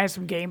up and buying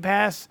some Game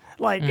Pass,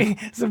 like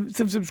some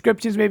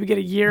subscriptions, maybe get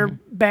a year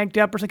banked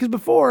up or something. Because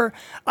before,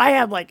 I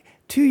had like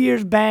 2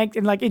 years banked,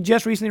 and like it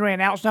just recently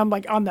ran out, so I'm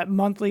like on that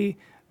monthly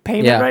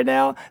payment right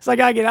now. So I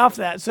got to get off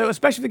that. So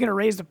especially if they're going to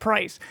raise the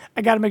price,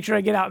 I got to make sure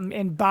I get out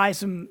and buy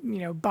some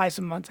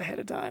months ahead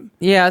of time.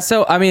 Yeah.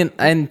 So, I mean,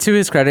 and to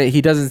his credit,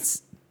 he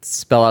doesn't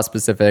spell out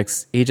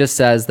specifics. He just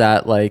says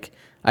that, like,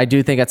 I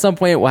do think at some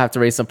point we'll have to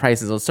raise some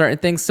prices on certain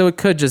things. So it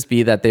could just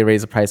be that they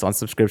raise the price on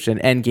subscription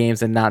and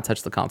games and not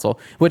touch the console,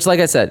 which, like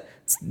I said,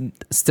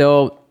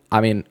 still, I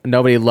mean,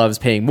 nobody loves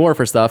paying more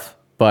for stuff,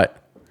 but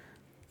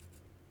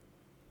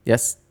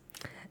yes.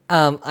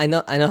 I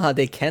know how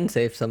they can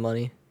save some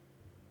money.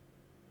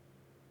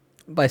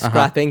 By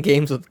scrapping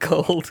games with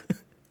gold.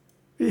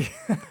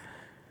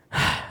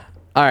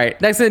 All right.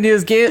 Next in the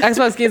news,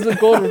 Xbox Games with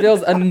Gold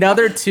reveals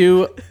another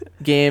 2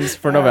 games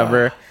for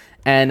November,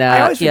 and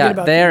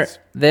they're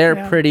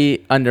pretty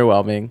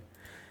underwhelming.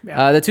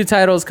 Yeah. The 2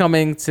 titles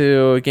coming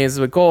to Games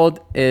with Gold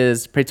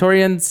is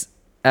Praetorian's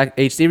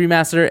HD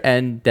Remaster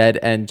and Dead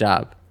End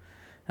Job.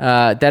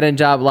 Dead End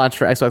Job launched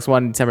for Xbox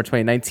One in December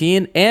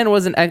 2019 and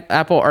was an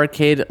Apple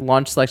Arcade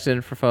launch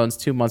selection for phones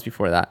 2 months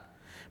before that.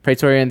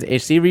 Praetorian's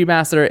HD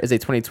Remaster is a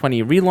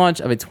 2020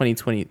 relaunch of a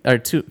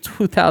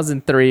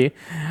 2003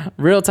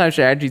 real-time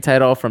strategy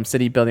title from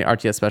city building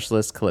RTS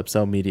specialist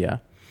Calypso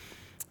Media.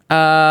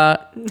 Maybe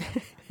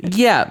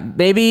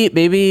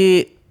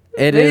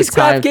it is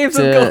time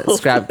to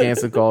scrap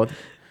Games with Gold.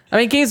 I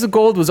mean, Games with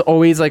Gold was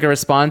always like a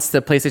response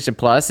to PlayStation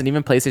Plus, and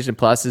even PlayStation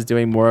Plus is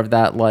doing more of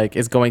that. Like,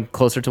 is going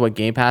closer to what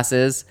Game Pass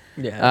is.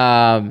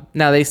 Yeah.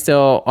 Now they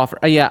still offer.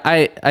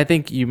 I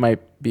think you might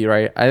be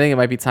right. I think it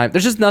might be time.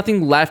 There's just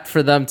nothing left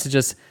for them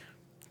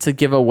to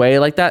give away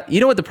like that.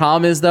 You know what the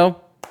problem is, though?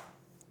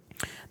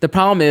 The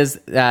problem is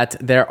that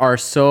there are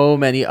so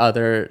many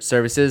other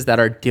services that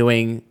are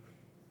doing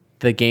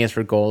the Games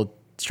for Gold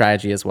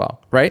strategy as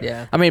well, right?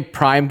 Yeah. I mean,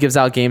 Prime gives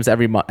out games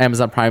every month.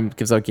 Amazon Prime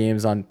gives out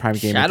games on Prime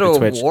Gaming.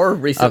 Shadow of War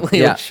recently.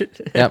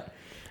 Yep.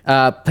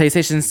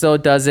 PlayStation still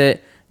does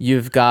it.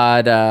 You've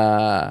got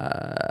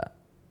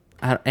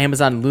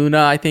Amazon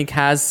Luna, I think,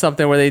 has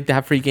something where they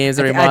have free games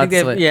every month.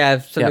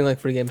 Something like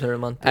free games every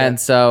month. Yeah. And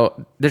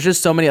so there's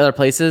just so many other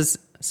places.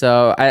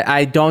 So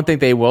I don't think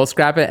they will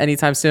scrap it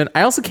anytime soon.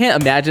 I also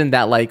can't imagine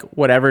that, like,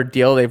 whatever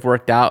deal they've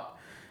worked out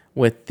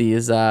with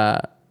these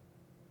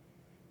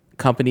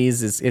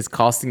companies is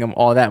costing them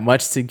all that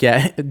much to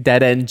get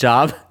Dead End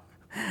Job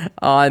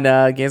on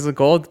Games with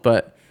Gold.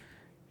 But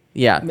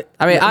yeah,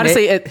 I mean,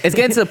 honestly, it's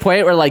getting to the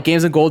point where, like,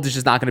 Games with Gold is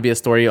just not going to be a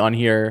story on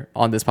here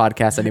on this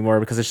podcast anymore,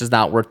 because it's just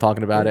not worth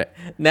talking about it.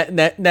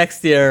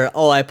 Next year,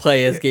 all I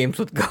play is Games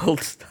with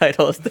Gold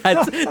titles.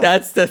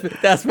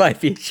 That's my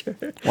feature.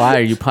 Why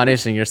are you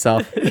punishing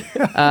yourself?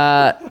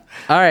 All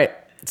right.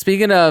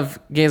 Speaking of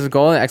Games with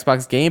Gold and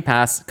Xbox Game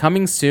Pass,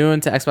 coming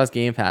soon to Xbox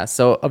Game Pass.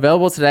 So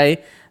available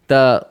today,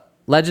 the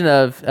Legend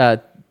of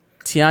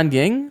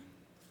Tianying.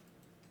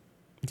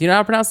 Do you know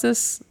how to pronounce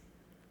this?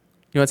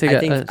 You want to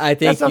take I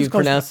think you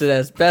pronounced it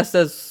as best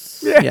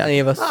as any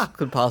of us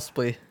could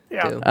possibly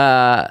do.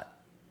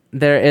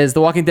 There is The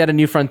Walking Dead: A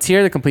New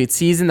Frontier, the complete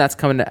season. That's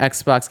coming to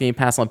Xbox Game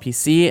Pass on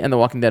PC. And The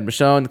Walking Dead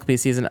Michonne, the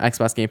complete season,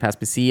 Xbox Game Pass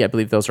PC. I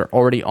believe those are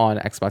already on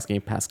Xbox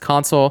Game Pass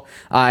console.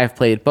 I've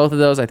played both of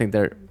those. I think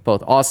they're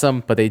both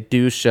awesome, but they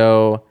do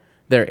show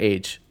their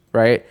age,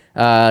 right?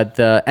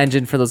 The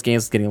engine for those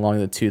games is getting long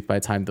in the tooth by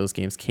the time those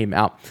games came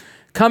out.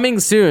 Coming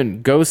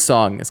soon, Ghost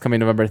Song is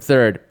coming November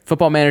 3rd.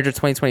 Football Manager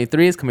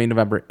 2023 is coming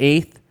November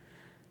 8th.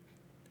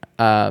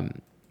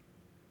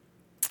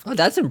 Oh,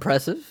 that's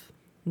impressive.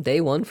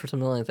 Day one for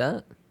something like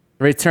that.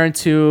 Return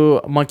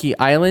to Monkey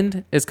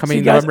Island is coming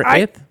See, guys, November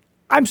 8th.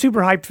 I'm super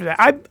hyped for that.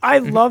 I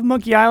love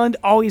Monkey Island.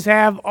 Always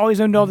have. Always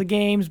owned all the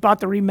games. Bought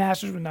the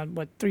remasters when on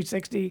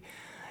 360.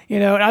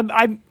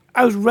 And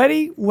I was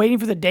ready, waiting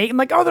for the date. I'm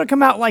like, oh, they'll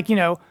come out like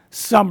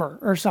summer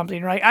or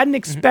something, right? I didn't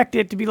expect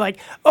it to be like,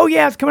 oh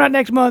yeah, it's coming out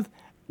next month,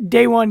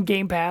 day one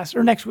Game Pass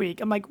or next week.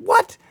 I'm like,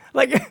 what?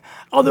 Like,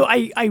 although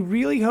I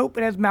really hope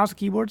it has mouse and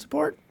keyboard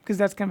support because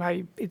that's kind of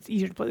how it's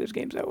easier to play those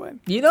games that way.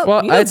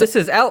 This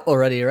is out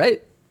already,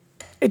 right?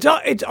 It's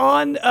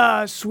on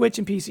Switch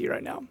and PC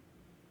right now,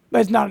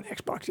 but it's not on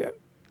Xbox yet.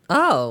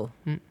 Oh,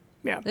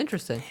 yeah,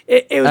 interesting.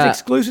 It was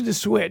exclusive to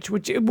Switch,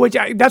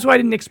 that's why I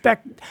didn't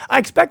expect. I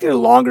expected a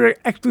longer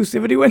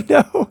exclusivity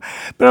window,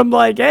 but I'm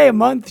like, hey, a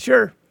month,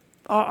 sure,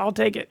 I'll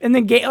take it. And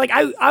then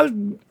I was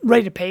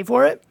ready to pay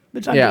for it, but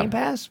it's on Game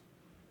Pass.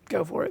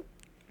 Go for it.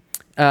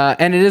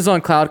 And it is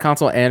on cloud,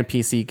 console, and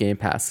PC Game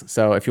Pass.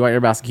 So if you want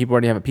your mouse and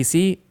keyboard and you have a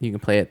PC, you can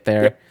play it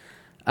there. Yep.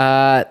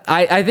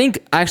 I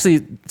think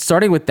actually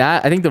starting with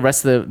that, I think the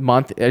rest of the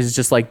month is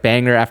just like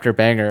banger after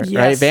banger, yes,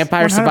 right?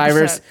 Vampire 100%.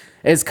 Survivors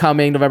is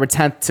coming November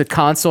 10th to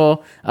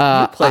console.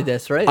 You played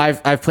this, right?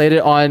 I've played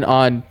it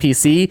on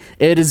PC.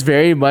 It is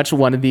very much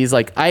one of these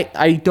like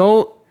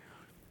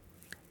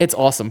it's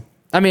awesome.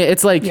 I mean,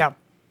 it's like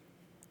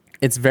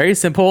it's very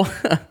simple,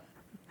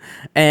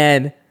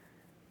 and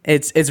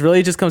it's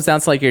really just comes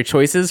down to like your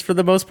choices for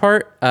the most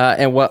part,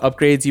 and what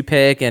upgrades you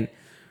pick, and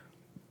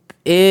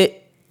it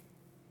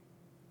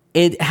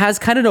has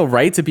kind of no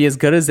right to be as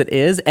good as it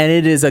is, and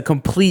it is a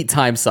complete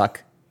time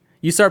suck.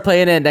 You start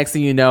playing it, next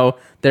thing you know,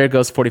 there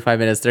goes 45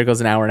 minutes, there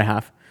goes an hour and a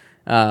half.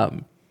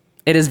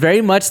 It is very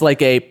much like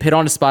a put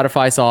on a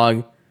Spotify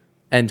song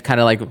and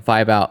kind of like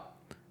vibe out.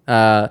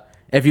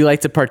 If you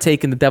like to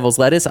partake in the Devil's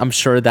Lettuce, I'm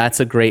sure that's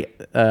a great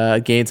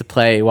game to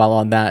play while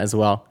on that as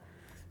well.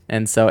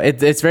 And so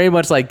it's very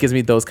much like gives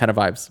me those kind of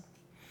vibes.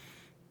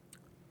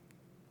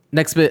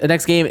 Next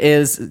game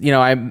is,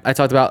 I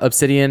talked about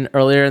Obsidian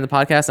earlier in the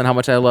podcast and how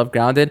much I love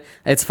Grounded.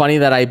 It's funny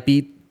that I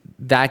beat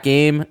that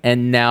game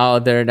and now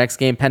their next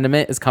game,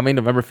 Pendament, is coming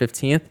November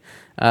 15th.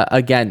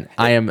 Again,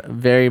 I am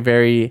very,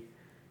 very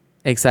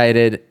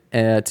excited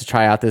to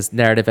try out this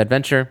narrative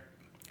adventure.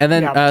 And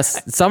then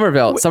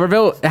Somerville.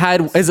 Somerville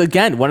is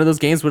again one of those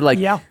games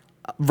where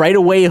right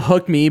away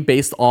hooked me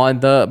based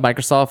on the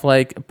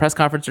Microsoft press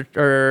conference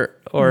or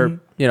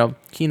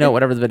keynote,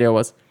 whatever the video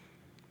was.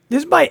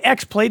 This is by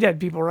ex-Playdead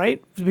people,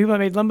 right? The people that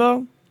made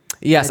Limbo?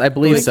 Yes, I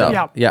believe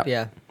so.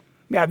 Yeah.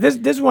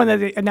 This one that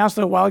they announced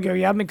a little while ago.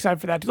 Yeah, I'm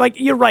excited for that. Like,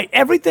 you're right.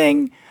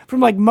 Everything from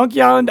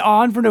Monkey Island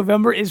on for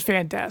November is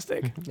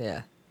fantastic.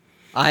 Yeah.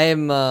 I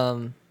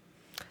am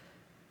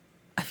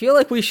I feel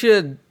like we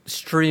should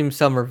stream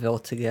Somerville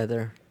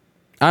together.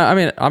 I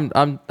mean,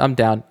 I'm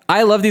down.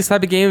 I love these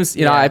type of games.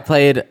 I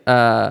played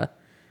I've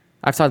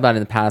talked about it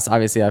in the past.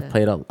 Obviously, I've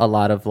played a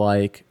lot of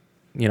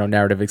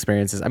narrative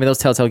experiences. I mean, those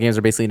Telltale games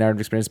are basically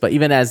narrative experiences, but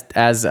even as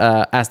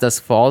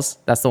Dusk Falls,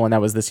 that's the one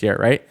that was this year,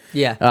 right?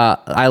 Yeah.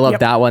 I love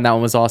that one. That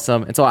one was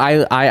awesome. And so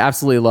I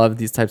absolutely love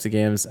these types of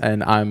games,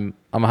 and I'm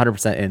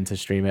 100% in to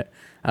stream it.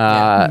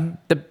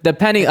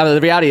 Depending, the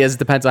reality is it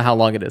depends on how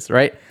long it is,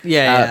 right?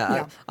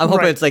 I'm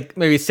hoping it's like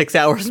maybe 6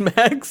 hours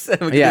max.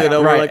 And we can do it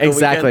over right. a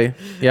Exactly.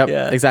 weekend.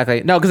 Yep.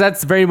 Exactly. No, because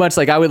that's very much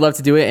I would love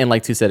to do it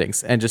in 2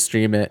 sittings and just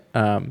stream it.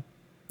 And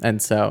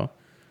so.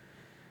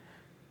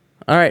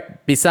 All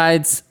right.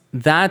 Besides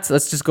that,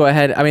 let's just go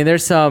ahead. I mean,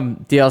 there's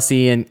some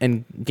DLC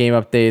and game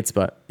updates,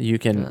 but you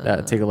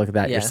can take a look at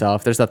that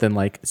yourself. There's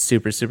nothing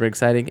super, super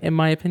exciting, in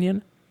my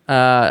opinion.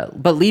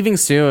 But leaving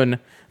soon,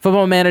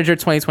 Football Manager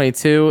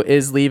 2022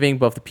 is leaving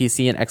both the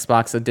PC and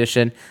Xbox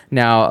edition.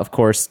 Now, of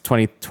course,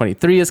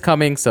 2023 is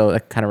coming, so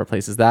that kind of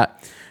replaces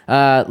that.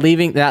 That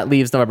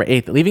leaves November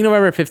 8th. Leaving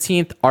November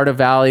 15th, Art of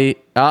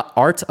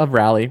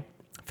Rally,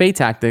 Fate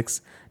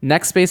Tactics,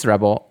 Next Space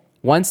Rebel,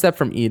 One Step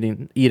from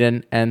Eden,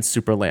 and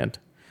Superland.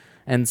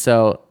 And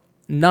so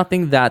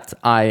nothing that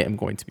I am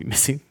going to be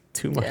missing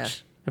too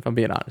much, if I'm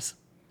being honest.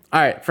 All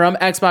right, from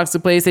Xbox to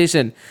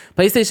PlayStation.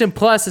 PlayStation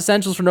Plus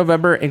essentials for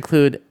November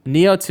include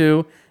Neo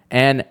 2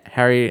 and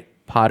Harry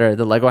Potter,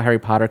 the Lego Harry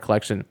Potter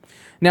collection.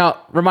 Now,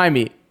 remind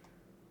me,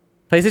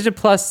 PlayStation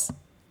Plus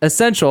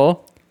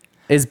essential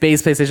is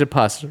base PlayStation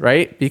Plus,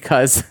 right?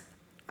 Because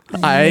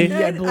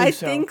I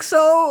think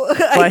so.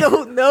 I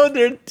don't know.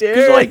 They're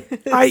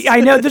different.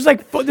 I know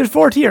there's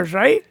 4 tiers,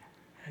 right?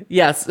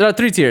 Yes,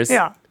 3 tiers.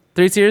 Yeah,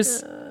 3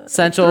 tiers.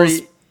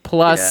 Essentials,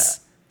 Plus,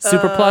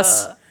 Super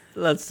Plus.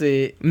 Let's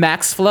see.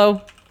 Max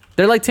Flow.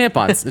 They're like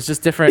tampons. It's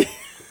just different.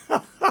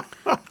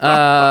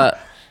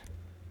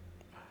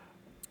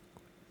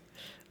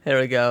 Here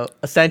we go.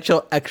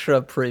 Essential,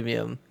 Extra,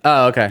 Premium.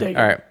 Oh, okay.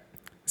 All right.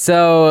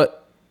 So,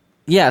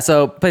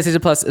 so PlayStation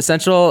Plus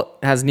Essential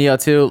has Neo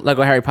 2,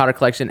 Lego Harry Potter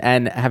Collection,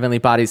 and Heavenly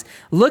Bodies.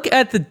 Look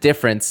at the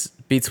difference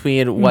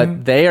between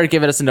what they are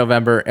giving us in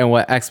November and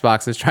what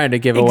Xbox is trying to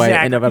give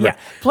away in November. Yeah.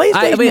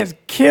 PlayStation has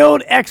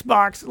killed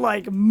Xbox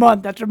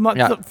month after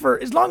month for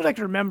as long as I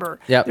can remember.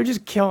 Yep. They're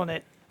just killing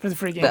it for the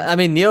free games. I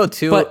mean, Neo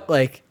 2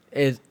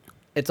 is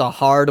it's a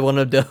hard one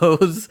of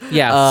those.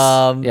 Yes.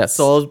 Yes.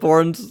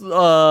 Soulsborne's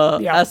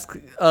esque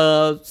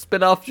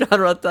spin-off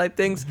genre type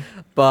things,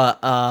 but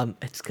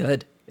it's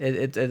good.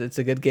 It's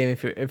a good game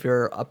if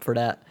you're up for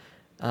that.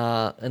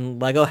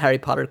 And Lego Harry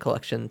Potter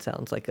collection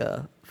sounds like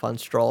a fun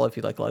stroll if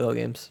you like Lego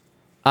games.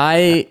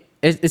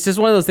 It's just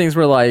one of those things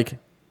where like,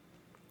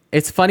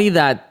 it's funny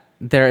that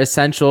their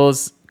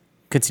essentials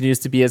continues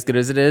to be as good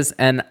as it is,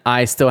 and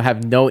I still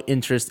have no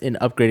interest in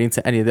upgrading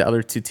to any of the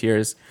other 2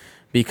 tiers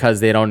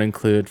because they don't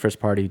include first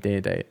party day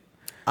and date.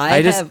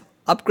 I have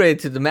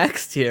upgraded to the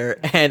max tier,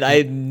 and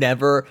I've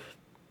never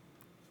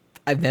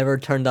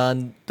turned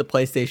on the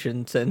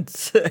PlayStation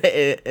since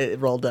it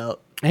rolled out.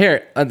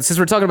 Here, since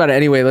we're talking about it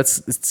anyway,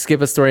 let's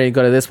skip a story and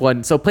go to this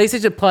one. So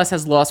PlayStation Plus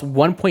has lost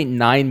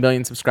 1.9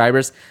 million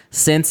subscribers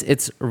since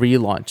its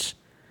relaunch.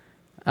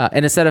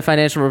 In a set of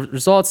financial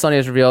results, Sony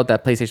has revealed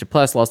that PlayStation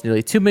Plus lost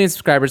nearly 2 million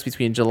subscribers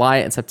between July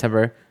and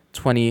September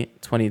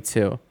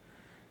 2022.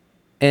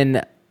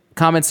 In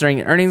comments during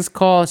an earnings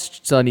call,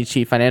 Sony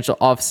Chief Financial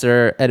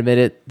Officer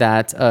admitted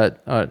that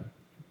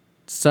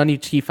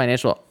Sony Chief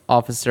Financial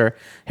Officer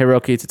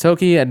Hiroki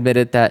Totoki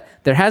admitted that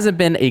there hasn't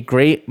been a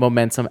great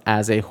momentum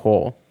as a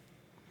whole,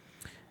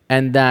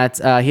 and that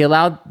he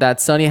allowed that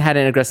Sony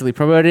hadn't aggressively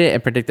promoted it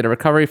and predicted a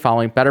recovery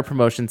following better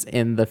promotions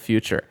in the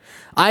future.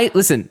 I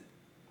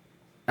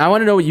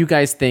want to know what you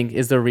guys think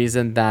is the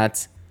reason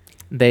that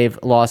they've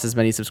lost as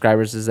many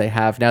subscribers as they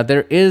have. Now,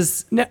 there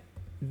is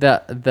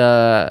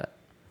the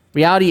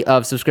reality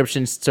of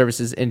subscription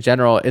services in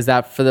general is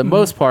that for the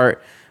most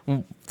part,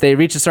 they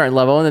reach a certain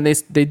level and then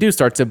they do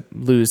start to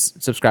lose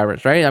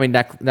subscribers, right? I mean,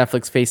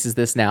 Netflix faces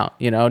this now.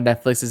 You know,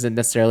 Netflix isn't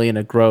necessarily in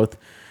a growth,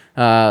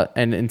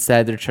 and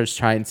instead they're just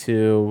trying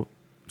to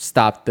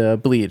stop the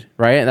bleed,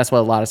 right? And that's what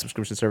a lot of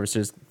subscription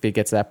services, they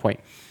get to that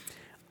point.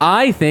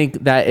 I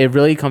think that it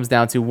really comes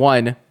down to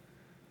one,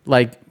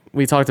 like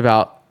we talked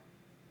about,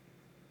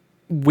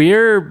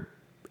 we're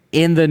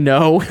in the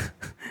know.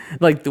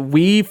 Like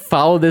we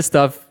follow this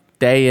stuff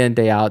day in,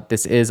 day out.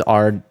 This is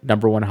our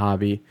number one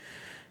hobby.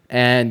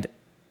 And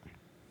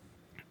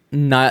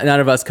none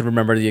of us could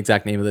remember the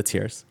exact name of the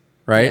tiers,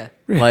 right?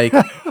 Yeah. Like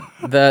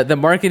the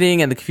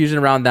marketing and the confusion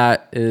around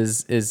that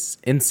is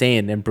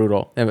insane and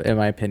brutal, in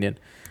my opinion.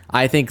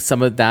 I think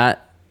some of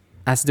that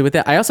has to do with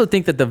it. I also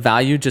think that the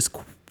value just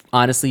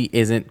honestly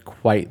isn't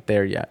quite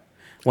there yet.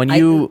 When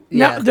you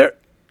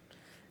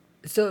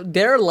so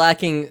they're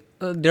lacking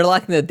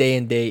the day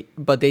and date,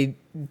 but they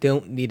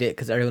don't need it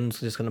because everyone's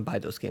just going to buy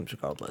those games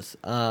regardless.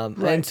 Right.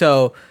 And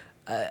so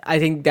I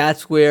think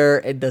that's where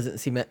it doesn't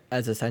seem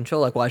as essential.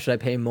 Like, why should I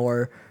pay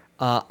more?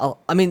 I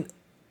mean,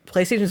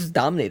 PlayStation has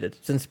dominated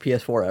since the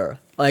PS4 era.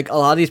 Like, a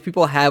lot of these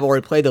people have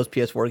already played those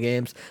PS4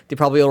 games. They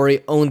probably already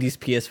own these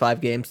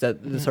PS5 games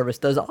that the service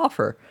does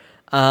offer.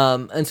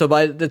 And so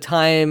by the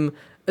time...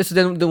 So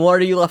then what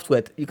are you left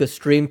with? You could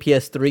stream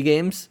PS3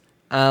 games,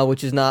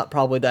 which is not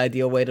probably the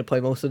ideal way to play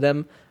most of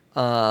them.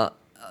 I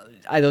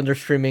know their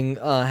streaming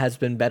has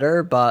been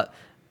better, but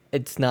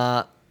it's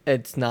not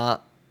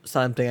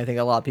something I think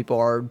a lot of people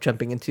are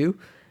jumping into.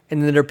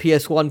 And then their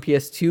PS1,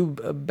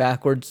 PS2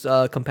 backwards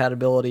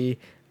compatibility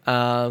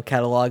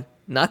catalog,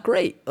 not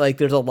great. Like,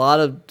 there's a lot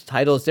of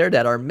titles there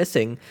that are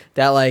missing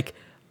that, like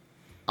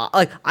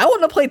I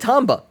want to play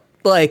Tamba.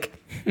 Like,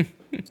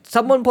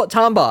 someone put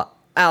Tamba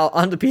out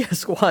on the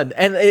PS1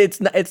 and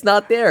it's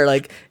not there.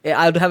 Like,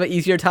 I would have an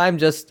easier time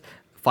just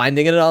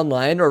finding it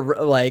online or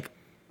like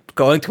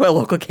going to a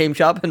local game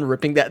shop and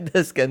ripping that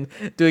disc and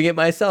doing it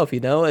myself, you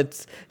know?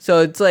 It's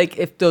like,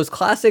 if those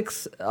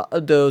classics,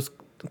 those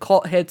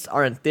cult hits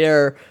aren't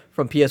there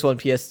from PS1,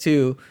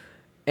 PS2,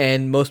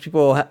 and most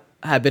people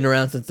have been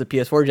around since the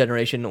PS4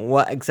 generation,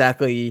 what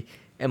exactly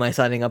am I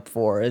signing up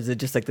for? Is it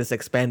just like this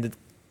expanded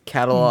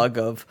catalog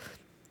of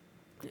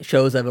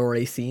shows I've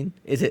already seen?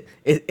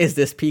 Is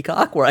this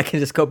Peacock where I can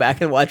just go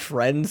back and watch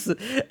Friends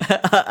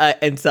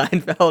and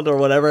Seinfeld or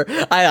whatever?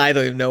 I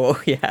don't even know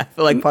what we have,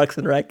 like Parks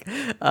and Rec.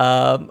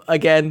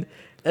 Again,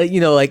 you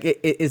know, like,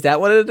 is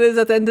that what it is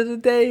at the end of the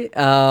day?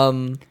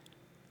 And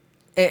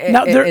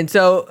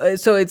so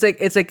it's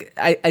like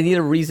I need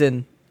a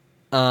reason.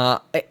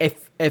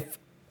 If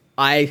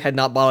I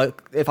know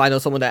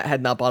someone that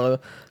had not bought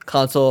a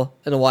console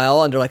in a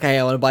while and they're like, hey,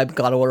 I want to buy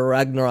God of War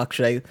Ragnarok,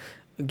 should I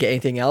get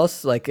anything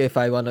else? Like, if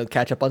I want to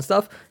catch up on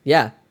stuff,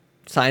 yeah,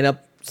 sign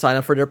up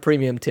for their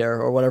premium tier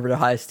or whatever their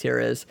highest tier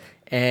is,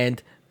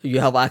 and you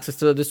have access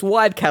to this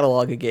wide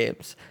catalog of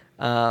games.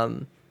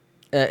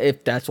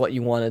 If that's what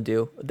you want to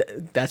do,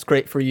 that's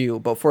great for you.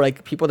 But for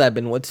like people that have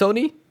been with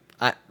Sony,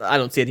 I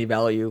don't see any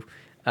value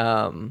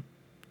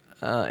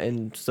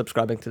in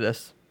subscribing to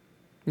this.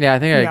 Yeah, I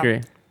think I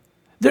agree.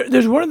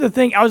 There's one other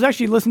thing. I was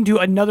actually listening to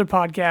another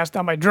podcast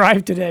on my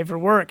drive today for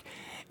work,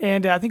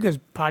 and I think it was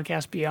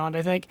Podcast Beyond,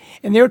 I think.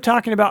 And they were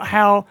talking about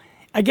how,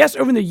 I guess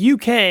over in the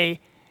UK,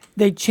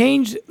 they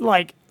changed,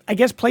 like, I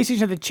guess PlayStation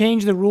had to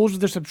change the rules of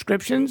their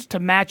subscriptions to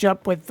match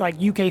up with,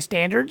 like, UK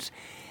standards.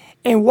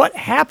 And what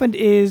happened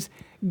is,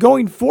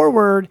 going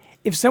forward,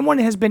 if someone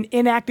has been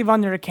inactive on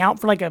their account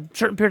for, like, a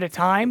certain period of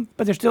time,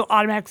 but they're still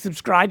automatically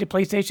subscribed to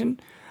PlayStation,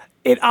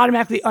 it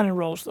automatically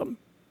unenrolls them.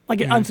 Like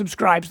it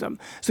unsubscribes them.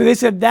 So they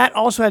said that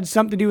also had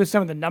something to do with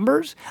some of the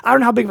numbers. I don't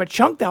know how big of a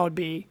chunk that would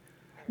be,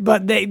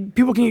 but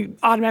people can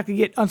automatically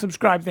get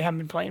unsubscribed if they haven't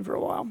been playing for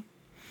a while.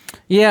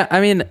 Yeah, I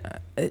mean,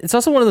 it's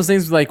also one of those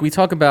things like we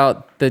talk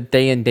about the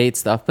day and date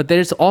stuff, but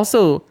there's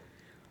also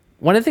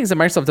one of the things that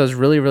Microsoft does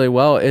really, really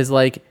well is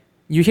like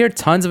you hear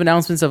tons of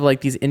announcements of like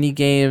these indie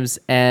games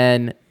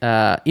and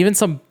even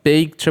some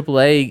big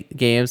AAA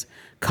games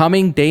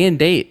coming day and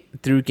date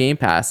through Game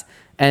Pass.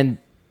 And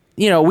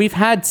you know, we've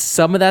had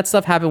some of that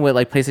stuff happen with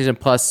like PlayStation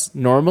Plus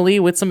normally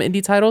with some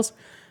indie titles,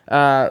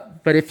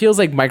 but it feels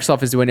like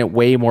Microsoft is doing it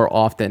way more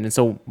often, and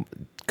so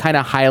kind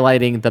of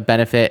highlighting the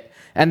benefit,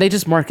 and they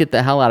just market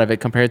the hell out of it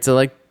compared to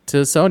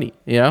Sony.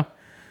 You know,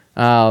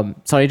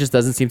 Sony just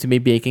doesn't seem to be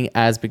making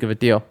as big of a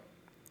deal.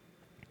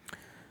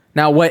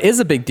 Now, what is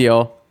a big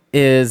deal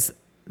is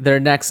their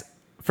next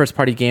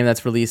first-party game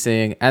that's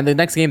releasing, and the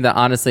next game that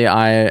honestly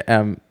I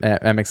am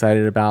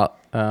excited about.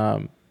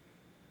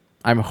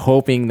 I'm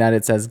hoping that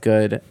it's as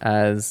good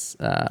as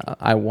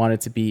I want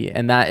it to be,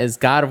 and that is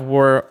God of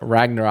War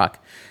Ragnarok.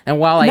 And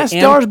while that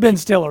stars Ben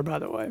Stiller, by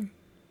the way.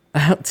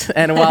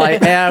 And while I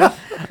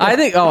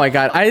think, oh my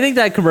God, I think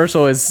that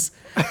commercial is,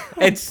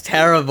 it's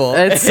terrible.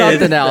 It's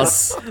something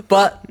else.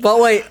 But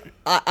wait,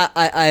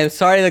 I am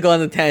sorry to go on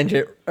the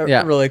tangent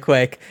really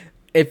quick.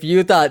 If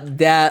you thought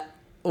that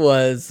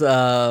was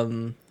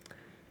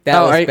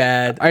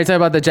bad. Are you talking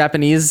about the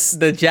Japanese?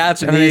 The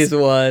Japanese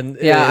one.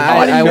 Yeah,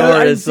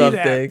 I or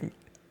something.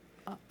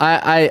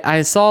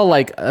 I saw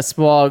like a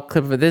small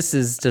clip of it. This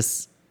is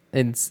just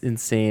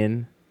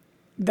insane.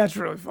 That's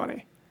really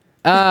funny.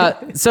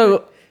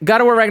 So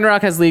God of War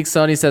Ragnarok has leaked.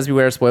 Sony says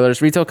beware of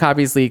spoilers. Retail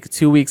copies leaked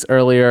 2 weeks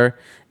earlier.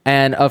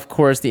 And of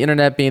course, the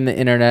internet being the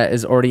internet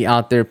is already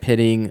out there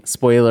pitting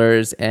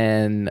spoilers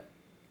and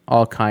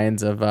all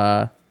kinds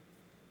of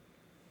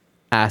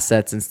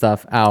assets and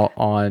stuff out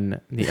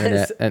on the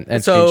internet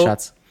and so,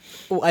 screenshots.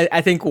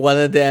 I think one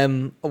of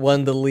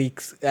the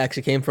leaks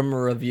actually came from a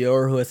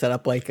reviewer who had set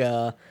up like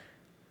a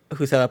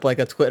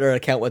Twitter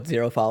account with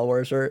 0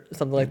 followers or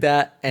something like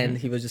that, and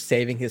he was just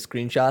saving his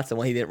screenshots, and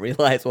what he didn't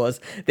realize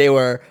was they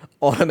were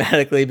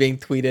automatically being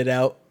tweeted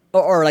out,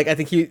 or like I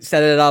think he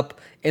set it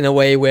up in a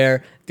way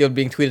where they were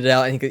being tweeted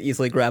out and he could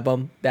easily grab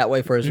them that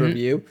way for his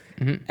review,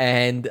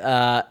 and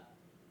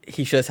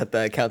he should have set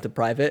the account to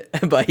private,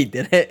 but he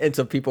didn't, and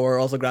so people were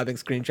also grabbing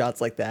screenshots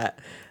like that.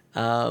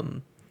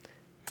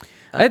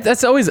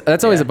 That's always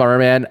a bummer,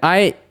 man.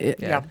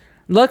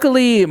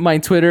 Luckily, my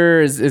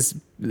Twitter is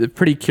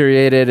pretty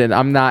curated, and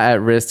I'm not at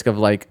risk of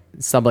like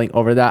stumbling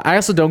over that. I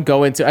also don't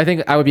go into. I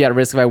think I would be at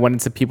risk if I went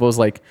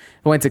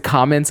into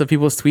comments of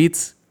people's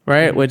tweets,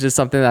 right? Which is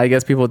something that I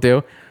guess people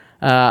do.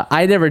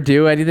 I never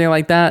do anything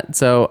like that,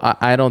 so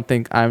I don't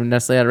think I'm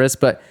necessarily at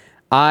risk. But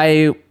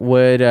I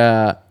would.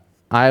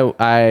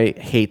 I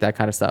hate that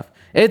kind of stuff.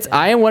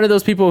 I am one of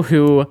those people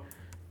who,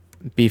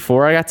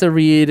 before I got to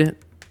read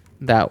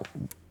that.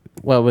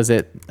 What was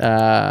it?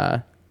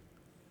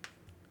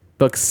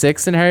 Book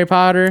 6 in Harry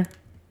Potter.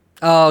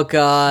 Oh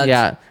God!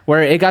 Yeah,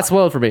 where it got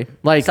spoiled for me.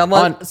 Like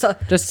someone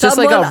just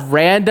like a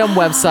random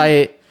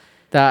website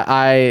that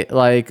I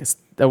like.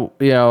 You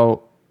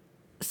know,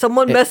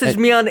 someone messaged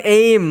me on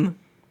AIM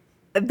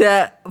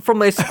that from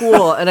my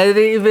school, and I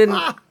didn't even.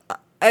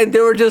 And they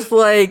were just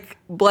like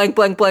blank,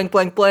 blank, blank,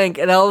 blank, blank,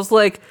 and I was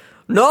like.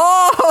 No,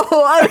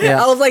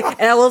 I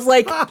was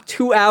like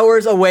 2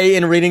 hours away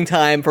in reading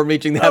time from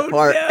reaching that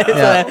part. No.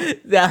 So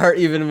that hurt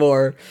even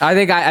more. I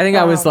think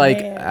I was like,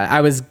 man.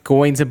 I was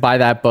going to buy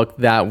that book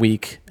that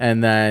week,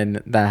 and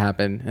then that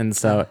happened, and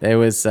so it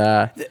was.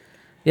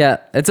 Yeah,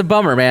 it's a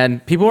bummer, man.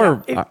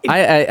 People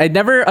I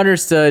never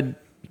understood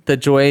the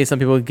joy some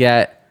people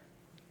get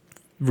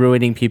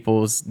ruining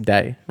people's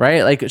day,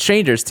 right? Like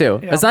strangers too.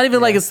 Yeah. It's not even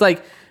like it's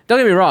like. Don't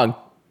get me wrong.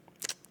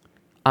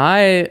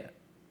 I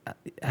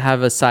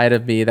have a side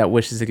of me that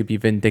wishes it could be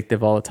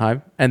vindictive all the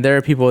time, and there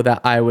are people that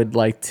I would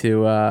like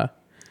to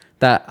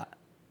that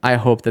I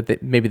hope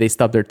that maybe they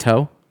stub their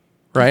toe,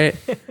 right?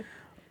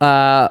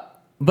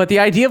 But the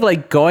idea of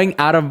like going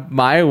out of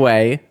my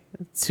way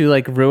to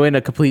like ruin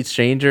a complete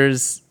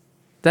stranger's,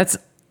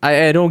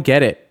 I don't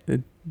get it.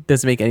 It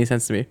doesn't make any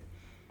sense to me.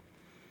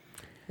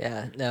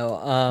 Yeah,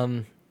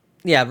 no,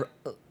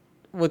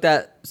 with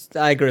that,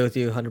 I agree with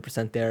you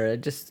 100% there.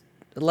 Just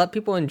let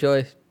people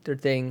enjoy their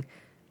thing.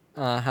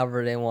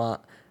 However they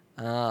want.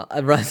 I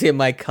run into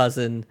my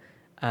cousin.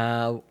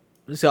 So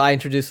I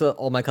introduced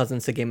all my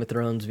cousins to Game of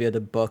Thrones via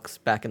the books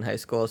back in high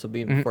school. So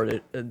before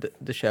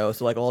the show,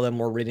 so like all of them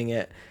were reading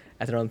it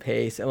at their own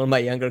pace. And one of my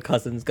younger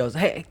cousins goes,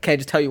 "Hey, can I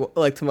just tell you?"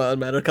 Like to my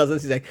other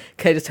cousins, he's like,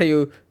 "Can I just tell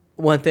you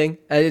one thing?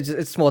 It's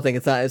a small thing.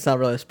 It's not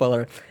really a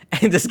spoiler."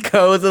 And just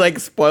goes and like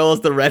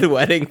spoils the red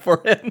wedding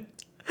for him.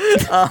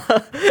 And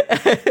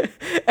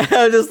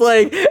I'm just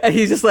like, and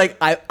he's just like,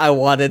 I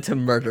wanted to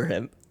murder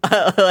him.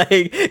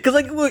 Like, because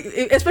like,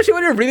 especially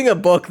when you're reading a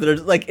book,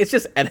 there's like, it's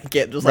just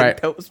etiquette, just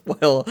like don't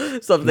spoil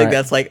something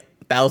that's like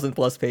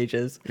 1,000+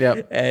 pages.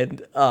 Yeah,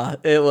 and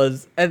it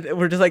was, and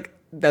we're just like,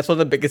 that's one of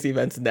the biggest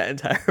events in that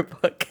entire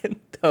book, and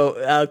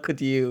So how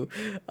could you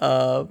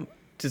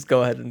just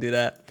go ahead and do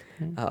that?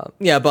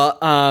 Yeah, but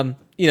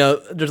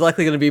there's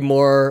likely going to be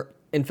more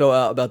info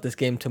out about this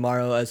game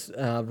tomorrow as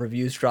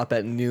reviews drop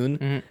at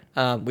noon.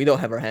 We don't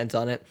have our hands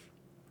on it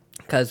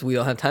because we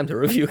don't have time to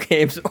review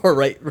games or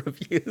write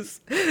reviews.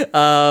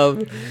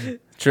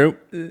 True.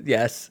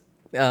 Yes.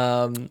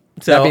 So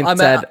That being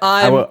said,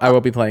 I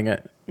will be playing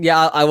it.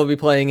 Yeah, I will be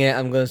playing it.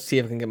 I'm going to see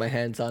if I can get my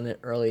hands on it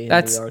early in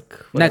That's New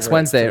York. next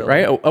Wednesday,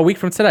 right? A week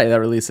from today that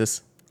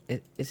releases.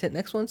 Is it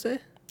next Wednesday?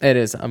 It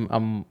is.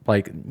 I'm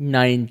like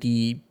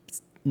 98.9.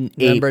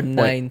 November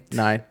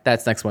 9th.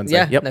 That's next Wednesday.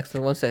 Yeah, Yep. next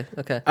Wednesday.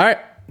 Okay. All right.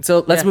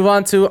 So let's move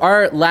on to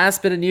our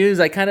last bit of news.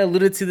 I kind of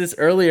alluded to this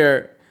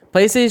earlier.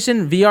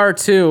 PlayStation VR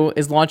 2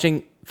 is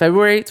launching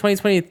February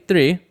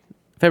 2023,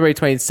 February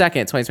 22nd,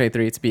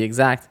 2023 to be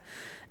exact,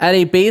 at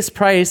a base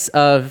price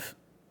of...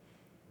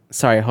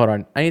 Sorry, hold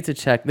on. I need to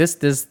check.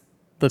 This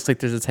looks like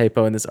there's a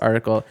typo in this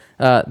article.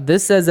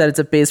 This says that it's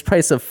a base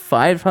price of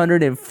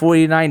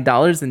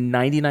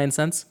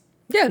 $549.99.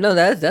 Yeah, no,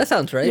 that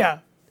sounds right. Yeah,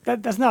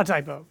 that's not a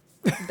typo.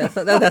 That's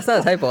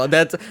not a typo.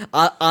 That's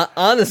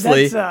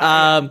honestly,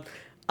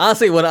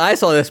 honestly, when I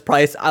saw this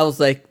price, I was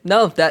like,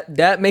 no,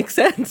 that makes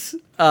sense.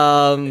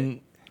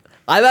 I'm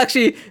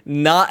actually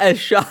not as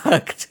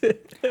shocked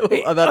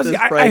about this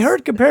price. I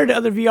heard compared to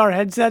other VR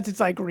headsets,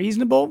 it's like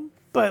reasonable,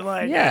 but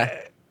like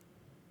Yeah.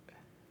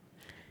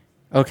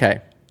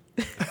 Okay.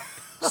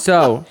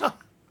 So,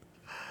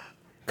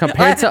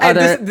 compared to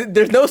other...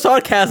 there's no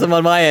sarcasm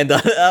on my end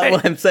when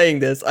I'm saying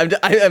this.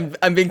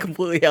 I'm being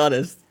completely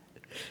honest.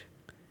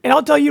 And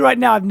I'll tell you right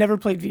now, I've never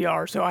played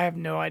VR, so I have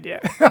no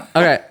idea.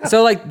 Okay,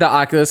 so like the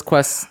Oculus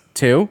Quest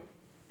 2,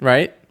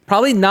 right?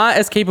 Probably not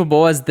as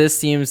capable as this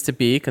seems to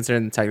be,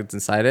 considering the tech that's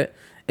inside it,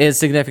 is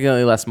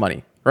significantly less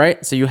money,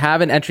 right? So you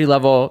have an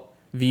entry-level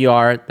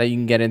VR that you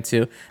can get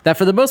into that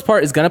for the most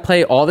part is going to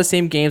play all the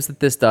same games that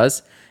this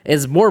does.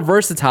 Is more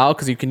versatile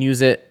because you can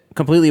use it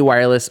completely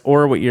wireless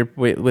or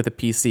with a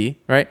PC,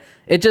 right?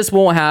 It just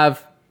won't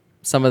have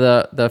some of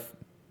the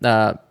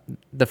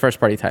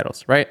first-party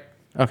titles, right?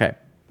 Okay.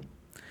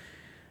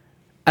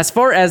 As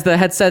far as the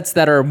headsets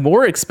that are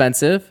more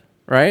expensive,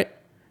 right?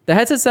 The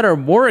headsets that are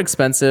more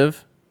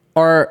expensive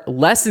are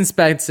less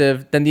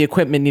expensive than the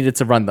equipment needed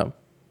to run them.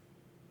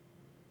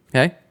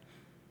 Okay?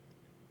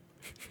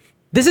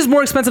 This is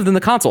more expensive than the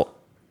console.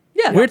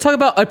 Yeah. We're talking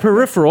about a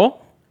peripheral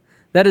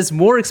that is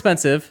more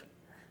expensive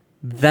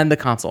than the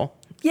console.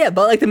 Yeah,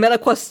 but like the Meta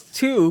Quest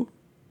 2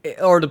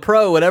 or the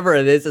Pro, whatever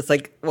it is, it's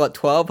like, what,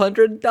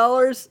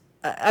 $1,200?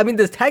 I mean,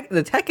 the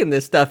tech in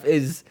this stuff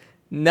is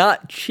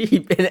not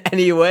cheap in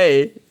any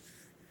way.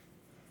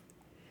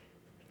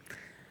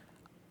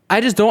 I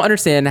just don't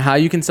understand how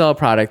you can sell a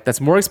product that's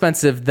more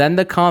expensive than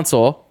the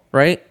console,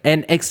 right?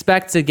 And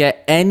expect to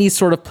get any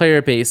sort of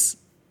player base,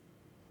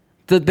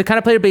 the kind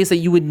of player base that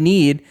you would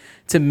need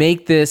to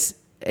make this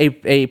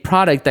a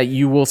product that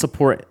you will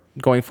support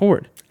going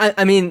forward.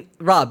 I mean,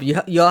 Rob,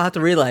 you all have to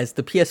realize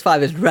the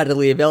PS5 is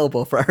readily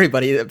available for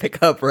everybody to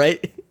pick up,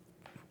 right?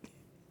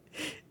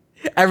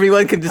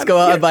 Everyone can just go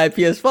out and buy a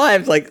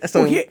PS5. Like,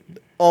 so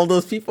all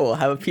those people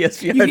have a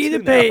PSVR. You can either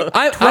pay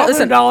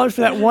 $1,200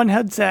 for that one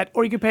headset,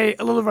 or you could pay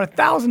a little over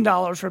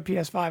 $1,000 for a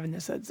PS5 in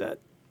this headset.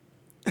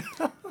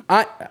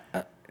 I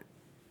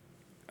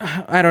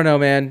don't know,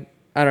 man.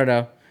 I don't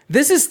know.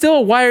 This is still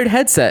a wired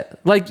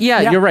headset. Like,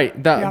 you're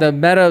right. The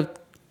Meta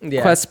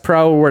Quest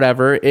Pro or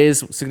whatever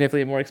is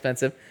significantly more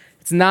expensive.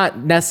 It's not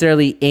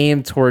necessarily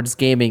aimed towards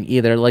gaming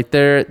either. Like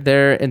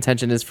their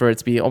intention is for it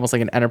to be almost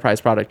like an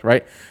enterprise product,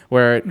 right?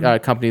 Where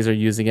companies are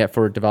using it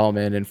for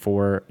development and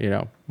for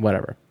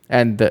whatever.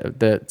 And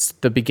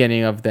the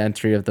beginning of the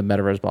entry of the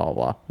metaverse, blah blah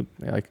blah.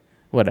 Like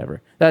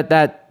whatever.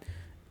 That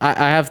I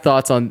have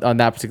thoughts on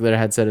that particular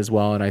headset as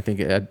well, and I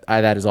think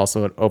that is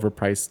also an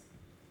overpriced.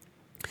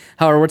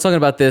 However, we're talking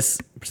about this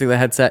particular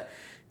headset.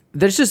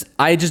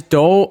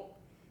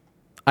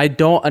 I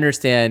don't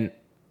understand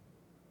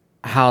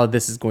how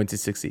this is going to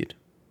succeed.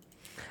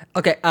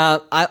 Okay, I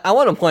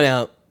want to point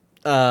out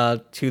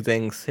two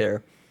things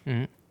here.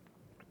 Mm-hmm.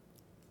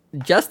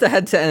 Just the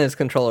headset and its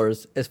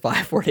controllers is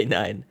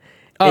 $549.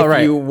 Oh,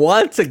 right. If you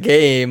want a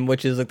game,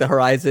 which is like the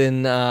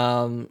Horizon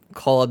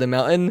Call of the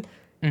Mountain,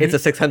 it's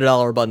a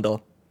 $600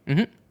 bundle.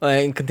 Mm-hmm.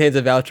 And contains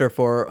a voucher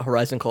for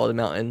Horizon Call of the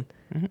Mountain.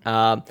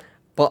 Mm-hmm.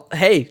 But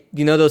hey,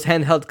 you know those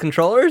handheld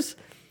controllers?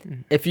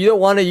 Mm-hmm. If you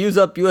don't want to use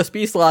up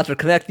USB slots or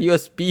connect the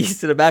USBs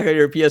to the back of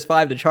your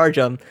PS5 to charge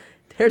them,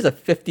 there's a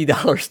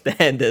 $50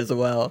 stand as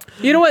well.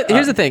 You know what?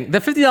 Here's the thing. The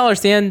 $50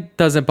 stand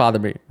doesn't bother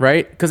me,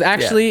 right? Because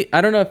actually,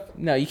 I don't know if...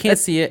 you can't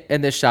see it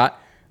in this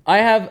shot. I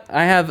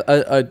have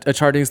a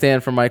charging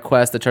stand for my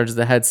Quest that charges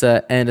the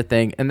headset and a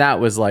thing, and that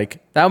was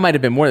like... That might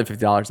have been more than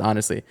 $50,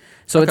 honestly.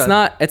 So it's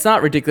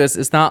not ridiculous.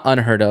 It's not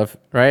unheard of,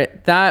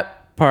 right?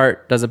 That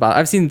part doesn't bother...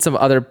 I've seen some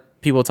other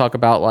people talk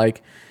about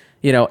like,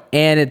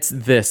 and it's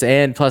this,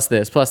 and plus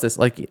this.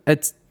 Like,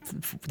 it's...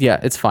 Yeah,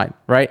 it's fine,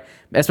 right?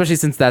 Especially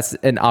since that's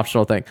an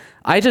optional thing.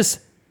 I just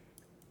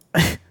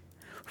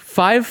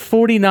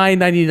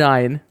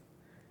 $549.99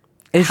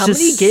 It's How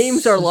just many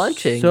games are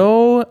launching?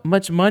 So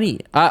much money.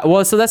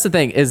 Well, so that's the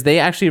thing is they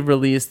actually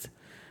released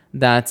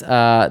that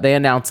they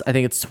announced I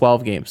think it's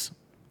 12 games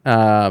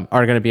are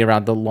going to be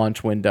around the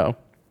launch window.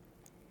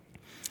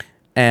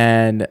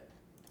 And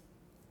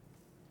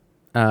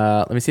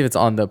let me see if it's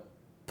on the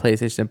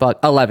PlayStation blog.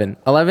 11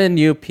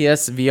 new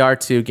PSVR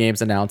 2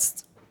 games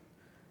announced.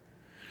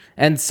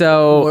 And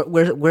so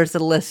where's the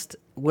list?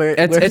 Where's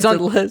it's the on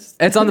list?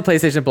 it's on the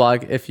PlayStation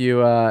blog. If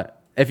you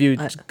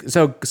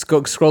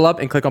scroll up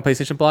and click on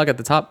PlayStation blog at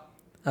the top,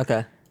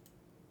 Okay.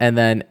 and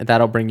then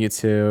that'll bring you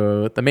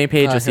to the main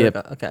page. You'll see it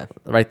Okay.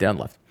 right there on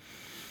the left.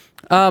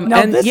 Now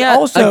and this yeah,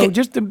 also again,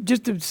 just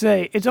to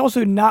say, it's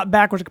also not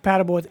backwards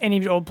compatible with any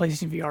of your old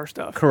PlayStation VR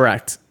stuff.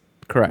 correct.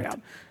 Yeah.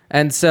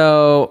 And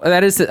so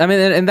that is, I mean,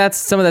 and that's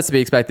some of that's to be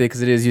expected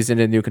because it is used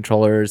in new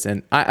controllers,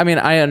 and I mean,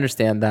 I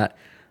understand that.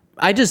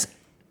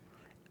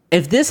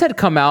 If this had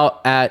come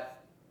out at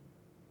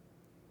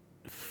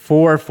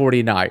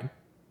 $449,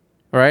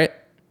 right?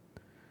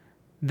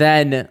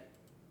 Then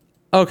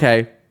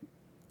okay,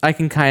 I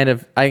can kind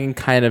of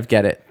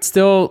get it.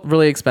 Still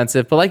really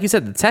expensive, but like you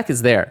said, the tech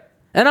is there.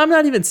 And I'm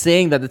not even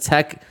saying that the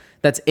tech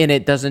that's in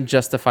it doesn't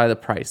justify the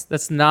price.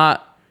 That's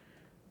not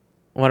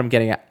what I'm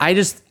getting at. I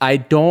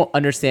don't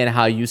understand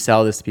how you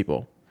sell this to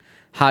people.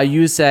 How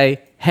you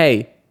say,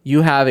 "Hey,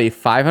 you have a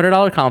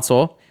 $500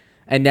 console,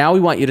 and now we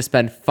want you to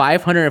spend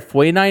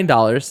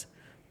 $549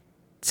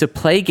 to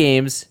play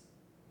games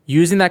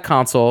using that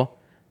console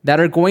that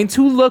are going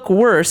to look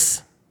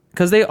worse,"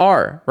 because they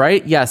are,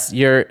 right? Yes,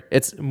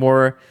 it's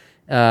more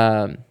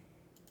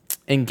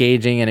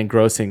engaging and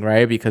engrossing,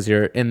 right? Because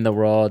you're in the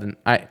world,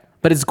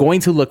 but it's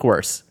going to look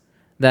worse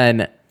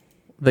than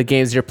the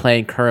games you're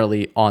playing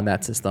currently on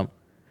that system.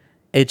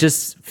 It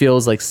just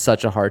feels like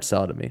such a hard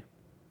sell to me.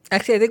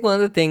 Actually, I think one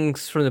of the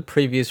things from the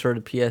previews for the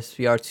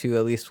PSVR 2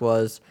 at least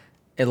was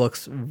it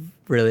looks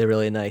really,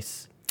 really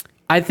nice.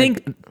 I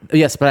think,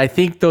 yes, but I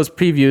think those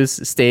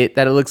previews state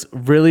that it looks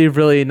really,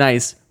 really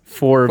nice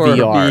for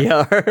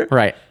VR.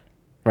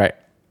 Right.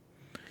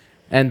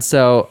 And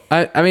so,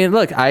 I mean,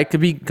 look, I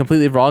could be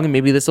completely wrong, and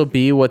maybe this will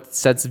be what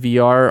sets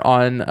VR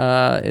on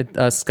a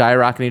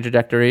skyrocketing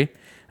trajectory.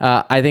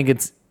 I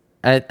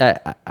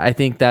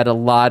think that a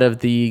lot of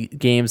the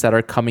games that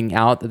are coming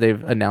out that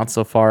they've announced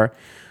so far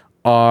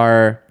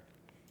are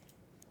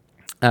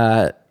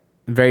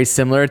very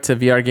similar to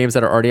VR games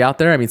that are already out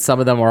there. I mean,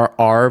 some of them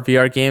are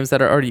VR games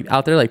that are already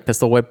out there. Like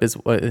Pistol Whip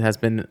has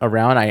been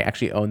around. I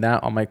actually own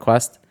that on my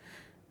Quest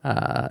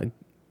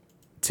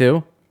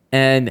 2,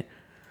 and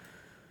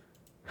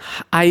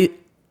I'm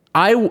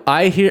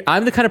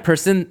the kind of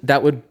person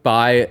that would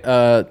buy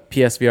a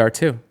PSVR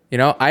 2. You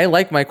know, I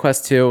like my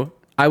Quest 2.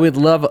 I would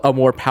love a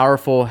more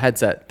powerful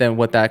headset than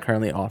what that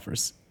currently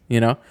offers. You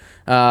know,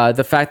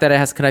 the fact that it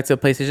has connected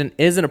to a PlayStation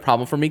isn't a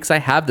problem for me because I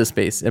have the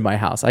space in my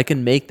house. I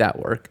can make that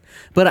work,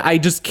 but I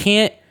just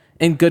can't,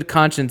 in good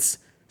conscience,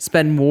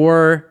 spend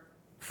more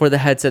for the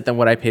headset than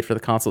what I paid for the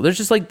console. There's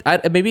just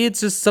maybe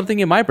it's just something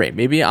in my brain.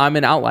 Maybe I'm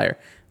an outlier.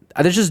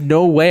 There's just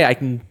no way I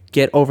can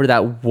get over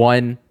that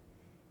one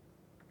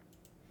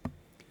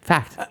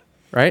fact,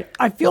 right?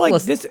 I feel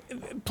like this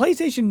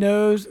PlayStation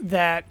knows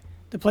that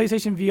the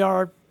PlayStation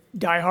VR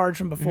diehards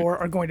from before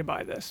are going to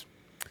buy this.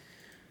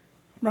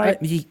 Right?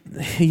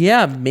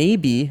 Yeah,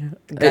 maybe.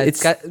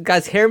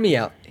 Guys, hear me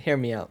out.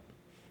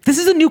 This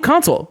is a new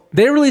console.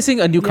 They're releasing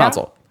a new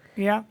console.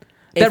 Yeah.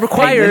 That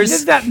requires this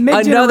is that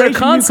another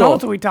console. New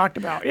console we talked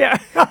about. Yeah.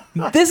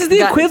 This is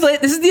the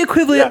equivalent. This is the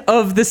equivalent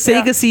of the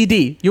Sega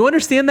CD. You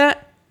understand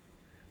that?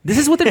 This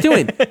is what they're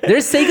doing. They're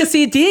Sega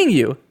CDing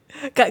you.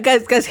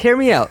 Guys, hear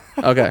me out.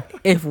 Okay.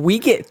 If we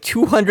get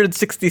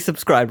 260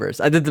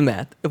 subscribers, I did the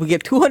math. If we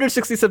get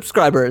 260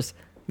 subscribers,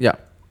 Yeah.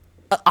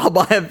 I'll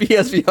buy a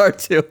PSVR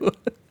 2.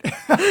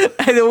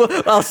 And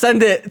then I'll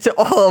send it to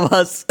all of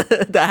us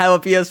that have a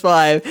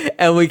PS5,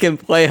 and we can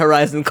play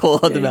Horizon Call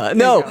of the Mountain.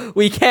 No,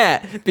 we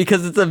can't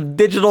because it's a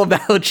digital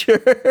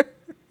voucher.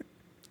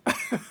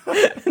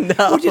 No.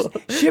 We'll just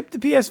ship the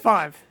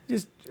PS5.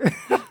 Just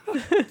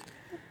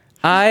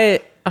I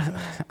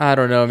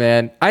don't know,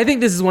 man. I think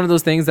this is one of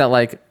those things that,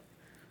 like,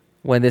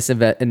 when this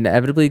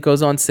inevitably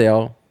goes on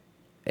sale,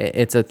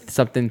 it's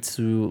something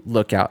to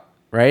look out,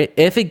 right?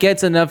 If it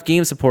gets enough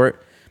game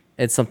support,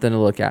 it's something to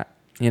look at.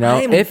 You know,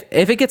 if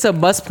it gets a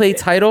must-play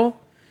title,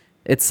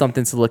 it's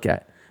something to look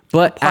at.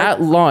 But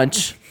at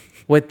launch,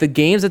 with the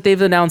games that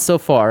they've announced so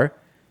far,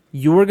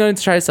 you are going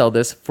to try to sell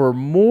this for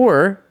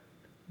more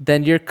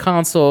than your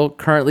console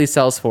currently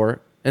sells for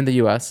in the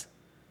US.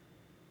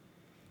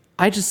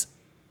 I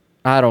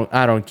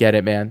don't get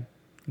it, man.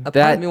 A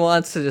part of me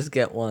wants to just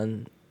get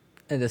one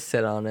and just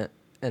sit on it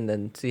and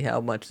then see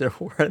how much they're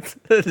worth.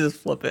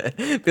 Just flip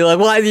it. Be like,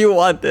 why do you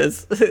want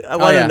this? I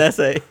want an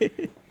essay.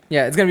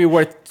 Yeah, it's going to be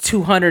worth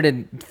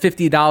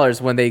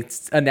 $250 when they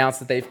announce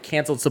that they've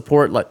canceled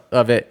support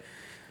of it.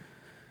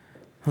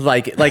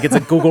 Like it's a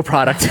Google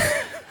product.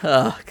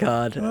 Oh,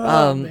 God.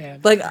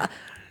 man. Like,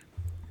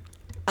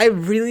 I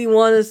really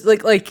want to,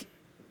 like,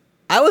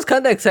 I was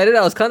kind of excited.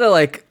 I was kind of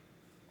like,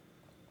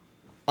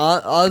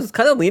 I was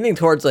kind of leaning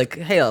towards like,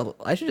 hey,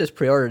 I should just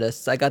pre-order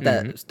this. I got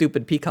that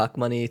stupid Peacock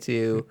money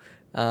to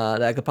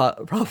that I could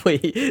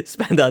probably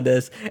spend on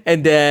this,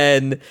 and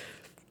then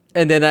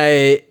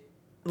I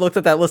looked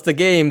at that list of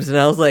games and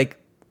I was like,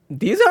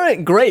 these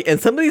aren't great,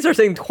 and some of these are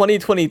saying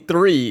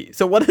 2023.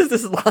 So what is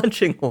this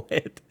launching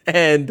with?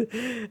 And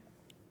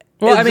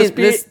well, I mean,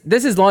 this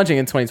is launching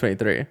in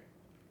 2023.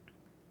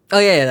 Oh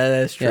yeah,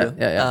 that's true.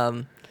 Yeah.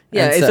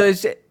 So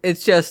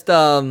it's just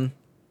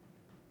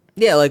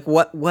yeah, like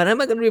what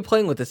am I going to be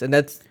playing with this? And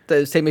that's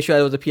the same issue I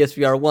had with the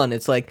PSVR 1.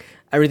 It's like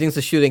everything's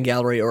a shooting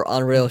gallery or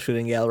on-rail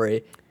shooting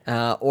gallery,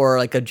 or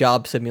like a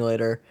job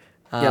simulator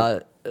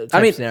type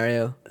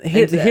scenario.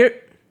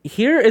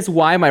 Here is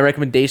why my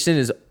recommendation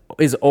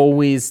is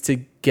always to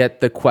get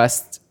the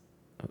Quest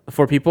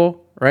for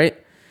people, right?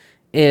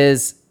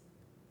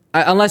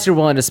 Unless you're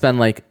willing to spend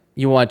like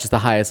you want just the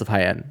highest of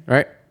high end,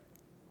 right?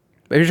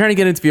 But if you're trying to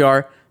get into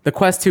VR, the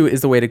Quest 2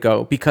 is the way to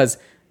go because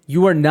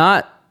you are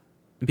not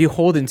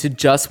beholden to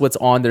just what's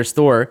on their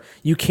store.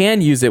 You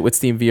can use it with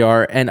Steam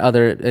VR and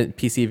other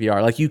PC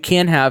VR. Like you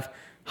can have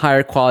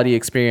higher quality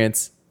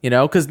experience,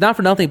 because not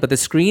for nothing, but the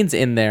screens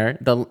in there,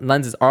 the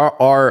lenses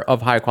are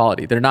of high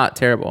quality. They're not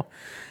terrible.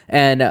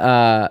 And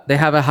they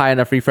have a high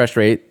enough refresh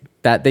rate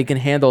that they can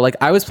handle. Like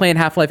I was playing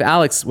Half-Life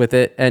Alyx with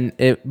it and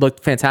it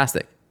looked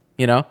fantastic.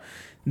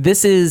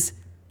 This is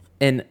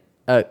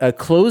a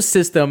closed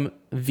system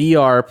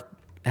VR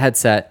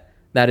headset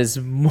that is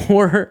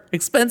more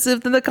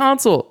expensive than the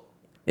console.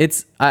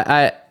 It's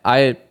I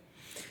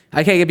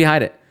can't get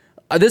behind it.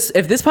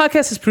 If this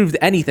podcast has proved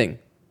anything,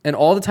 and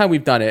all the time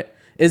we've done it,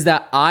 is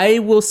that I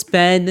will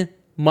spend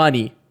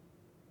money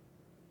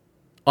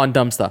on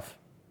dumb stuff.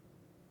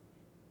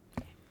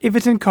 If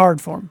it's in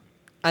card form.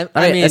 I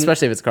mean,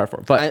 especially if it's card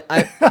form. But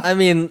I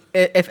mean,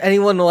 if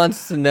anyone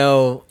wants to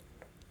know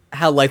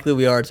how likely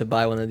we are to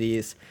buy one of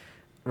these,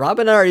 Rob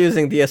and I are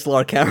using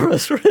DSLR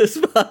cameras for this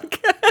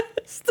podcast.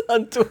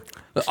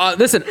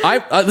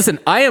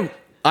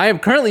 I am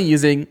currently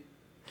using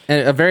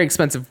a very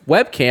expensive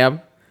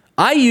webcam.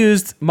 I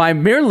used my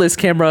mirrorless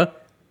camera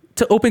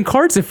to open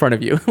cards in front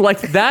of you.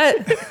 Like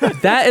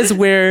that. That is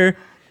where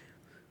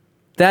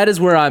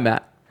I'm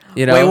at.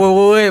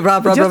 Wait,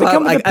 Rob, I've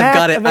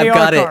got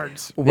it.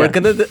 Cards. We're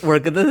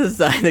gonna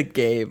design a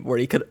game where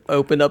you could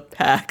open up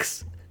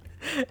packs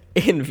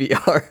in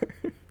VR.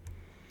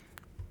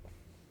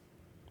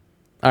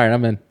 All right,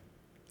 I'm in.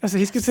 So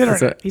he's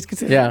considering it. He's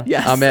considering Yeah, it.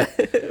 Yes, I'm in.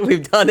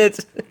 We've done it.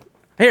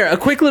 Here, a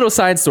quick little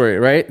side story,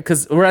 right?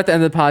 Because we're at the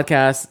end of the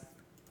podcast.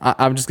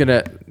 I'm just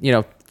gonna,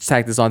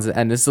 tag this on to the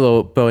end. This is a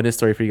little bonus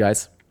story for you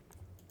guys.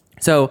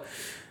 So,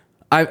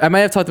 I might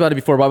have talked about it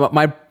before, but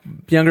my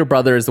younger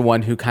brother is the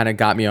one who kind of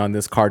got me on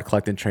this card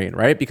collecting train,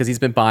 right? Because he's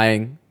been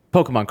buying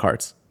Pokemon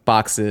cards,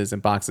 boxes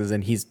and boxes,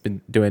 and he's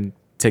been doing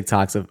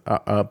TikToks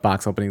of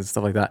box openings and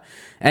stuff like that.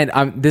 And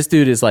this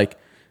dude is like,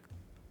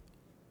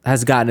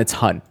 has gotten a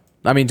ton.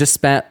 I mean, just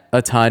spent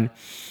a ton.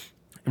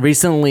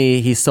 Recently,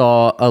 he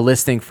saw a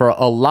listing for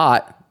a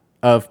lot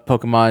of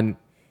Pokemon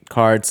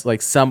cards,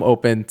 like some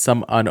open,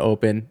 some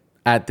unopened,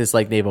 at this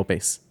like naval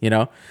base,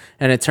 And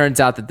it turns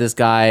out that this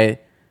guy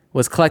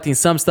was collecting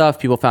some stuff.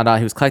 People found out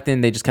he was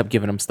collecting. They just kept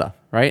giving him stuff,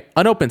 right?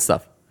 Unopened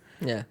stuff.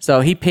 Yeah.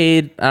 So he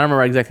paid, I don't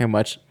remember exactly how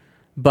much,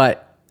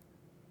 but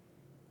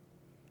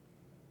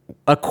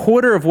a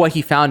quarter of what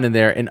he found in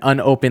there in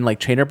unopened like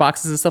trainer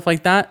boxes and stuff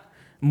like that,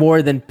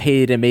 more than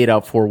paid and made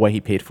up for what he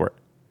paid for it.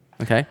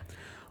 Okay.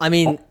 I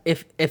mean,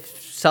 if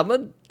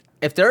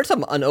there are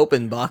some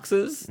unopened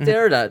boxes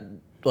there that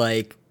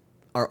like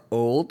are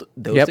old,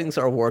 those things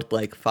are worth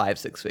like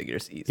 5-6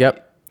 figures easy.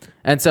 Yep.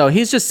 And so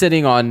he's just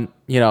sitting on,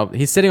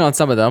 he's sitting on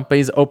some of them, but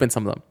he's opened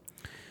some of them.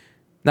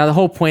 Now the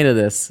whole point of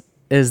this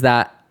is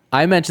that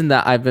we mentioned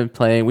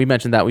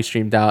that we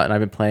streamed out and I've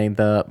been playing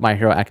the My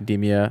Hero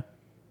Academia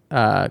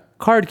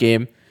card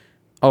game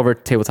over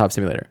Tabletop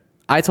Simulator.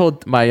 I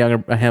told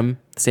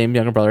same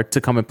younger brother,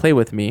 to come and play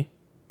with me.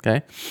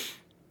 Okay.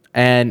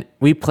 And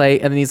we play,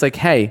 and then he's like,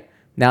 hey,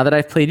 now that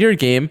I've played your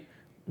game,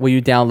 will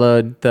you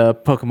download the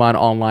Pokemon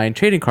online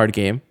trading card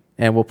game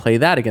and we'll play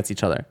that against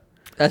each other?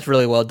 That's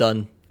really well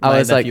done.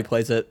 My nephew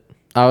plays it.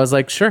 I was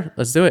like, sure,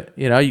 let's do it.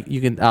 You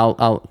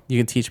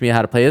can teach me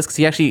how to play this,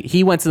 because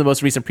he went to the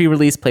most recent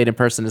pre-release, played in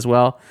person as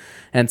well.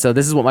 And so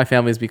this is what my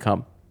family has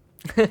become.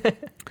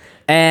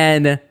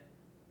 And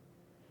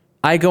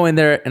I go in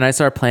there and I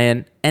start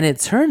playing, and it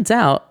turns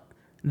out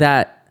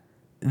that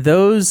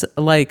those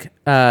like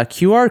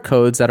QR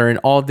codes that are in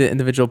all the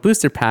individual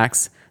booster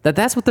packs,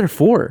 that's what they're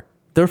for.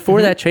 They're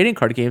for that trading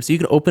card game, so you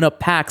can open up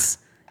packs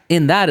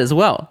in that as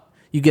well.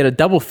 You get a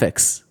double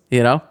fix,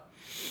 Yeah,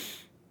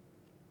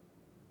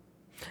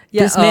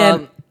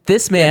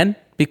 this man,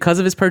 because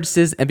of his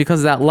purchases and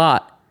because of that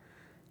lot,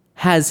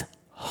 has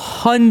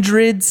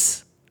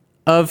hundreds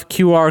of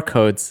QR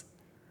codes,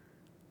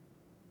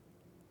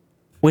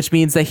 which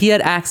means that he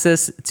had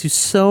access to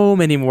so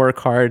many more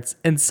cards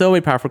and so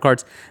many powerful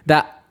cards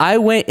that I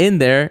went in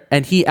there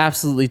and he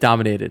absolutely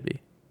dominated me.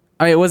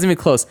 I mean, it wasn't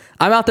even close.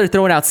 I'm out there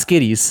throwing out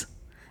skitties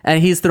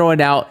and he's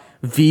throwing out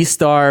V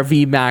Star,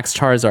 V Max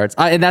Charizards.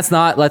 And that's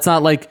not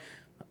like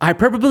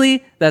hyperbole.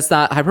 That's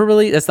not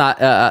hyperbole. That's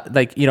not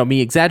like,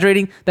 me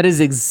exaggerating. That is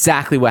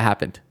exactly what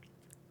happened.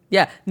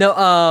 Yeah.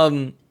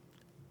 No.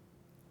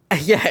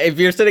 Yeah. If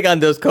you're sitting on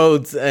those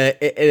codes, it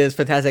is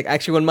fantastic.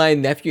 Actually, when my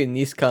nephew and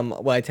niece come,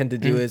 what I tend to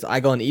do is I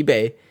go on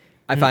eBay.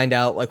 I find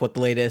out like what the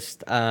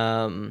latest.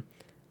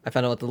 I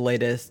found out what the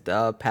latest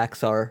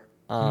packs are,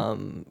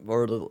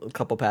 or a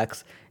couple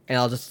packs, and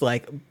I'll just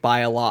like buy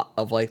a lot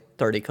of like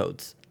 30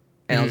 codes,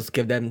 and I'll just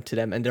give them to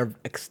them, and they're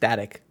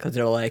ecstatic because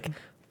they're like,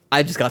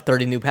 I just got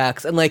 30 new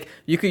packs, and like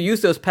you could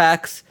use those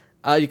packs,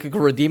 you could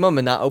redeem them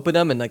and not open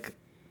them, and like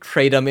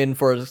trade them in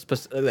for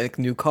like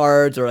new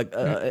cards or like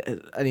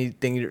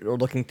anything you're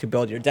looking to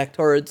build your deck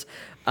towards,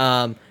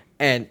 and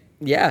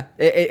yeah,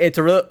 it's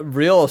a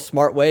real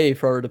smart way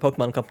for the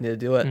Pokemon Company to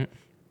do it.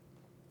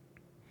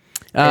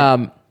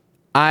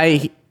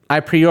 I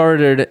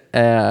pre-ordered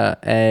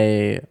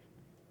a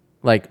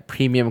like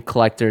premium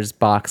collector's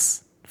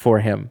box for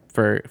him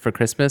for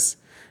Christmas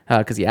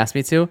because he asked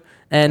me to,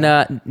 and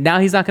now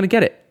he's not going to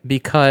get it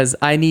because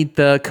I need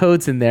the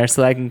codes in there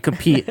so I can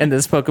compete in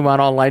this Pokemon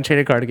online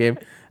trading card game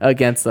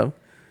against them.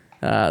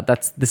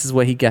 This is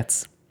what he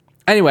gets.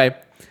 Anyway,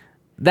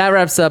 that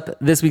wraps up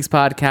this week's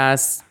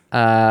podcast.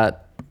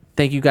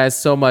 Thank you guys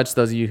so much,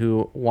 those of you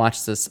who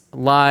watched this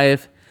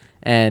live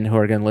and who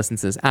are going to listen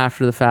to this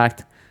after the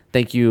fact.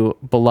 Thank you,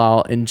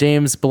 Bilal and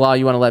James. Bilal,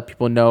 you want to let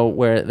people know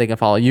where they can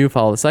follow you,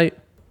 follow the site?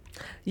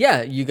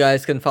 Yeah, you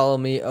guys can follow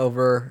me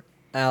over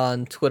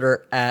on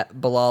Twitter at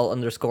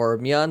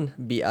Bilal_Mian,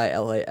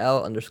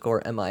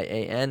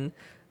 BILAL_MIAN.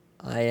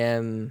 I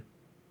am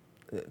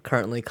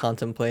currently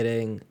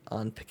contemplating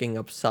on picking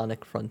up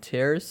Sonic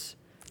Frontiers.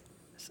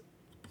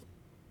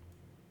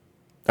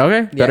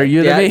 Okay, better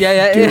you than me.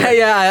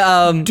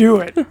 Yeah.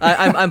 Do it.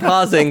 I'm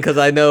pausing because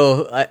I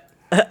know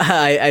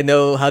I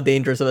know how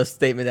dangerous of a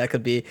statement that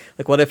could be.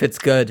 Like, what if it's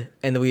good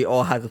and we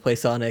all have to play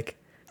Sonic?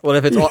 What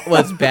if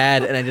it's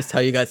bad and I just tell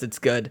you guys it's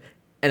good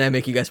and I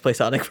make you guys play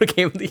Sonic for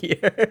Game of the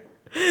Year?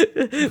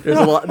 There's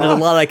a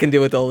lot I can do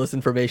with all this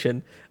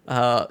information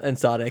and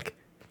Sonic.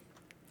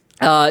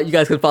 You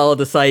guys can follow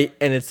the site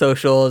and its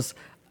socials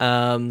for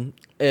on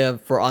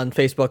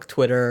Facebook,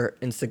 Twitter,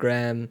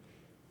 Instagram,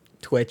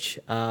 Twitch.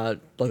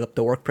 Look up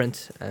The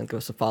Workprint and give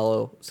us a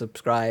follow,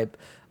 subscribe.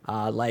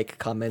 Like,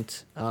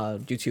 comment,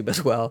 YouTube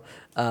as well.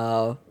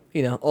 All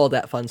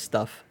that fun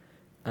stuff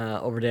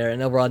over there.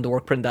 And over on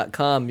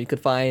theworkprint.com, you could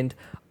find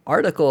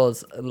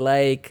articles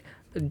like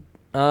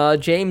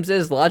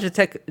James's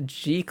Logitech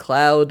G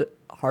Cloud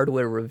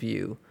hardware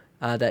review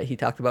that he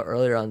talked about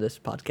earlier on this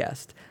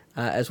podcast,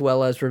 as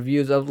well as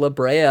reviews of La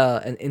Brea,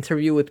 an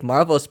interview with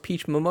Marvel's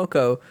Peach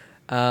Momoko,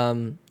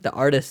 the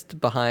artist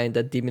behind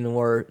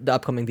the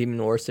upcoming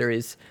Demon War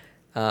series,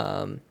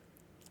 a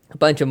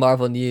bunch of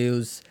Marvel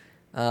news.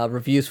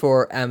 Reviews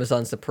for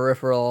Amazon's The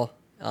Peripheral,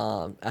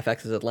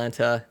 FX's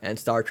Atlanta, and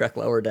Star Trek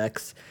Lower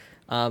Decks.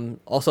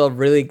 Also, a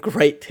really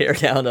great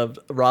teardown of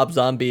Rob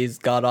Zombie's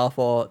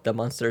god-awful The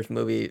Monsters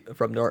movie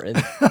from Norton.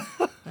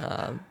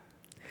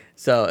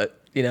 So,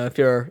 if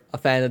you're a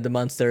fan of The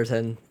Monsters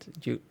and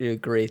you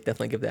agree,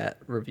 definitely give that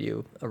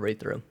review a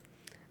read-through.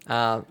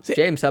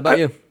 James, how about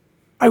you?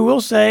 I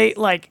will say,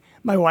 like,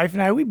 my wife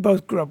and I, we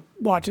both grew up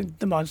watching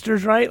The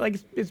Monsters, right? Like,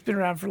 it's been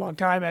around for a long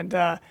time,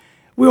 and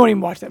we won't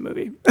even watch that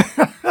movie.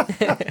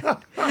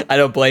 I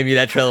don't blame you.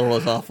 That trailer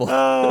was awful.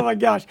 Oh, my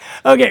gosh.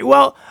 Okay,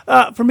 well,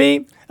 for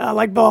me,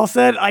 like Bilal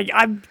said,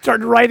 I'm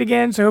starting to write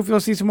again, so hopefully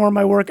you'll see some more of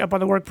my work up on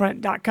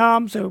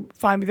theworkprint.com, so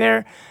find me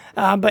there.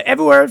 But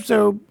everywhere,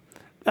 so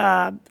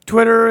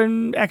Twitter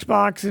and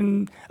Xbox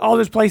and all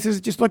those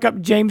places, just look up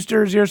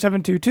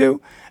Jamester0722.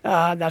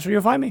 That's where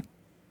you'll find me.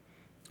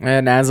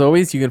 And as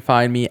always, you can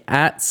find me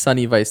at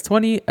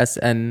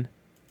SunnyVice20,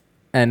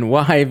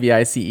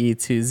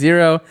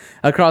 SNNYVICE20,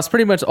 across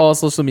pretty much all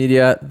social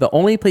media. The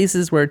only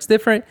places where it's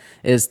different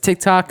is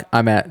TikTok.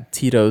 I'm at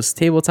Tito's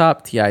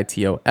Tabletop,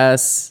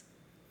 TITOS,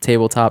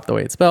 Tabletop, the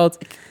way it's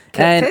spelled.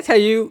 Can I tell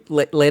you,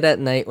 late at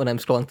night when I'm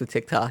scrolling through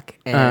TikTok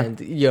and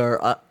your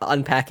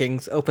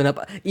unpackings open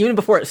up, even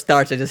before it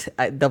starts,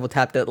 I double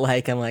tapped it.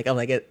 I'm like,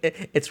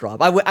 it's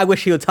Rob. I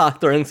wish he would talk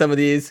during some of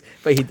these,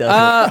 but he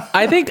doesn't.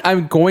 I think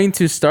I'm going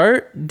to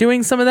start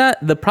doing some of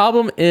that. The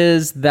problem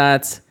is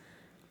that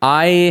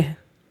after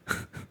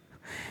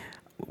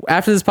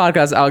this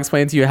podcast, I'll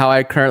explain to you how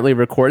I currently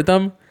record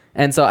them.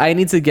 And so I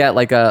need to get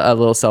like a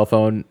little cell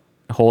phone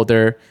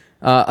holder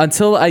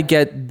until I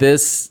get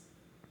this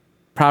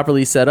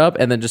properly set up,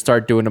 and then just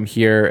start doing them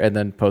here and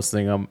then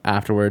posting them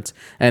afterwards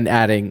and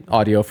adding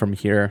audio from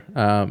here.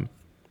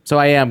 So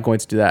I am going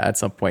to do that at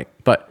some point.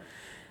 But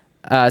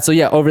so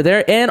yeah, over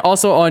there, and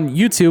also on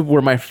YouTube,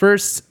 where my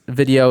first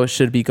video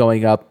should be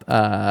going up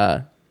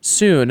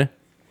soon.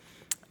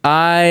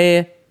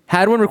 I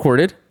had one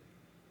recorded.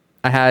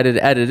 I had it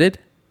edited.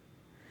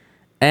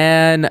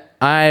 And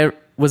I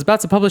was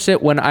about to publish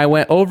it when I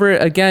went over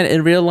it again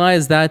and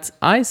realized that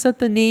I said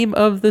the name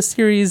of the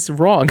series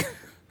wrong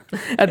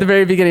at the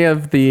very beginning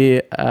of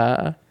the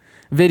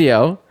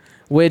video,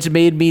 which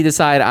made me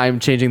decide I'm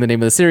changing the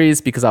name of the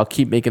series because I'll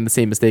keep making the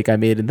same mistake I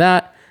made in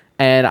that.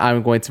 And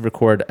I'm going to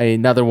record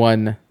another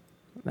one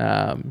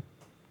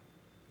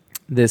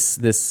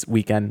this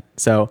weekend.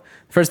 So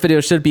the first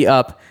video should be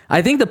up.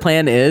 I think the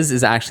plan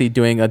is actually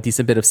doing a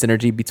decent bit of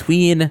synergy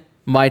between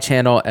my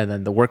channel and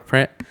then the work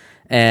print.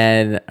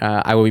 And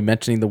I will be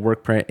mentioning the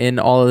work print in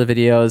all of the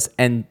videos,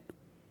 and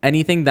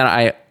anything that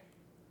I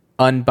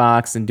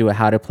unbox and do a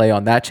how to play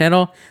on that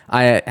channel,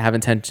 I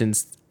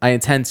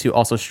intend to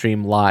also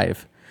stream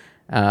live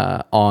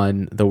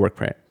on the work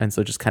print. And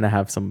so just kind of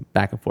have some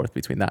back and forth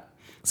between that.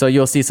 So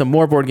you'll see some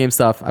more board game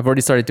stuff. I've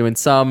already started doing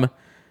some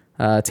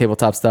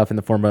tabletop stuff in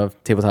the form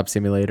of Tabletop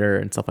Simulator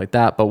and stuff like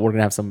that, but we're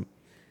gonna have some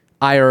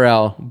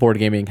IRL board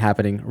gaming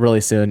happening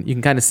really soon. You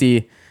can kind of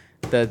see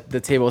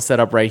the table set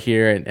up right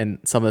here and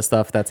some of the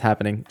stuff that's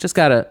happening. Just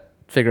gotta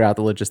figure out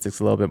the logistics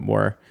a little bit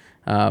more.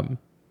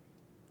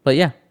 But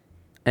yeah.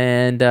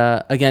 And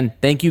again,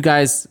 thank you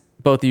guys,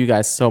 both of you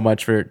guys, so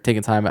much for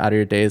taking time out of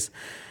your days.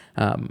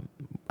 I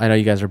know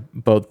you guys are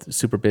both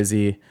super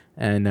busy,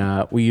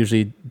 and we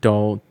usually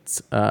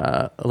don't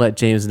let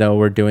James know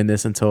we're doing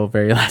this until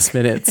very last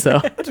minute. So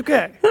That's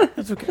okay.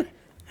 That's okay.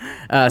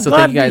 So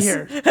thank you guys.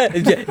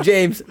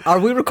 James, are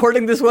we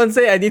recording this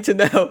Wednesday? I need to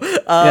know.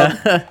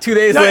 2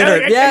 days No,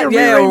 later. I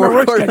We're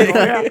work recording.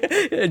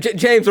 schedule,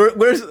 James,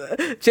 where's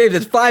James?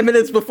 It's 5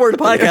 minutes before the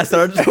podcast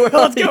starts.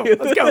 Let's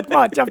go. Come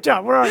on,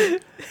 chop. Where are you?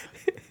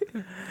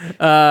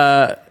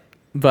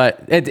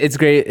 But it's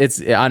great. It's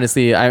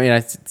honestly, I mean, I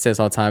say this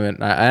all the time,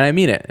 and I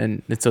mean it,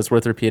 and so it's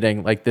worth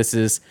repeating. Like, this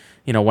is,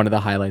 one of the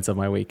highlights of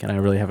my week, and I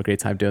really have a great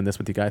time doing this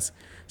with you guys.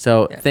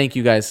 So thank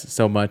you guys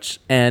so much,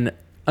 and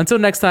until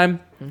next time,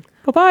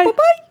 bye-bye.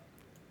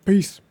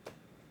 Peace.